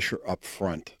the pressure up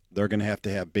front. They're going to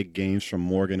have big games from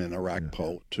Morgan and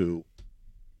Arakpo to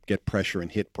get pressure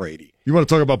and hit Brady. You want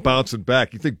to talk about bouncing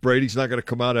back? You think Brady's not going to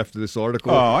come out after this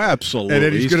article? Oh, absolutely. And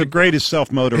then he's the greatest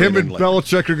self-motivated. Him and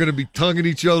Belichick are going to be tonguing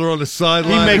each other on the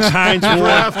sideline. He makes Hines Ward.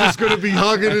 Draft is going to be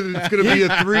hugging it, and it's going to be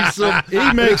a threesome.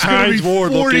 He makes Hines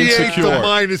Ward look insecure.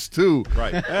 48 to -2.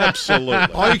 Right,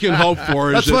 absolutely. All you can hope for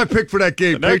is that's my pick for that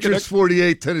game. Patriots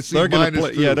 48, Tennessee they're gonna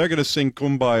 -2. Yeah, they're going to sing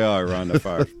Kumbaya around the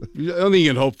fire. The only thing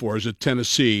you can hope for is that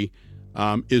Tennessee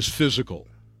is physical.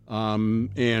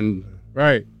 And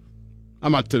right.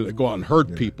 I'm not to go out and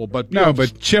hurt people, but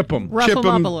but chip them, Rough chip 'em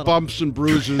up them, a little. bumps and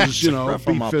bruises. Rough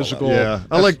 'em Be up a physical. Yeah,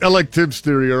 I like Tim's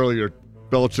theory earlier.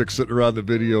 Belichick sitting around the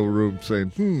video room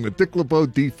saying, a Dick LeBeau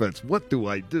defense. What do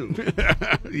I do?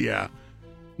 Yeah,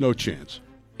 no chance.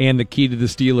 And the key to the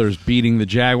Steelers beating the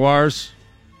Jaguars?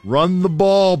 Run the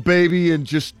ball, baby, and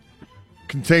just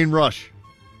contain rush.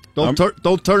 Don't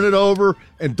turn it over,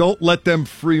 and don't let them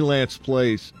freelance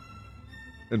plays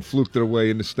and fluke their way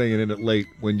into staying in it late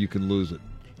when you can lose it.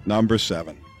 Number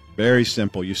 7. Very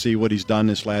simple. You see what he's done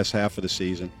this last half of the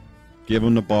season. Give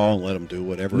him the ball and let him do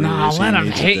whatever it is let him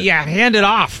hand it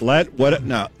off. That's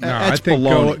I think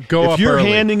baloney. go if up you're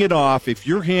early. handing it off,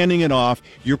 you're playing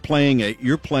a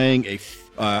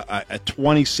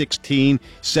 2016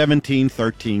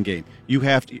 17-13 game. You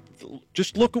have to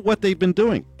just look at what they've been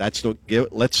doing.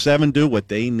 Let 7 do what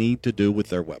they need to do with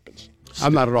their weapons.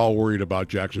 I'm not at all worried about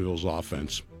Jacksonville's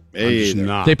offense. I'm Me just either.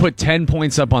 not. They put 10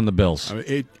 points up on the Bills. I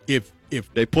mean, if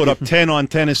They put up 10 on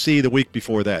Tennessee the week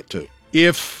before that too.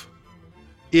 if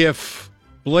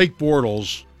Blake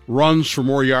Bortles runs for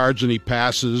more yards than he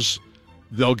passes,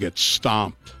 they'll get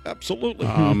stomped. Absolutely.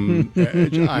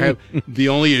 The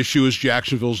only issue is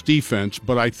Jacksonville's defense,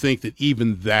 but I think that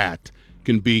even that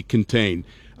can be contained.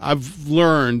 I've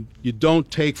learned you don't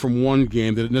take from one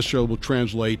game that it necessarily will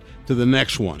translate to the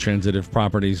next one. Transitive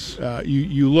properties.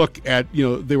 You look at,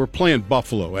 they were playing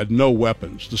Buffalo, had no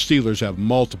weapons. The Steelers have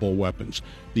multiple weapons.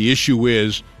 The issue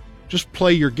is just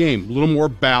play your game. A little more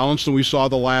balanced than we saw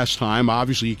the last time.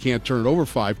 Obviously, you can't turn it over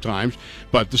 5 times,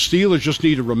 but the Steelers just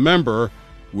need to remember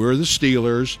we're the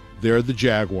Steelers, they're the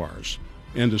Jaguars.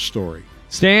 End of story.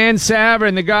 Stan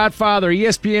Savran, The Godfather,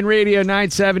 ESPN Radio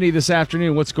 970 this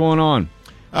afternoon. What's going on?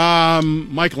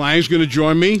 Mike Lang's going to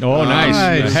join me. Oh,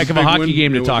 nice. A heck of a hockey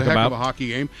game to It was talk a heck about. of a hockey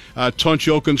game. Tunch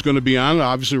Ilkin's going to be on.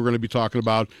 Obviously, we're going to be talking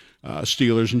about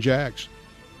Steelers and Jags.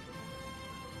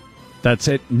 That's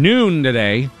at noon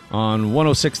today on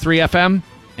 106.3 FM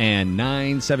and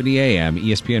 970 AM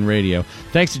ESPN Radio.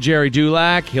 Thanks to Jerry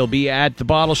Dulac. He'll be at the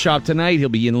Bottle Shop tonight. He'll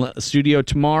be in the studio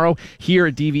tomorrow here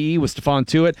at DVE with Stephon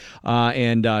Tuitt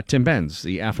and Tim Benz,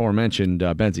 the aforementioned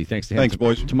Benzie. Thanks to him. Thanks,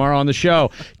 boys. Tomorrow on the show,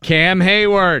 Cam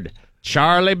Hayward,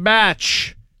 Charlie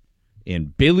Batch,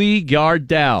 and Billy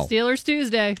Gardell. Steelers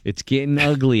Tuesday. It's getting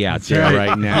ugly out there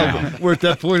right now. We're at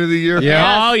that point of the year.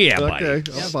 Yeah. Oh, yeah, buddy.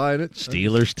 Okay, I'm buying it.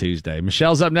 Steelers Tuesday.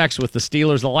 Michelle's up next with the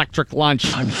Steelers Electric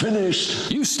Lunch. I'm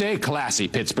finished. You stay classy,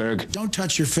 Pittsburgh. Don't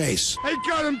touch your face. Hey,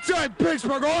 got him tight,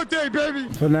 Pittsburgh all day,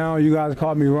 baby. For now, you guys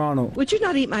call me Ronald. Would you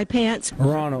not eat my pants?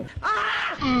 Ronald.